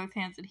he's got both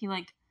hands and he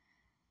like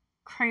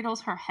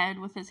cradles her head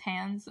with his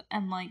hands,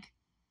 and like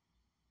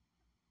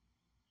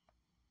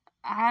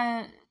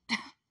I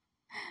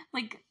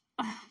like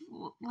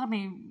let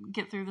me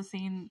get through the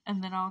scene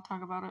and then I'll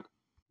talk about it.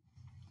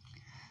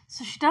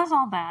 So she does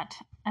all that,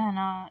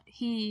 and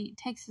he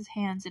takes his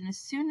hands, and as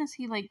soon as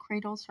he like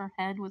cradles her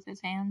head with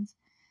his hands,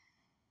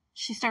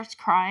 she starts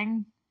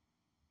crying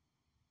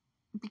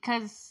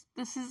because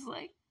this is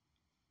like,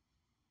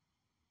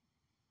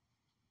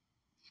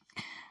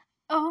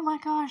 oh my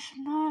gosh,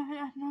 no,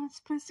 I'm not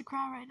supposed to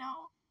cry right now.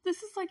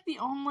 This is like the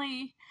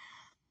only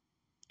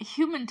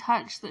human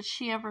touch that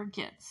she ever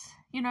gets.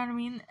 You know what I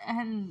mean?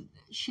 And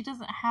she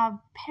doesn't have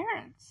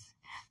parents.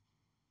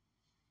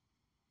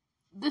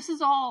 This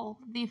is all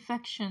the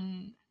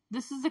affection.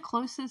 This is the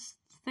closest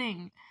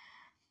thing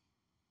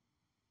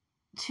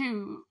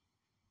to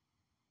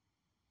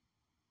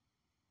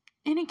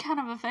any kind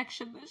of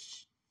affection that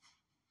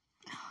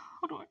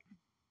how do I...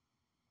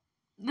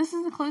 This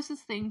is the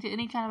closest thing to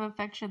any kind of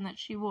affection that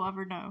she will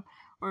ever know.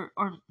 Or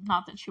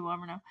not that she will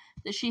ever know.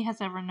 That she has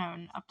ever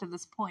known up to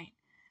this point.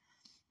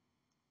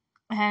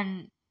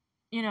 And,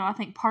 I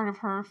think part of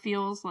her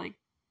feels like...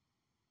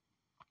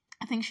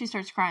 I think she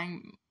starts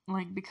crying,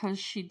 like, because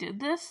she did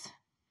this.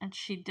 And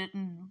she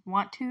didn't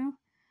want to.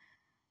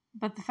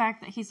 But the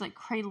fact that he's, like,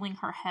 cradling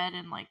her head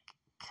and, like,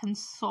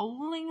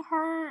 consoling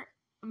her...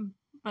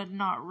 But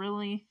not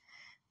really...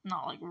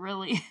 Not like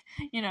really,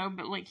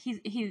 but like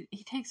he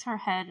takes her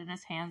head in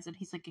his hands and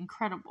he's like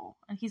incredible,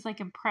 and he's like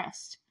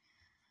impressed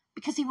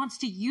because he wants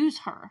to use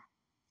her,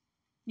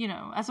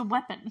 as a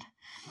weapon.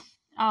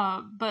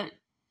 But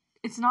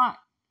it's not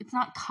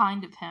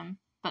kind of him.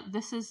 But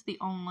this is the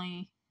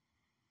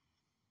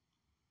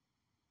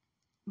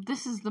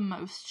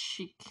most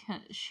she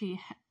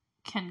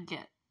can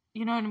get.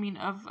 You know what I mean?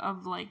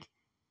 Of like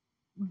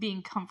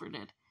being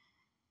comforted,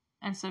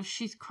 and so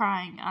she's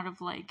crying out of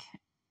like,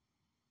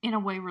 in a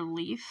way,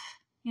 relief,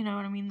 you know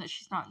what I mean, that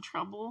she's not in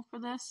trouble for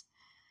this,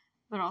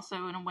 but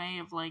also in a way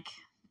of like,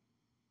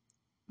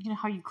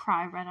 how you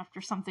cry right after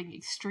something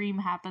extreme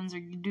happens or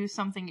you do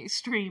something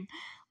extreme,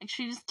 like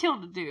she just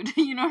killed a dude,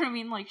 you know what I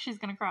mean, like she's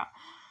gonna cry.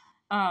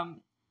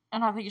 And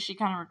I think she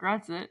kind of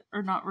regrets it,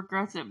 or not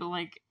regrets it, but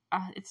like,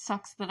 it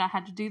sucks that I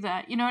had to do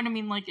that, you know what I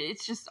mean, like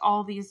it's just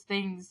all these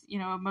things,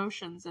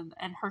 emotions,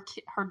 and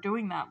her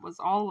doing that was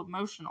all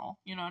emotional,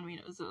 you know what I mean,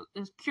 it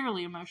was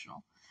purely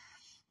emotional.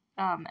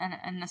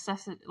 And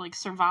necessity, like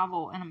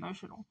survival and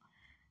emotional.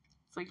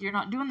 It's like, you're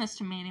not doing this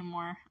to me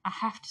anymore. I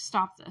have to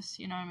stop this.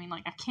 You know what I mean?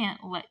 Like, I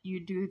can't let you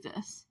do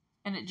this.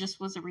 And it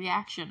just was a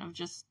reaction of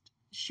just,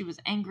 she was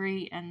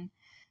angry and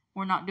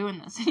we're not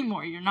doing this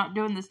anymore. You're not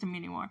doing this to me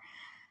anymore.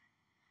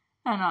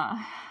 And,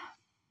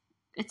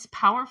 it's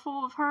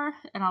powerful of her,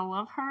 and I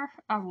love her.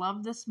 I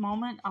love this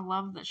moment. I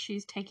love that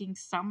she's taking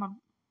some of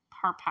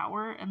her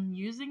power and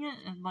using it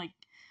and, like,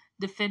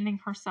 defending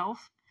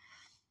herself.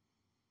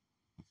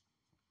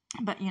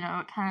 But,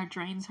 it kind of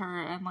drains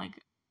her, and,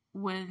 like,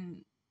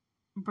 when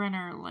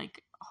Brenner,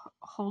 like,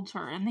 holds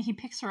her, and then he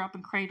picks her up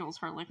and cradles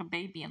her like a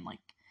baby, and, like,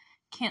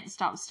 can't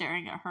stop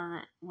staring at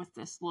her with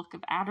this look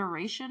of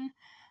adoration,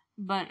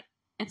 but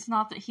it's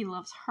not that he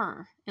loves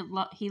her.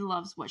 He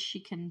loves what she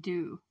can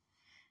do,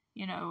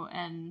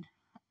 and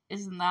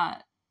isn't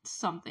that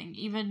something?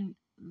 Even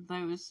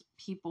those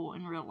people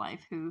in real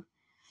life who...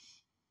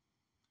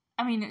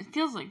 I mean, it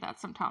feels like that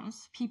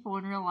sometimes. People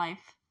in real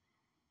life,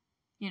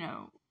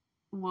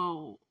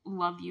 will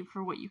love you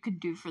for what you could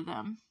do for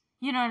them.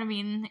 You know what I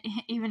mean?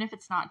 Even if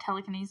it's not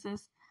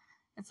telekinesis.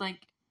 It's like,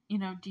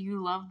 do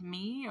you love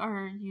me,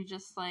 or you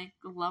just like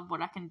love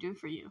what I can do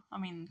for you? I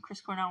mean,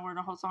 Chris Cornell wrote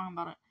a whole song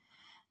about it.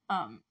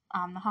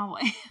 On the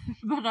highway.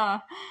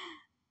 But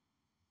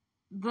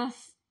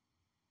this,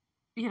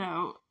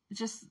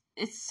 just,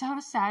 it's so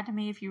sad to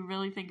me if you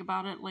really think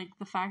about it, like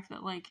the fact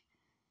that like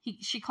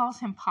she calls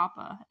him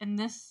Papa in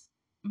this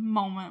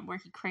moment where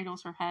he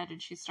cradles her head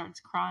and she starts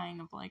crying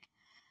of like,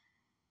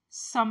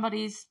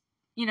 somebody's,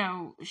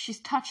 she's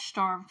touch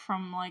starved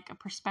from like a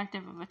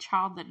perspective of a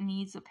child that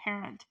needs a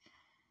parent.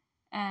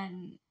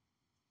 And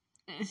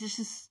it's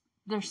just,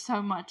 there's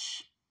so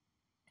much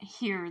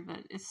here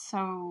that is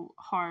so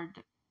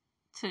hard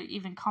to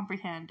even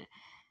comprehend,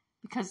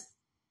 because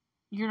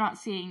you're not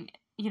seeing,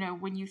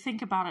 when you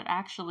think about it,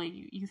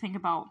 actually, you think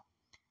about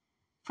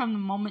from the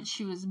moment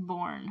she was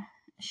born,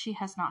 she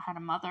has not had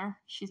a mother.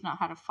 She's not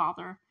had a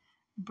father.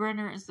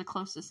 Brenner is the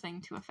closest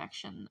thing to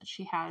affection that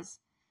she has.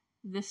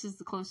 This is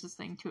the closest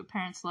thing to a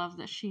parent's love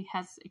that she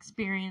has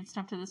experienced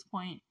up to this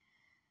point,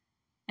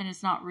 and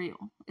it's not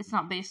real. It's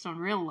not based on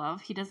real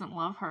love. He doesn't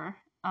love her.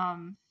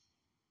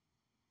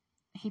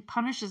 He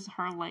punishes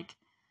her like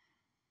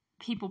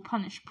people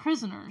punish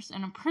prisoners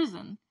in a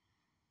prison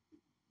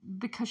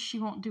because she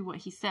won't do what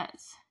he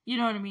says. You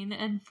know what I mean?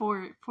 And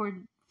for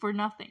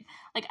nothing.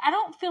 Like, I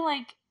don't feel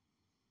like,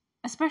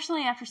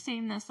 especially after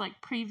seeing this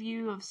like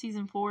preview of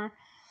season 4,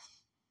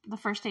 the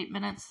first 8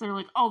 minutes, they're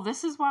like, oh,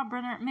 this is why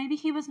Brenner, maybe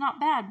he was not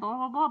bad, blah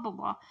blah blah blah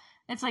blah.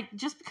 It's like,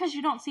 just because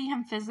you don't see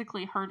him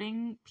physically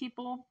hurting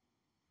people,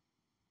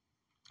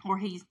 or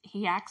he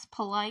acts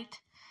polite,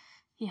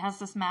 he has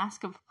this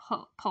mask of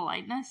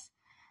politeness,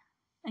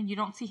 and you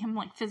don't see him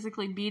like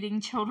physically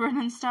beating children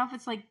and stuff,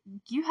 it's like,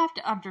 you have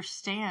to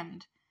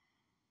understand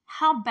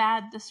how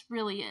bad this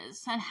really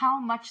is and how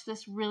much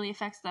this really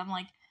affects them.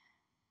 Like,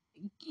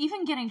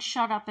 even getting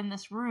shut up in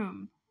this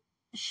room,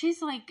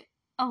 she's like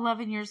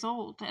 11 years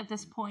old at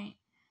this point.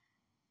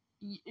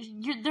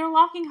 They're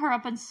locking her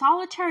up in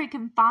solitary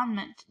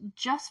confinement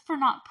just for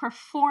not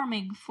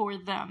performing for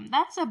them.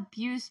 That's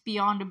abuse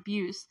beyond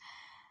abuse.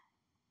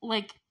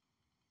 Like,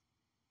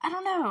 I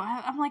don't know.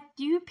 I'm like,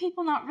 do you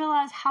people not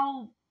realize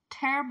how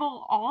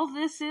terrible all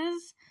this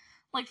is?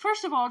 Like,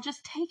 first of all,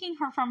 just taking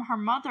her from her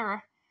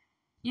mother,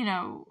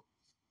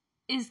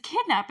 is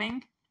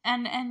kidnapping,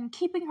 and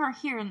keeping her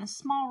here in this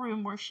small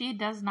room where she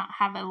does not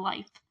have a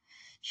life.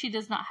 She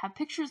does not have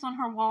pictures on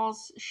her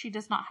walls. She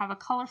does not have a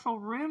colorful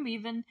room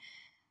even.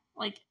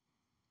 Like,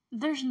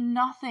 there's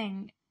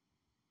nothing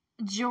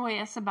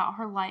joyous about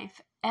her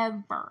life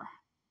ever.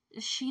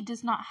 She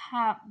does not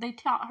have, they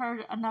taught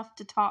her enough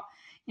to talk,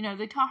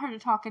 they taught her to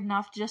talk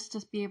enough just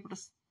to be able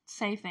to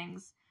say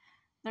things.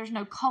 There's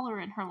no color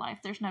in her life.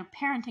 There's no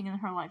parenting in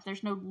her life.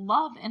 There's no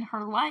love in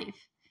her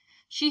life.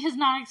 She has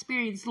not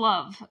experienced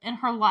love in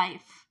her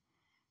life.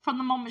 From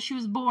the moment she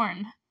was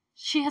born,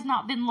 she has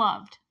not been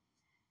loved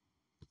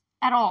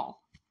at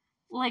all.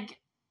 Like,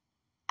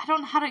 I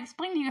don't know how to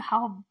explain to you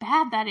how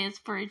bad that is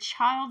for a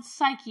child's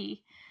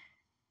psyche.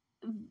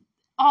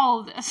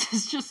 All of this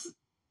is just,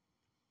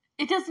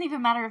 it doesn't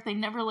even matter if they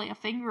never lay a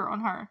finger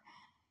on her.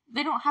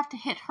 They don't have to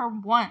hit her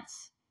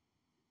once.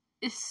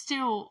 It's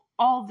still,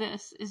 all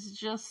this is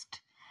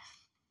just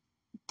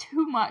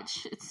too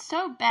much. It's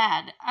so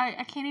bad.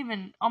 I can't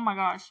even, oh my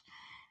gosh.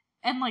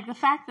 And like the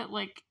fact that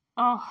like,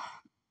 oh,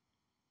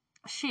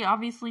 she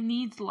obviously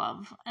needs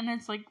love. And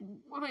it's like,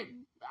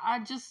 I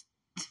just,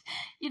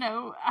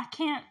 I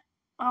can't,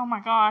 oh my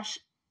gosh.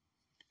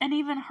 And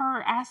even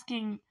her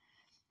asking,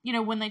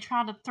 when they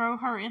try to throw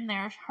her in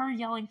there, her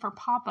yelling for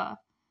Papa.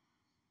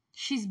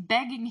 She's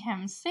begging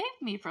him, save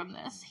me from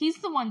this. He's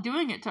the one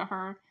doing it to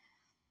her.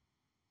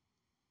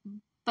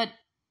 But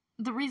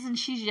the reason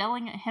she's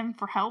yelling at him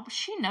for help,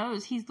 she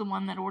knows he's the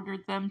one that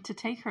ordered them to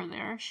take her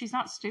there. She's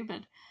not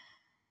stupid.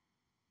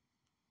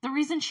 The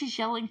reason she's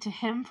yelling to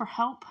him for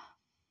help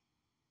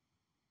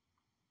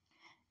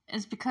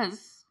is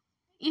because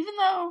even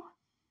though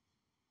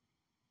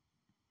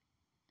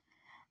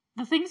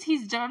the things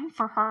he's done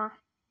for her,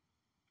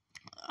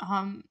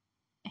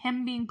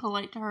 him being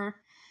polite to her,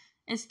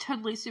 is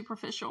totally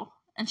superficial,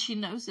 and she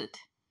knows it.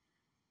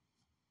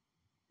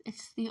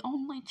 It's the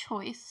only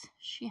choice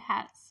she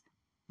has.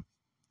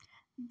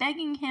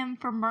 Begging him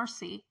for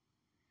mercy,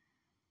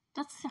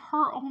 that's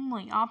her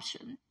only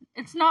option.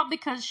 It's not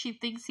because she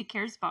thinks he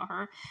cares about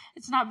her.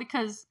 It's not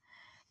because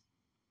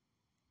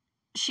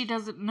she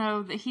doesn't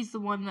know that he's the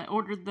one that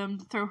ordered them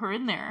to throw her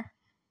in there.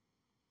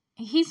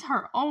 He's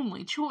her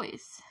only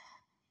choice.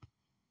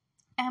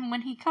 And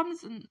when he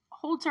comes and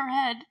holds her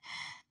head,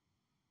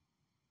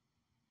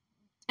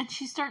 and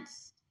she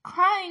starts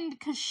crying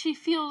because she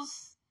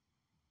feels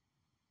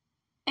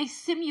a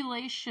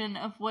simulation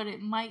of what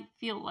it might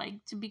feel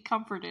like to be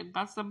comforted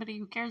by somebody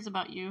who cares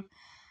about you.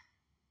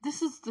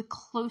 This is the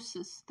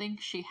closest thing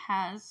she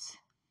has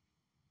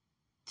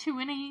to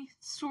any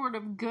sort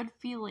of good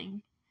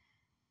feeling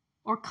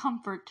or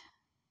comfort.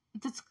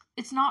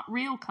 It's not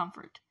real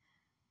comfort,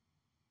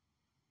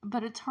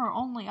 but it's her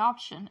only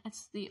option.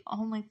 It's the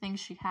only thing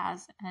she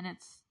has, and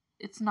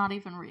it's not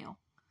even real.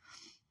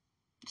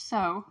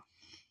 So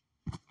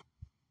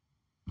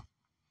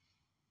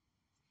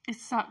it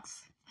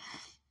sucks.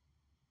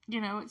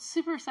 It's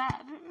super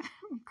sad.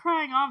 I'm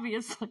crying,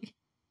 obviously.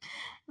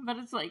 But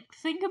it's like,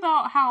 think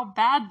about how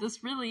bad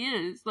this really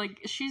is.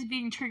 Like, she's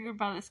being triggered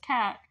by this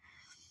cat.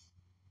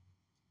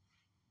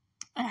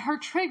 And her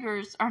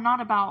triggers are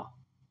not about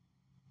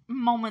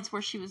moments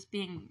where she was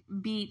being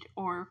beat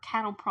or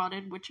cattle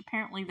prodded, which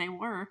apparently they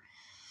were.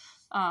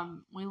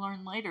 We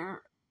learn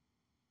later.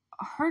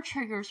 Her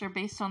triggers are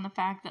based on the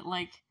fact that,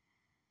 like,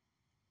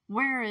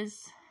 where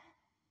is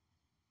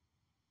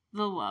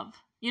the love?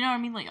 You know what I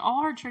mean? Like,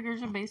 all her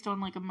triggers are based on,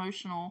 like,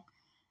 emotional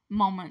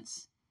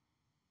moments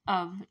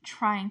of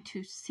trying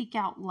to seek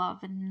out love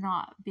and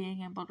not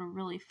being able to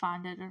really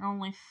find it, and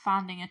only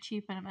finding a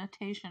cheap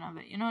imitation of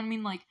it. You know what I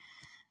mean? Like,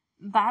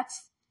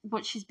 that's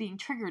what she's being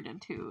triggered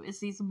into, is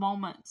these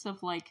moments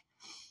of like,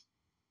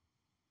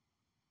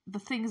 the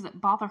things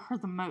that bother her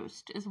the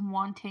most is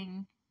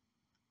wanting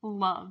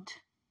loved,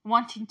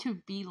 wanting to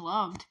be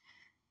loved,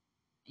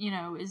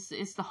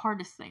 is the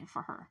hardest thing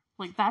for her.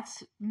 Like,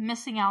 that's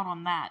missing out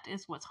on that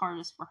is what's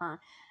hardest for her.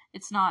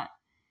 It's not,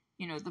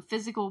 the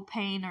physical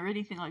pain or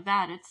anything like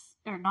that.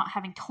 Or not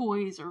having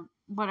toys or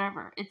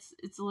whatever.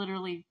 It's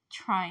literally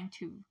trying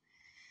to.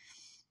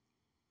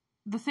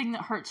 The thing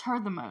that hurts her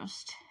the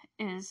most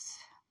is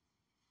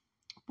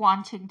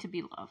wanting to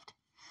be loved.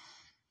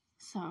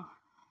 So,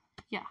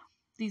 yeah,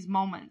 these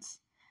moments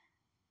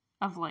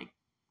of like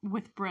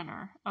with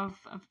Brenner of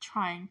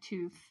trying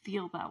to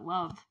feel that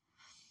love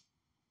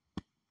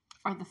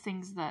are the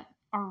things that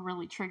are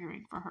really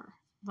triggering for her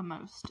the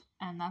most,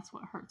 and that's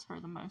what hurts her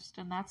the most,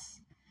 and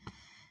that's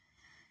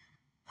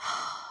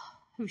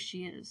who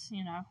she is,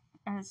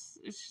 and it's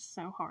just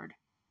so hard.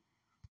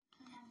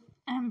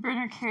 And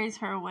Brenner carries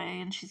her away,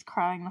 and she's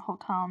crying the whole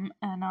time,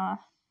 and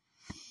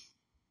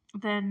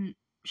then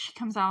she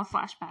comes out of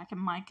flashback,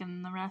 and Mike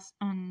and the rest,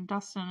 and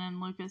Dustin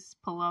and Lucas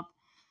pull up,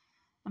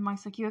 and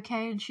Mike's like, "You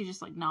okay?" And she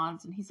just like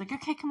nods, and he's like,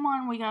 "Okay, come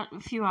on, we got a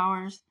few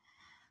hours."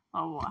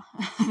 Oh,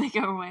 they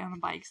go away on the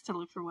bikes to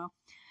look for Will,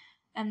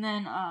 and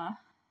then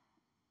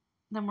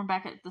we're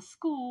back at the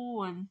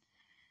school, and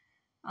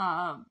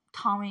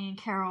Tommy and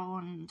Carol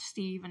and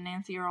Steve and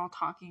Nancy are all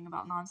talking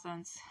about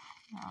nonsense,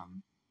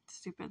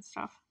 stupid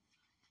stuff.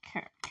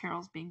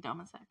 Carol's being dumb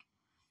as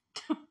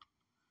heck.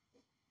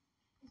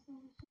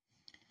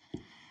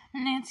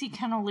 Nancy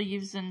kind of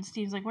leaves, and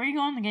Steve's like, "Where are you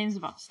going? The game's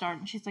about to start."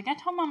 And she's like, "I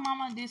told my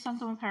mama to do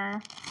something with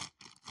her."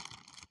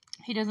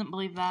 He doesn't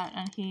believe that,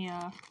 and he's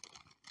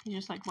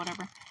just like,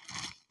 whatever.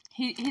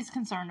 He's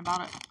concerned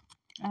about it.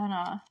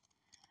 And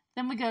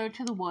then we go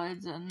to the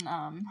woods, and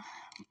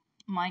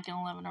Mike and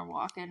Eleven are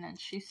walking, and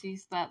she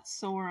sees that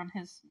sore on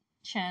his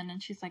chin,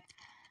 and she's like,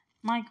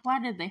 "Mike, why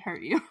did they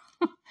hurt you?"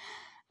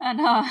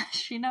 And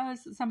she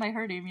knows that somebody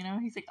hurt him,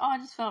 He's like, "Oh, I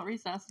just fell at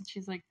recess." And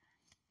she's like,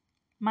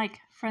 "Mike,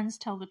 friends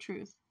tell the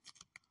truth."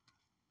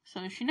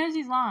 So she knows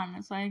he's lying.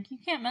 It's like, you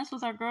can't mess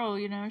with our girl,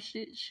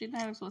 she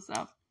knows what's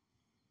up.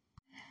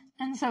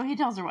 And so he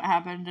tells her what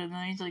happened, and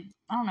then he's like,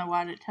 "I don't know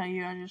why I didn't tell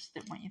you. I just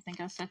didn't want you to think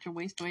I was such a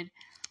wasteoid."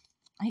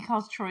 He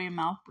calls Troy a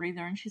mouth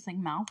breather, and she's like,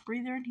 "Mouth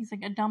breather?" And he's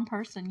like, "A dumb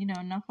person,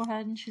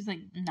 knucklehead." And she's like,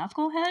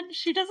 "Knucklehead?"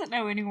 She doesn't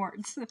know any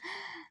words,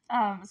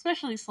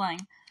 especially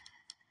slang.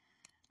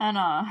 And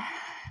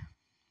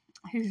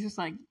he's just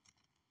like,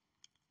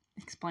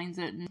 explains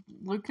it, and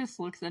Lucas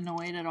looks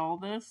annoyed at all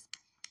this.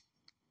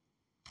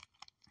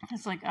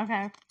 It's like,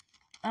 okay.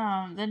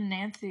 Then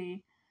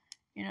Nancy,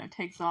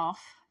 takes off.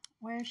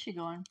 Where is she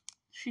going?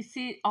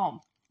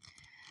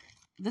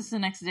 This is the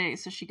next day,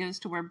 so she goes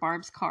to where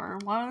Barb's car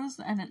was,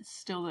 and it's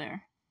still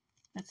there.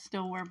 It's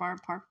still where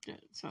Barb parked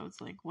it. So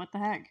it's like, what the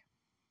heck?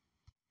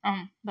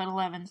 But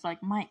Eleven's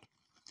like, "Mike,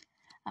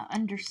 I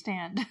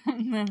understand."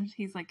 And then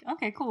he's like,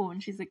 "Okay, cool."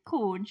 And she's like,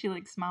 "Cool." And she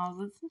like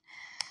smiles.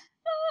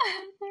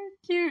 They're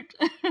cute.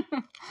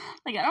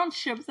 Like, I don't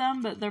ship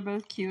them, but they're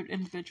both cute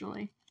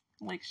individually.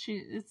 Like,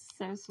 it's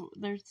so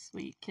they're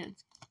sweet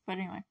kids. But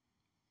anyway,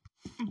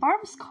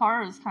 Barb's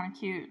car is kind of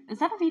cute. Is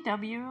that a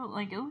VW?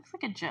 Like, it looks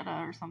like a Jetta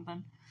or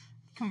something.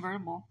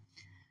 Convertible.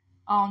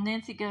 Oh,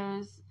 Nancy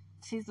goes,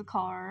 sees the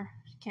car.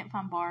 She can't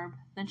find Barb.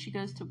 Then she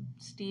goes to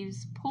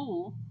Steve's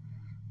pool.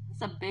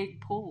 It's a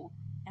big pool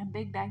and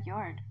big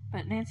backyard.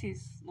 But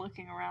Nancy's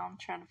looking around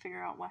trying to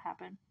figure out what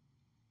happened.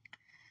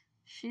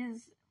 She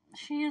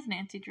is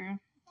Nancy Drew.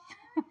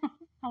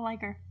 I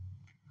like her.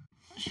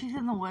 She's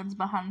in the woods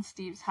behind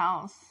Steve's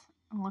house,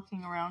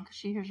 looking around because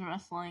she hears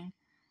rustling.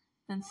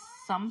 Then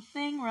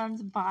something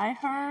runs by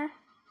her,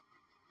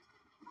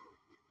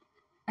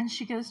 and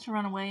she goes to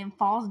run away and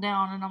falls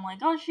down, and I'm like,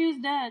 "Oh,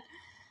 she's dead."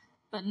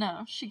 But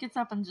no, she gets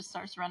up and just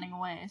starts running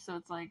away. So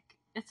it's like,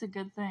 it's a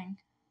good thing.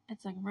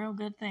 It's a real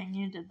good thing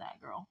you did that,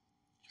 girl.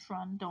 Just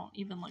run, don't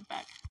even look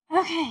back.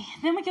 Okay,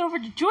 then we go over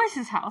to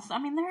Joyce's house. I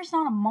mean, there's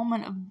not a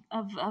moment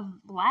of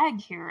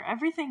lag here.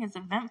 Everything is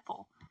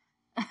eventful.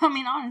 I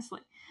mean,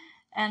 honestly.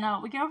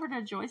 And we go over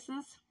to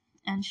Joyce's,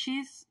 and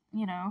she's,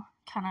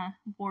 kind of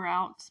wore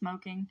out,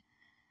 smoking.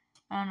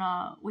 And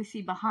we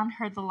see behind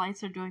her the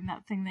lights are doing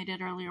that thing they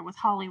did earlier with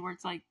Holly, where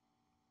it's like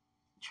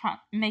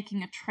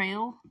making a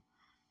trail,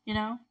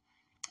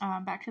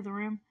 back to the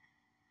room.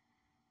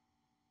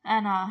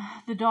 And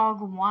the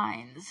dog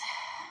whines,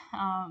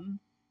 and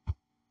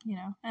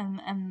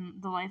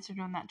the lights are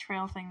doing that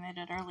trail thing they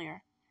did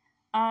earlier.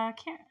 Are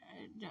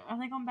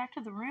they going back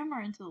to the room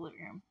or into the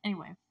living room?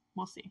 Anyway,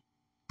 we'll see.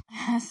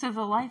 So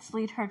the lights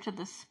lead her to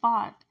this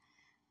spot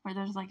where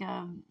there's like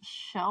a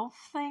shelf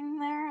thing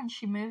there, and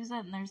she moves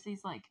it, and there's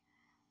these like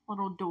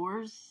little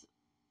doors,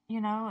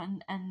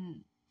 and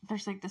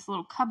there's like this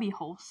little cubby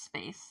hole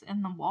space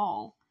in the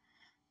wall,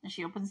 and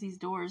she opens these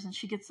doors, and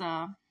she gets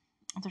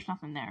there's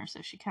nothing there,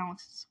 so she kind of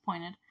looks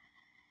disappointed.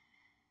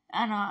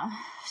 And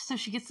so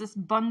she gets this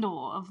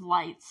bundle of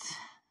lights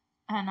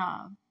and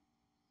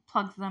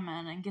plugs them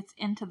in and gets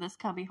into this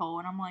cubby hole.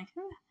 And I'm like,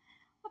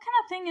 what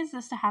kind of thing is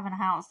this to have in a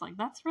house? Like,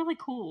 that's really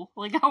cool.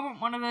 Like, I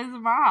want one of those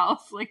in my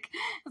house. Like,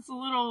 it's a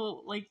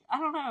little, like, I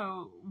don't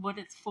know what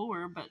it's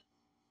for, but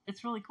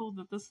it's really cool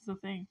that this is a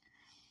thing.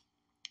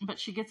 But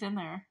she gets in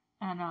there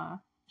and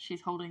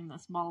she's holding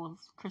this ball of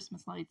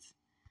Christmas lights.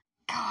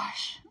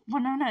 Gosh,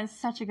 Winona is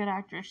such a good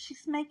actress.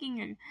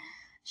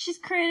 She's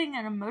creating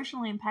an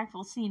emotionally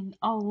impactful scene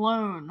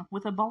alone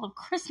with a ball of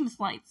Christmas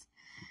lights.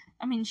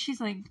 I mean, she's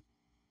like,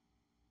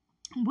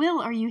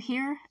 Will, are you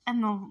here?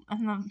 And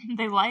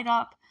they light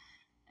up,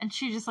 and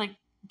she just like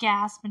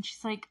gasps, and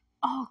she's like,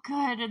 oh,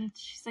 good, and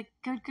she's like,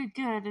 good, good,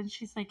 good, and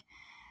she's like,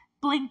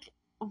 blink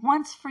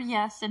once for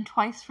yes and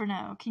twice for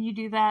no. Can you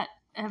do that?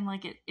 And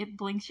like it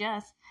blinks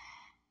yes,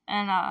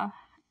 and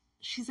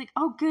she's like,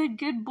 oh, good,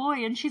 good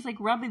boy, and she's like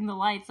rubbing the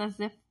lights as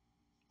if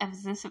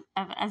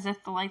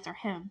the lights are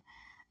him.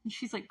 And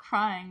she's like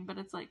crying, but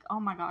it's like, oh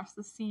my gosh,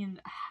 the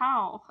scene,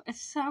 how?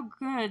 It's so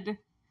good.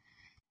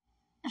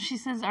 She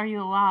says, are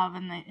you alive?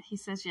 And he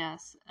says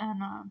yes,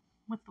 and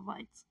with the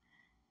lights.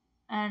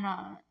 And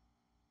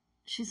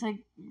she's like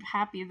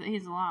happy that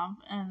he's alive.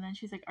 And then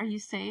she's like, are you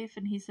safe?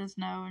 And he says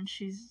no, and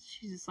she's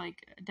just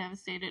like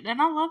devastated.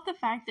 And I love the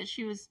fact that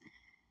she was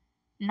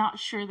not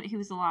sure that he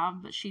was alive,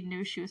 but she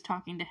knew she was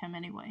talking to him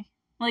anyway.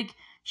 Like,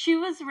 she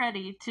was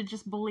ready to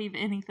just believe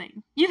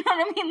anything. You know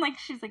what I mean? Like,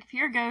 she's like, if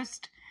you're a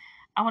ghost,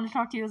 I want to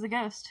talk to you as a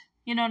ghost.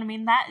 You know what I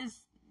mean? That is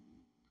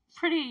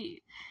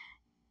pretty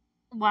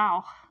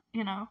wow,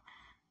 you know.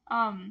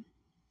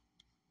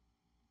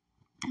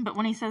 But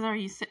when he says,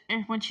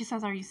 when she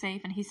says, are you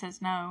safe? And he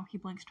says no, he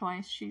blinks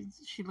twice. She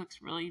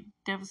looks really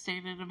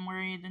devastated and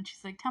worried, and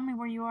she's like, tell me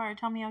where you are.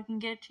 Tell me I can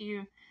get to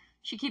you.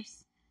 She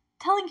keeps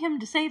telling him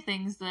to say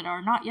things that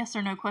are not yes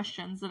or no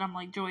questions, that I'm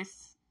like,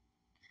 Joyce,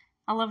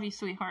 I love you,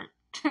 sweetheart,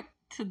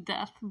 to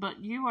death,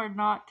 but you are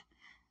not,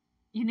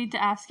 you need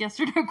to ask yes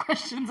or no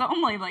questions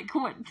only. Like,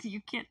 what? You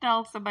can't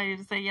tell somebody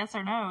to say yes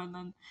or no and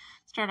then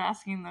start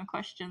asking them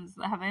questions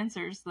that have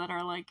answers that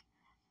are like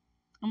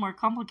more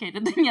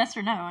complicated than yes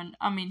or no. And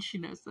I mean, she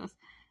knows this,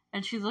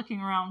 and she's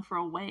looking around for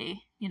a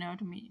way,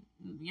 to me,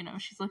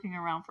 she's looking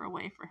around for a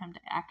way for him to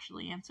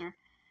actually answer.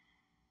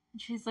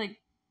 And she's like,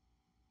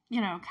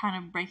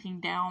 kind of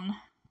breaking down,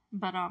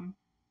 but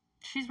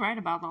she's right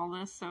about all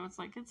this, so it's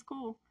like, it's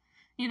cool.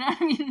 You know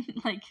what I mean?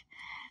 Like,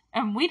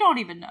 and we don't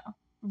even know.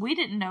 We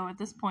didn't know at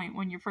this point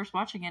when you're first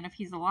watching it if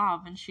he's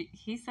alive, and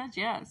he says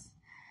yes,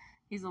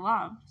 he's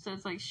alive. So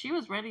it's like, she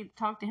was ready to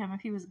talk to him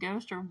if he was a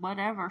ghost or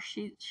whatever.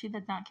 She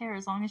did not care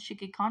as long as she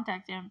could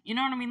contact him. You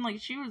know what I mean? Like,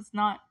 she was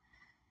not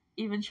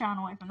even shying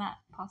away from that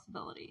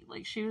possibility.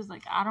 Like, she was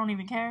like, I don't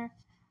even care.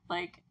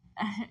 Like,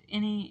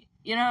 any,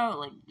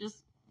 like,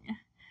 just.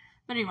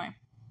 But anyway,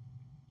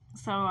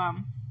 so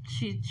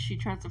she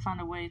tries to find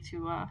a way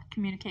to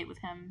communicate with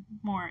him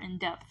more in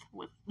depth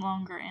with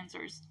longer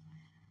answers.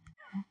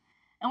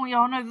 And we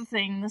all know the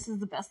thing. This is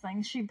the best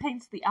thing. She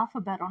paints the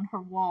alphabet on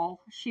her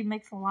wall. She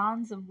makes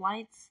lines of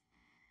lights,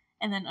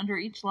 and then under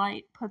each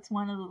light puts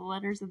one of the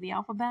letters of the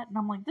alphabet. And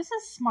I'm like, this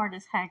is smart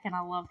as heck, and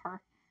I love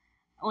her.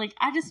 Like,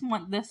 I just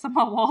want this on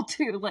my wall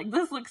too. Like,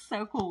 this looks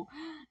so cool,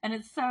 and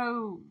it's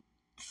so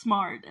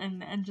smart,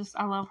 and just,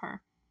 I love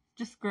her.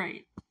 Just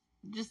great.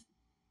 Just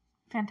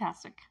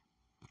fantastic.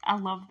 I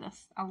love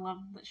this. I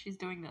love that she's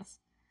doing this.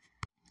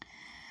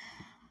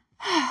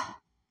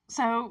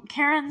 So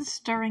Karen's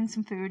stirring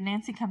some food.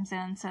 Nancy comes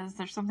in, says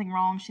there's something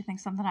wrong. She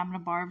thinks something happened to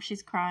Barb.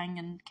 She's crying,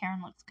 and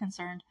Karen looks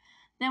concerned.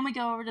 Then we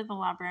go over to the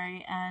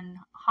library, and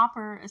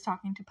Hopper is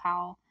talking to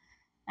Powell.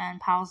 And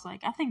Powell's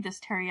like, I think this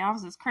Terry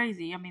Alves is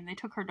crazy. I mean, they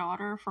took her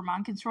daughter for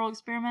mind control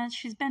experiments.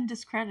 She's been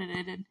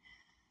discredited.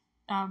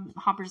 And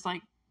Hopper's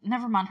like,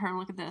 never mind her.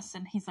 Look at this.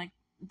 And he's like,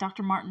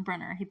 Dr. Martin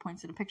Brenner. He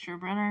points at a picture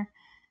of Brenner.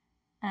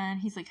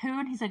 And he's like, who?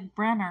 And he's like,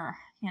 Brenner,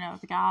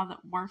 the guy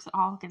that works at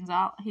Hawkins.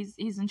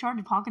 He's in charge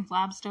of Hawkins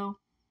Lab still.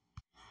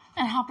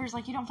 And Hopper's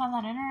like, you don't find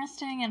that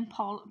interesting? And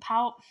Powell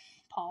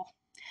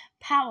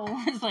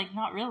is like,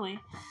 not really.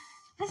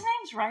 His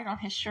name's right on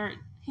his shirt.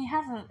 He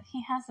has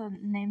a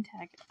name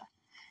tag.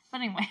 But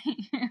anyway,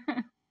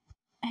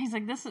 he's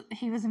like,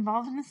 he was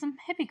involved in some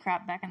hippie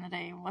crap back in the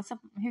day. What's up?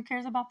 Who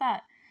cares about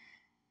that?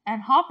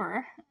 And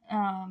Hopper,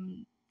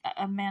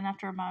 a man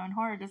after my own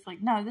heart, is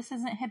like, no, this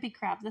isn't hippie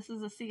crap. This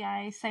is a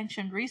CIA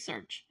sanctioned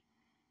research.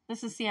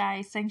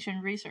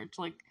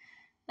 Like,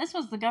 this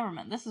was the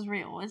government. This is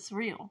real. It's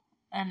real.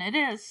 And it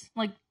is,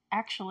 like,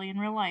 actually in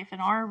real life,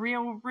 in our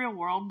real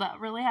world, that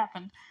really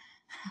happened.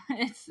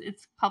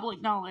 It's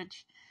public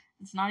knowledge.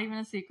 It's not even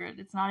a secret.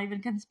 It's not even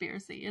a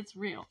conspiracy. It's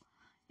real.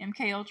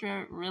 MK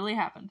Ultra really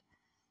happened.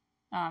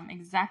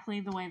 Exactly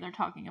the way they're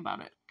talking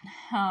about it.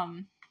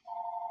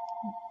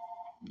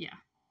 Yeah.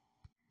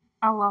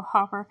 I love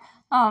Hopper.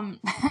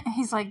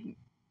 He's like,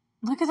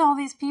 look at all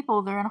these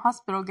people. They're in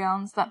hospital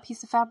gowns. That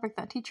piece of fabric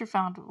that teacher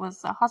found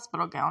was a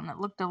hospital gown. It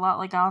looked a lot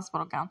like a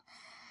hospital gown.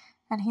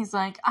 And he's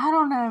like, I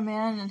don't know,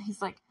 man. And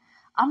he's like,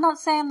 I'm not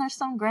saying there's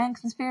some grand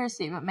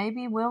conspiracy, but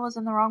maybe Will was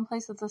in the wrong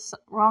place at the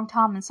wrong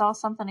time and saw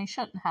something he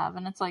shouldn't have.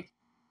 And it's like,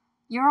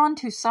 you're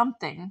onto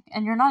something,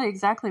 and you're not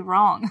exactly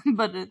wrong,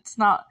 but it's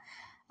not,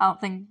 I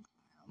don't think,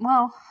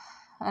 well,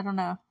 I don't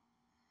know.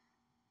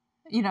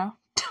 You know,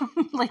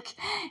 like,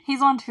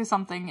 he's onto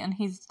something, and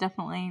he's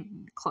definitely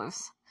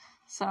close.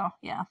 So,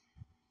 yeah.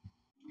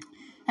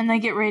 And they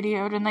get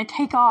radioed, and they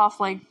take off,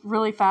 like,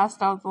 really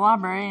fast out of the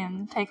library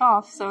and take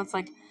off. So it's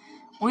like,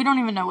 we don't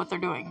even know what they're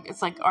doing.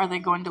 It's like, are they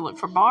going to look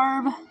for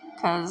Barb?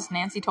 Because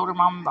Nancy told her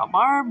mom about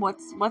Barb.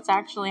 What's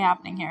actually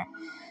happening here?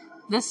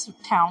 This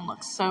town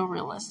looks so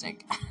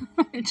realistic.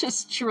 It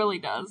just truly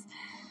does.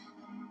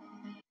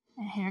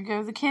 And here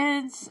go the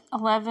kids.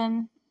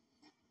 11.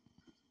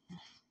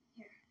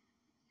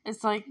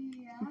 It's like,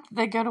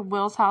 they go to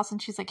Will's house,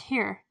 and she's like,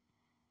 here.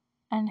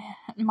 And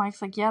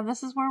Mike's like, yeah,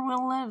 this is where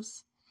Will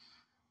lives.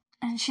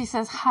 And she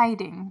says,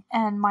 hiding.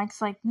 And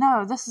Mike's like,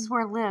 no, this is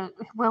where Will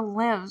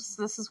lives.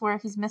 This is where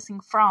he's missing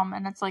from.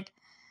 And it's like,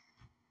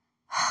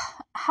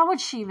 how would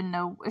she even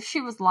know if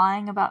she was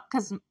lying about,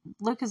 because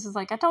Lucas is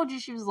like, I told you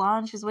she was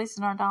lying, she's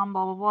wasting our time,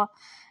 blah, blah, blah.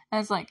 And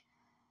it's like,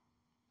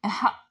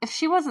 if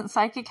she wasn't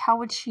psychic, how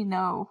would she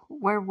know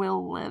where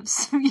Will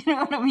lives? You know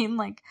what I mean?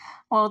 Like,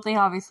 well, they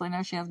obviously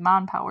know she has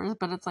mind powers,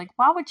 but it's like,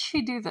 why would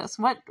she do this?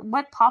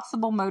 What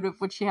possible motive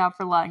would she have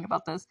for lying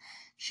about this?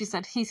 She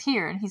said, he's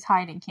here and he's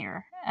hiding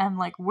here. And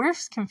like, we're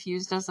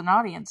confused as an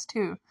audience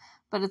too.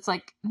 But it's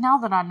like, now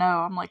that I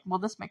know, I'm like, well,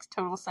 this makes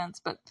total sense.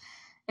 But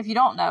if you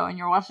don't know and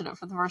you're watching it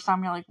for the first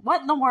time, you're like,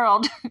 what in the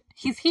world?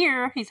 He's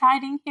here, he's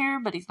hiding here,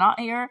 but he's not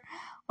here.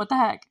 What the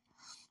heck?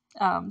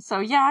 So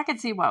yeah, I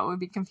could see why it would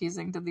be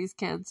confusing to these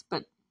kids,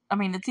 but I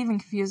mean, it's even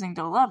confusing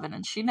to 11,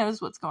 and she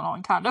knows what's going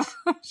on, kind of.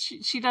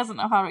 She doesn't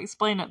know how to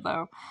explain it,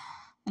 though,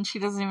 and she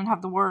doesn't even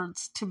have the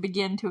words to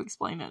begin to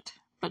explain it.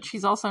 But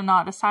she's also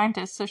not a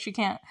scientist, so she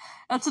can't.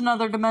 That's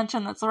another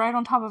dimension that's right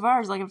on top of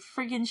ours, like a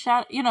freaking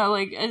shadow. You know,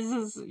 like, this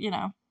is, you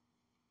know.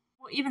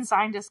 Well, even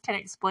scientists can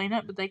explain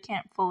it, but they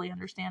can't fully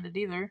understand it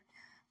either.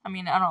 I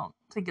mean, I don't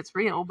think it's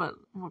real, but,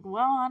 well,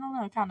 I don't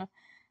know, kind of.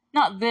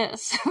 Not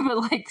this,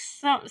 but like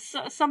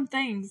some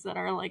things that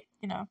are like,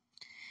 you know,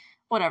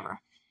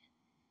 whatever.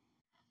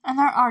 And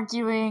they're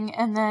arguing,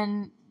 and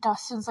then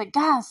Dustin's like,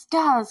 guys,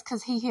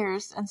 because he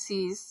hears and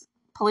sees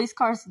police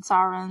cars and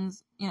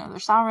sirens. You know,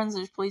 there's sirens,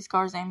 there's police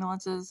cars,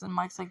 ambulances, and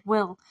Mike's like,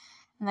 Will.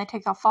 And they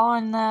take off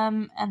following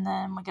them, and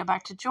then we go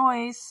back to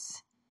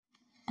Joyce,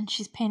 and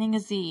she's painting a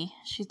Z.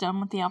 She's done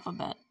with the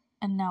alphabet,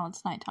 and now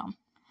it's nighttime.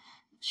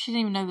 She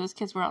didn't even know those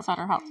kids were outside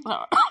her house.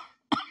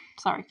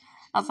 Sorry,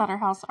 outside her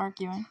house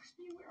arguing.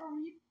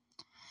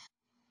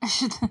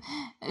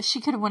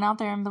 She could have went out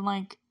there and been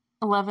like,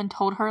 11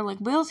 told her, like,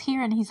 Will's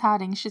here and he's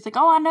hiding. She's like,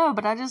 oh, I know,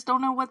 but I just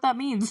don't know what that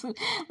means.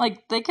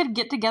 Like, they could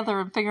get together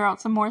and figure out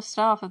some more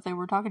stuff if they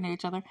were talking to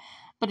each other.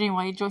 But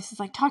anyway, Joyce is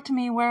like, talk to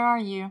me, where are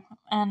you?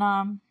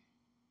 And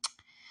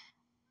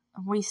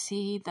we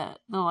see that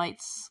the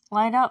lights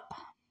light up.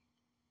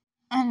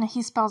 And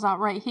he spells out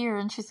right here,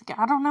 and she's like,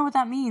 I don't know what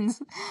that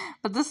means.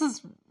 But this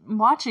is,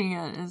 watching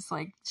it is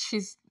like, it's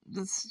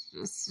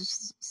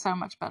just so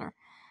much better.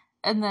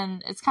 And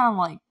then it's kind of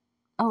like,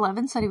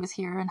 11 said he was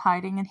here and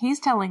hiding, and he's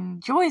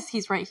telling Joyce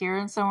he's right here,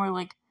 and so we're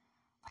like,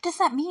 what does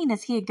that mean?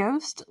 Is he a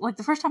ghost? Like,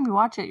 the first time you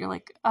watch it, you're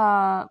like,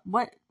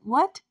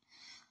 what?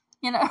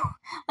 You know?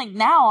 Like,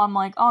 now I'm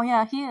like, oh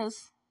yeah, he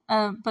is.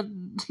 But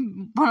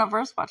when I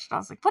first watched it, I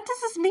was like, what does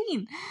this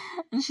mean?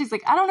 And she's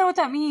like, I don't know what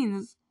that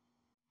means.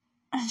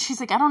 And she's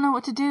like, I don't know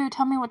what to do.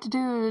 Tell me what to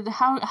do.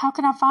 How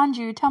can I find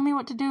you? Tell me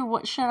what to do.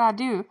 What should I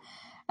do?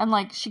 And,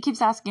 like, she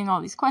keeps asking all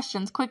these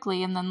questions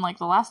quickly, and then, like,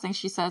 the last thing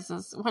she says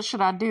is, what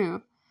should I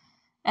do?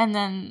 And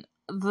then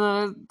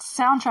the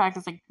soundtrack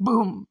is like,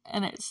 boom,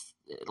 and it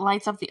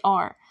lights up the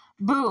R.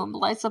 Boom,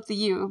 lights up the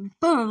U.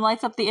 Boom,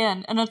 lights up the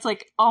N. And it's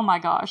like, oh my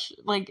gosh.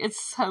 Like,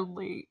 it's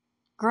totally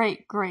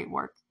great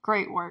work.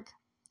 Great work.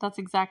 That's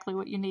exactly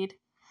what you need.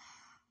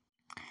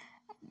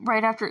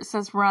 Right after it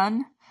says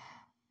run,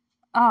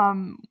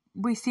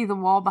 we see the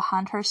wall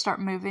behind her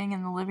start moving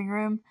in the living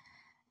room.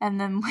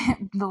 And then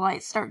the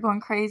lights start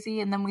going crazy.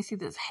 And then we see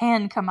this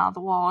hand come out of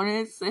the wall.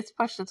 And it's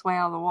pushed its way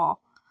out of the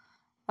wall.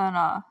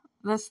 And,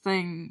 this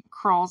thing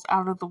crawls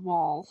out of the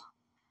wall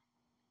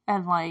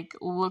and, like,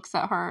 looks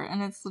at her,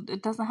 and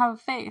it doesn't have a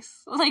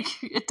face. Like,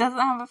 it doesn't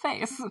have a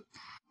face.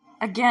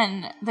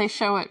 Again, they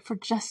show it for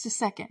just a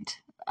second.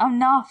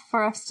 Enough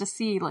for us to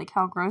see, like,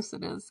 how gross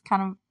it is. It's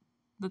kind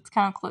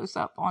of close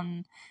up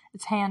on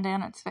its hand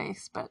and its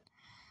face, but,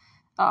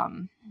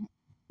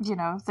 you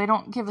know, they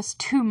don't give us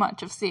too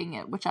much of seeing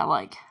it, which I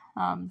like.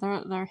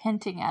 They're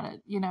hinting at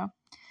it, you know.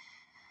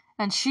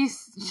 And she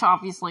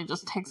obviously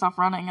just takes off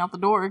running out the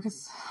door,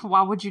 because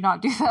why would you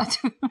not do that?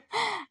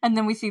 And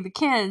then we see the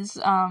kids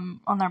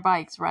on their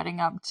bikes riding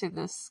up to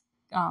this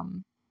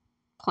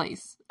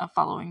place,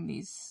 following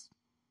these,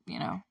 you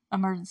know,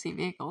 emergency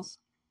vehicles.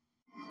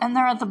 And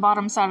they're at the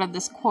bottom side of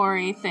this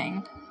quarry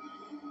thing,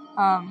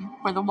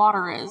 where the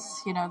water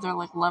is. You know, they're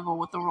like level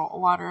with the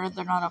water.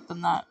 They're not up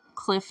in that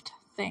cliff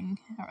thing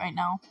right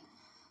now.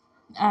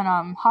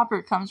 And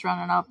Hopper comes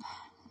running up,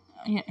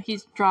 he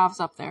drives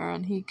up there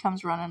and he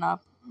comes running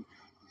up.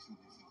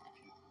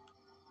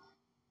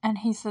 And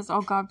he says,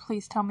 "Oh God,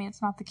 please tell me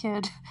it's not the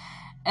kid."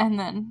 And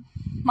then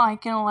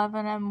Mike and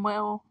Eleven and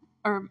Will,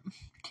 or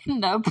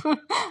nope,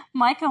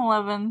 Mike and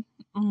Eleven,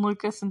 and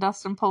Lucas and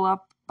Dustin pull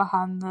up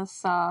behind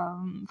this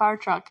fire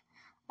truck,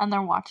 and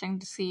they're watching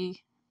to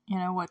see,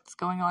 what's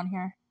going on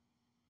here.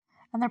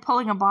 And they're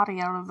pulling a body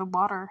out of the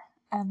water,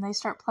 and they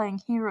start playing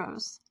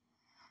Heroes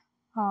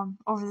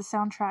over the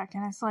soundtrack,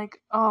 and it's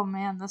like, oh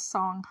man, this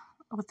song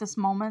with this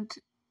moment,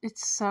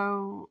 it's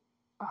so.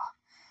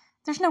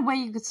 There's no way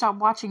you could stop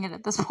watching it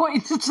at this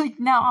point. It's like,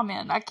 no, I'm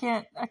in. I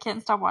can't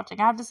stop watching.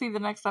 I have to see the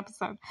next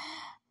episode.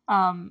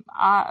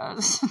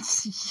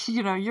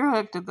 You're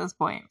hooked at this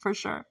point for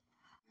sure.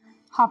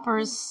 Hopper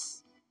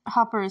is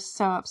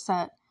so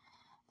upset.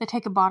 They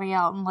take a body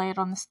out and lay it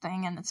on this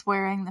thing, and it's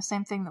wearing the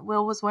same thing that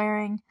Will was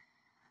wearing.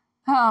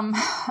 And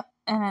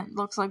it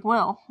looks like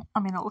Will.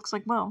 It looks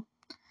like Will.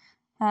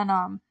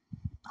 And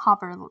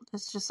Hopper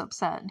is just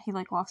upset, and he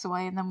walks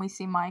away, and then we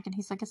see Mike, and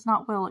he's like, "It's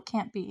not Will. It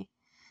can't be."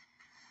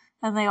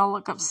 And they all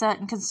look upset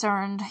and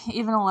concerned.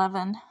 Even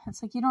 11.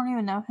 It's like, you don't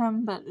even know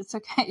him, but it's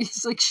okay.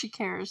 It's like, she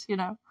cares,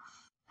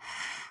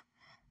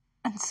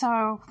 And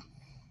so,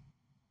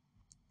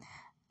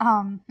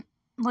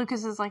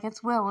 Lucas is like,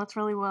 "It's Will. It's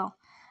really Will."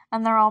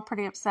 And they're all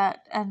pretty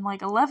upset. And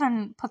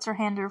 11 puts her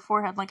hand to her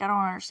forehead, like, "I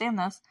don't understand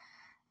this."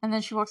 And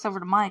then she walks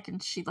over to Mike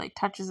and she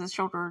touches his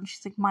shoulder and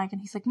she's like, "Mike."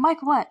 And he's like,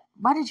 "Mike, what?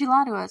 Why did you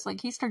lie to us?"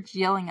 He starts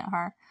yelling at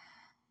her,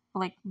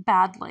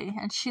 badly.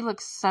 And she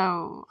looks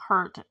so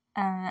hurt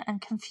and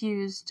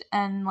confused,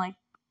 and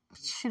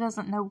she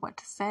doesn't know what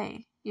to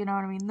say. You know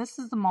what I mean? This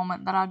is the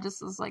moment that I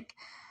just was like,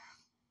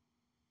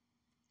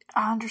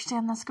 I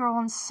understand this girl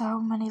on so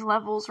many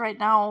levels right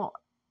now.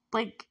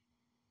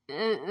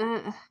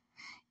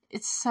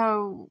 It's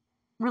so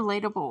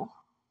relatable.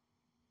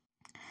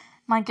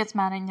 Mike gets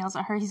mad and yells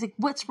at her. He's like,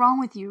 "What's wrong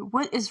with you?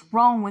 What is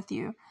wrong with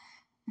you?"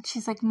 And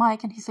she's like,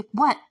 "Mike." And he's like,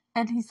 "What?"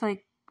 And he's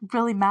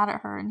really mad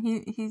at her, and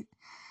he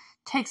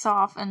takes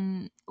off,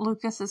 and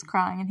Lucas is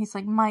crying, and he's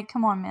like, "Mike,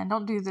 come on, man,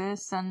 don't do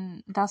this."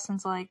 And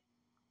Dustin's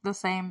the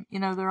same,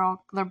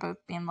 they're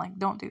both being like,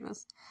 "Don't do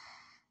this.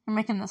 You're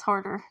making this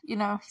harder." He's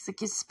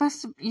like, you're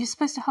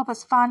supposed to help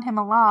us find him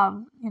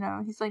alive.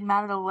 He's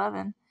mad at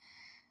 11.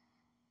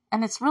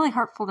 And it's really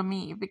hurtful to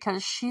me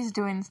because she's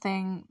doing the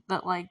thing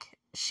that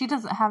she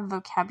doesn't have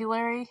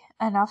vocabulary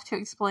enough to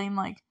explain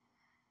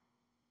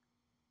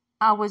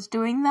I was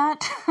doing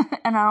that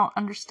and I don't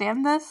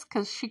understand this,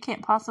 because she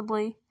can't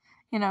possibly,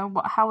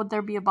 how would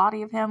there be a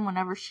body of him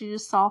whenever she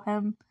just saw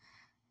him,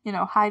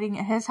 hiding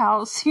at his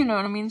house? You know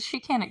what I mean? She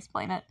can't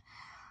explain it.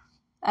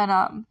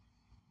 And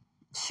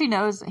she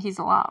knows that he's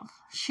alive.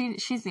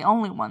 She's the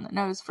only one that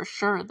knows for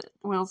sure that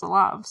Will's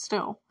alive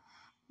still.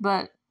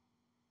 But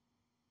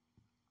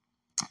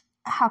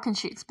how can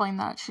she explain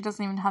that? She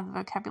doesn't even have the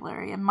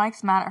vocabulary. And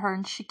Mike's mad at her,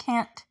 and she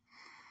can't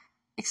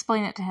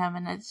explain it to him.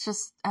 And it's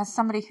just, as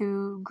somebody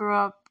who grew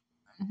up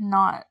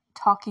not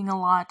talking a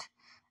lot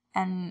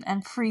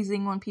and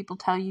freezing when people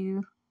tell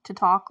you to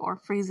talk, or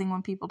freezing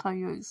when people tell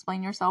you to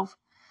explain yourself,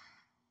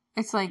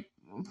 it's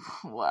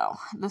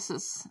well, this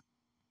is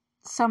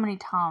so many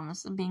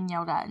times being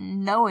yelled at,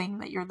 and knowing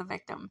that you're the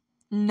victim,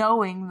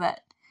 knowing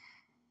that,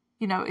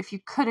 if you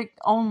could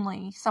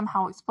only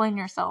somehow explain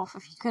yourself,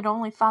 if you could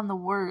only find the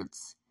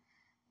words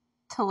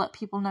to let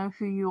people know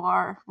who you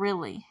are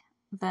really,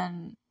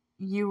 then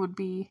you would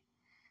be.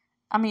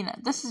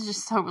 This is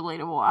just so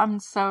relatable.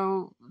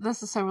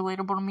 This is so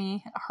relatable to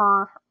me,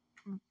 her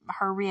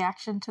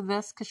reaction to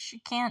this, because she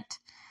can't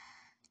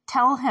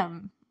tell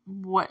him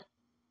what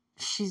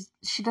she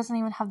doesn't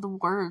even have the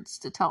words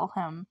to tell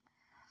him,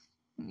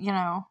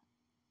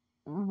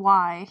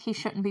 why he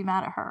shouldn't be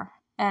mad at her.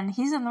 And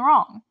he's in the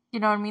wrong. You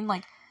know what I mean?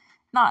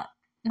 Not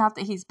that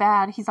he's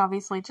bad. He's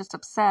obviously just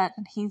upset,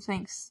 and he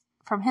thinks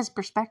from his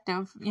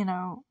perspective,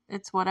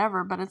 it's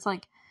whatever. But it's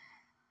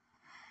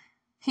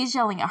he's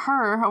yelling at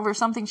her over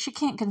something she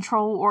can't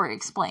control or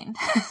explain.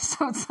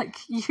 So it's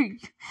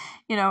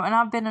and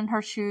I've been in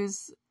her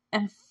shoes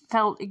and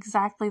felt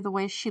exactly the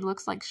way she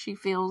looks like she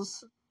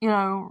feels,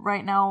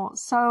 right now,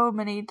 so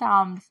many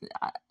times,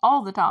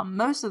 all the time,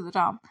 most of the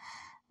time.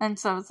 And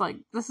so it's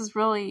this is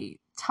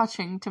really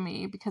touching to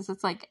me, because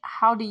it's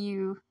how do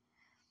you,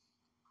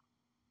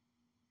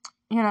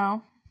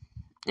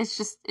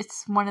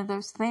 it's one of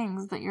those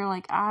things that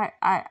you're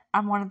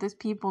I'm one of those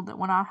people that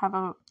when I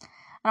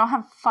don't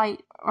have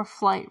fight or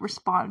flight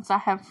response, I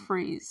have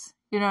freeze.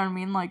 You know what I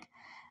mean?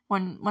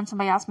 When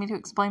somebody asks me to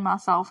explain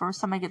myself, or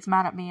somebody gets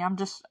mad at me, I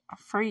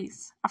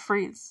freeze. I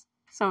freeze.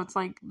 So it's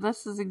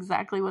this is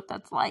exactly what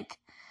that's like.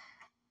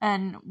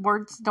 And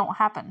words don't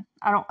happen.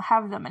 I don't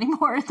have them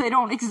anymore. They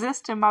don't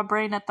exist in my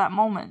brain at that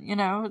moment,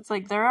 It's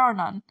there are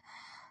none.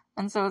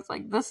 And so it's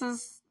this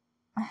is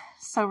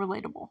so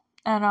relatable.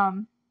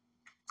 And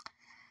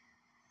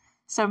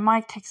so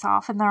Mike takes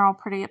off, and they're all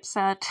pretty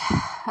upset.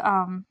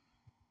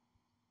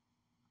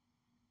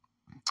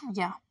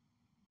 Yeah.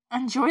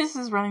 And Joyce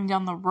is running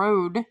down the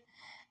road,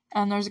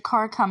 and there's a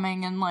car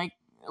coming and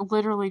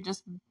literally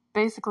just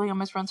basically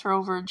almost runs her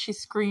over, and she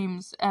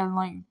screams, and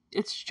like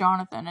it's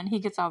Jonathan, and he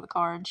gets out of the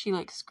car, and she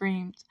like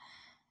screams,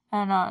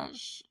 and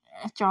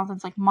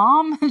Jonathan's like,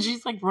 "Mom," and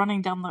she's like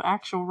running down the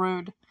actual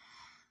road.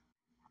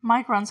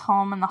 Mike runs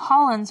home, and the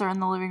Hollands are in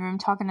the living room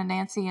talking to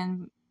Nancy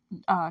and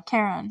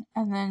Karen,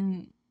 and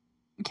then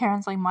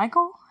Karen's like, Mike,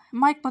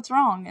 what's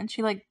wrong? And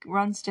she like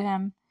runs to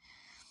him,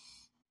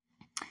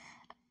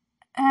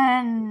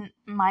 and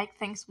Mike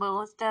thinks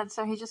Will is dead,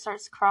 so he just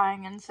starts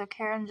crying, and so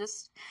Karen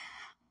just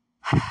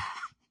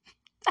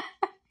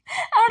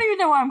I don't even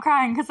know why I'm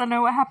crying, because I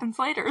know what happens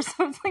later.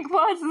 So it's like,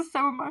 why is this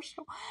so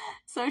emotional?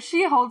 So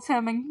she holds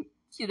him, and,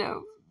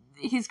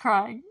 he's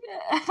crying.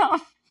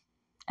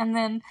 And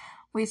then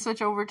we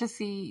switch over to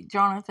see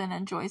Jonathan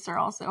and Joyce are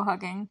also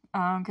hugging,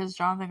 because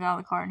Jonathan got out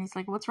of the car, and he's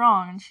like, what's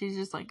wrong? And she's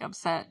just, like,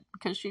 upset,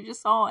 because she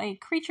just saw a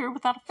creature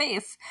without a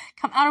face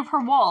come out of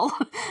her wall.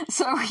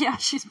 So, yeah,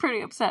 she's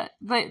pretty upset.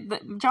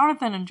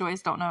 Jonathan and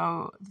Joyce don't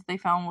know that they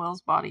found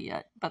Will's body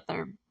yet, but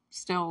they're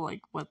still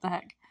like, what the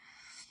heck?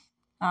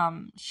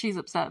 She's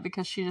upset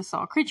because she just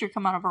saw a creature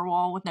come out of her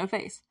wall with no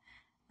face.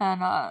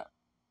 And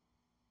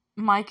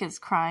Mike is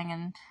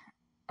crying,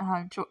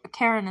 and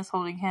Karen is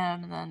holding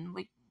him, and then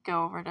we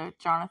go over to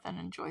Jonathan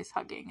and Joyce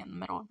hugging in the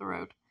middle of the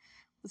road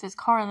with his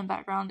car in the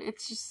background.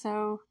 It's just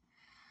so...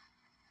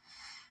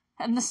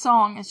 And the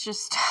song is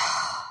just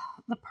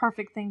the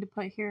perfect thing to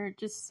put here. It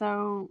just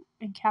so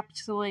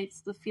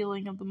encapsulates the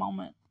feeling of the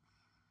moment.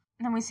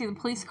 And then we see the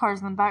police cars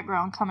in the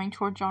background coming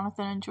toward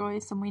Jonathan and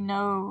Joyce, and we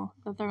know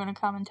that they're going to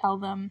come and tell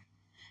them,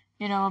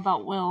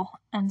 about Will.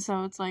 And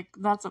so it's like,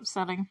 that's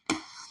upsetting.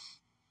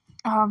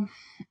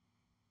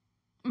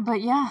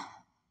 But yeah.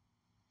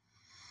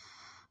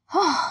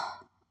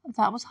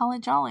 That was Holly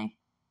Jolly.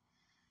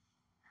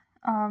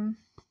 And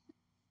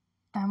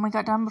we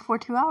got done before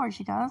 2 hours,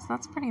 you guys.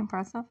 That's pretty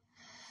impressive.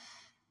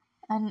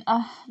 And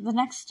the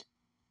next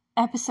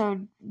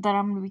episode that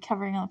I'm going to be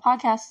covering on the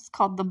podcast is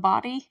called The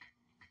Body.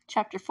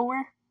 Chapter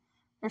 4,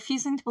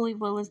 refusing to believe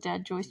Will is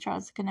dead, Joyce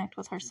tries to connect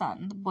with her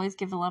son. The boys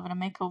give Eleven a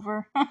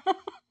makeover.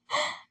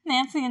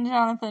 Nancy and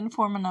Jonathan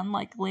form an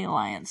unlikely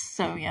alliance.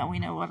 So yeah, we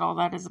know what all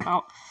that is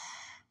about.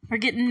 We're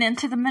getting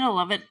into the middle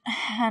of it.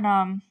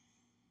 And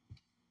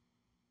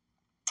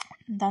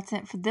that's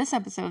it for this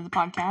episode of the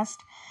podcast.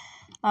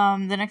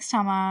 The next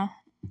time I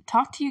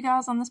talk to you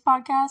guys on this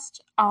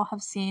podcast, I'll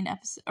have seen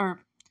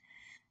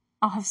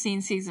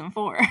season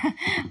 4.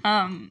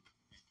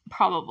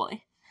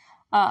 Probably.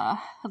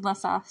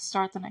 Unless I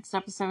start the next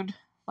episode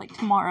like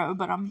tomorrow,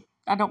 but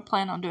I don't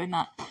plan on doing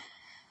that.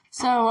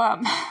 So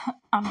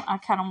I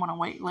kind of want to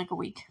wait like a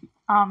week.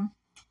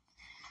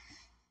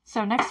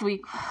 So next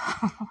week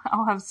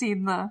I'll have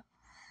seen the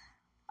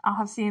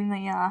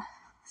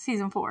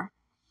season 4,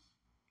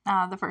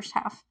 the first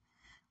half,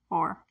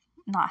 or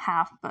not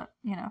half, but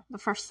the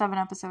first 7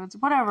 episodes,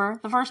 whatever,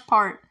 the first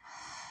part.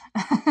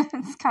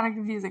 It's kind of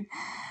confusing.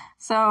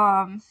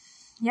 So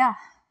yeah.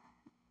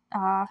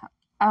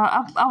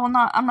 I'm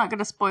not going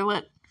to spoil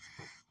it.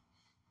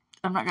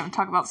 I'm not going to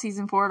talk about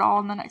season 4 at all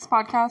in the next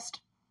podcast.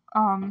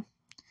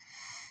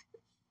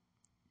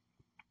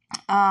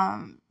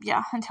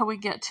 Yeah, until we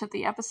get to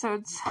the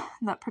episodes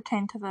that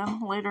pertain to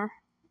them later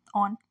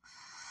on.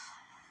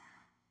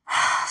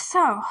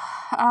 So,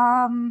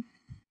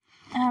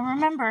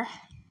 remember,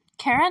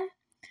 Karen,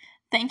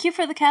 thank you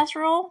for the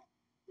casserole,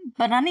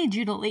 but I need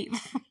you to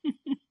leave.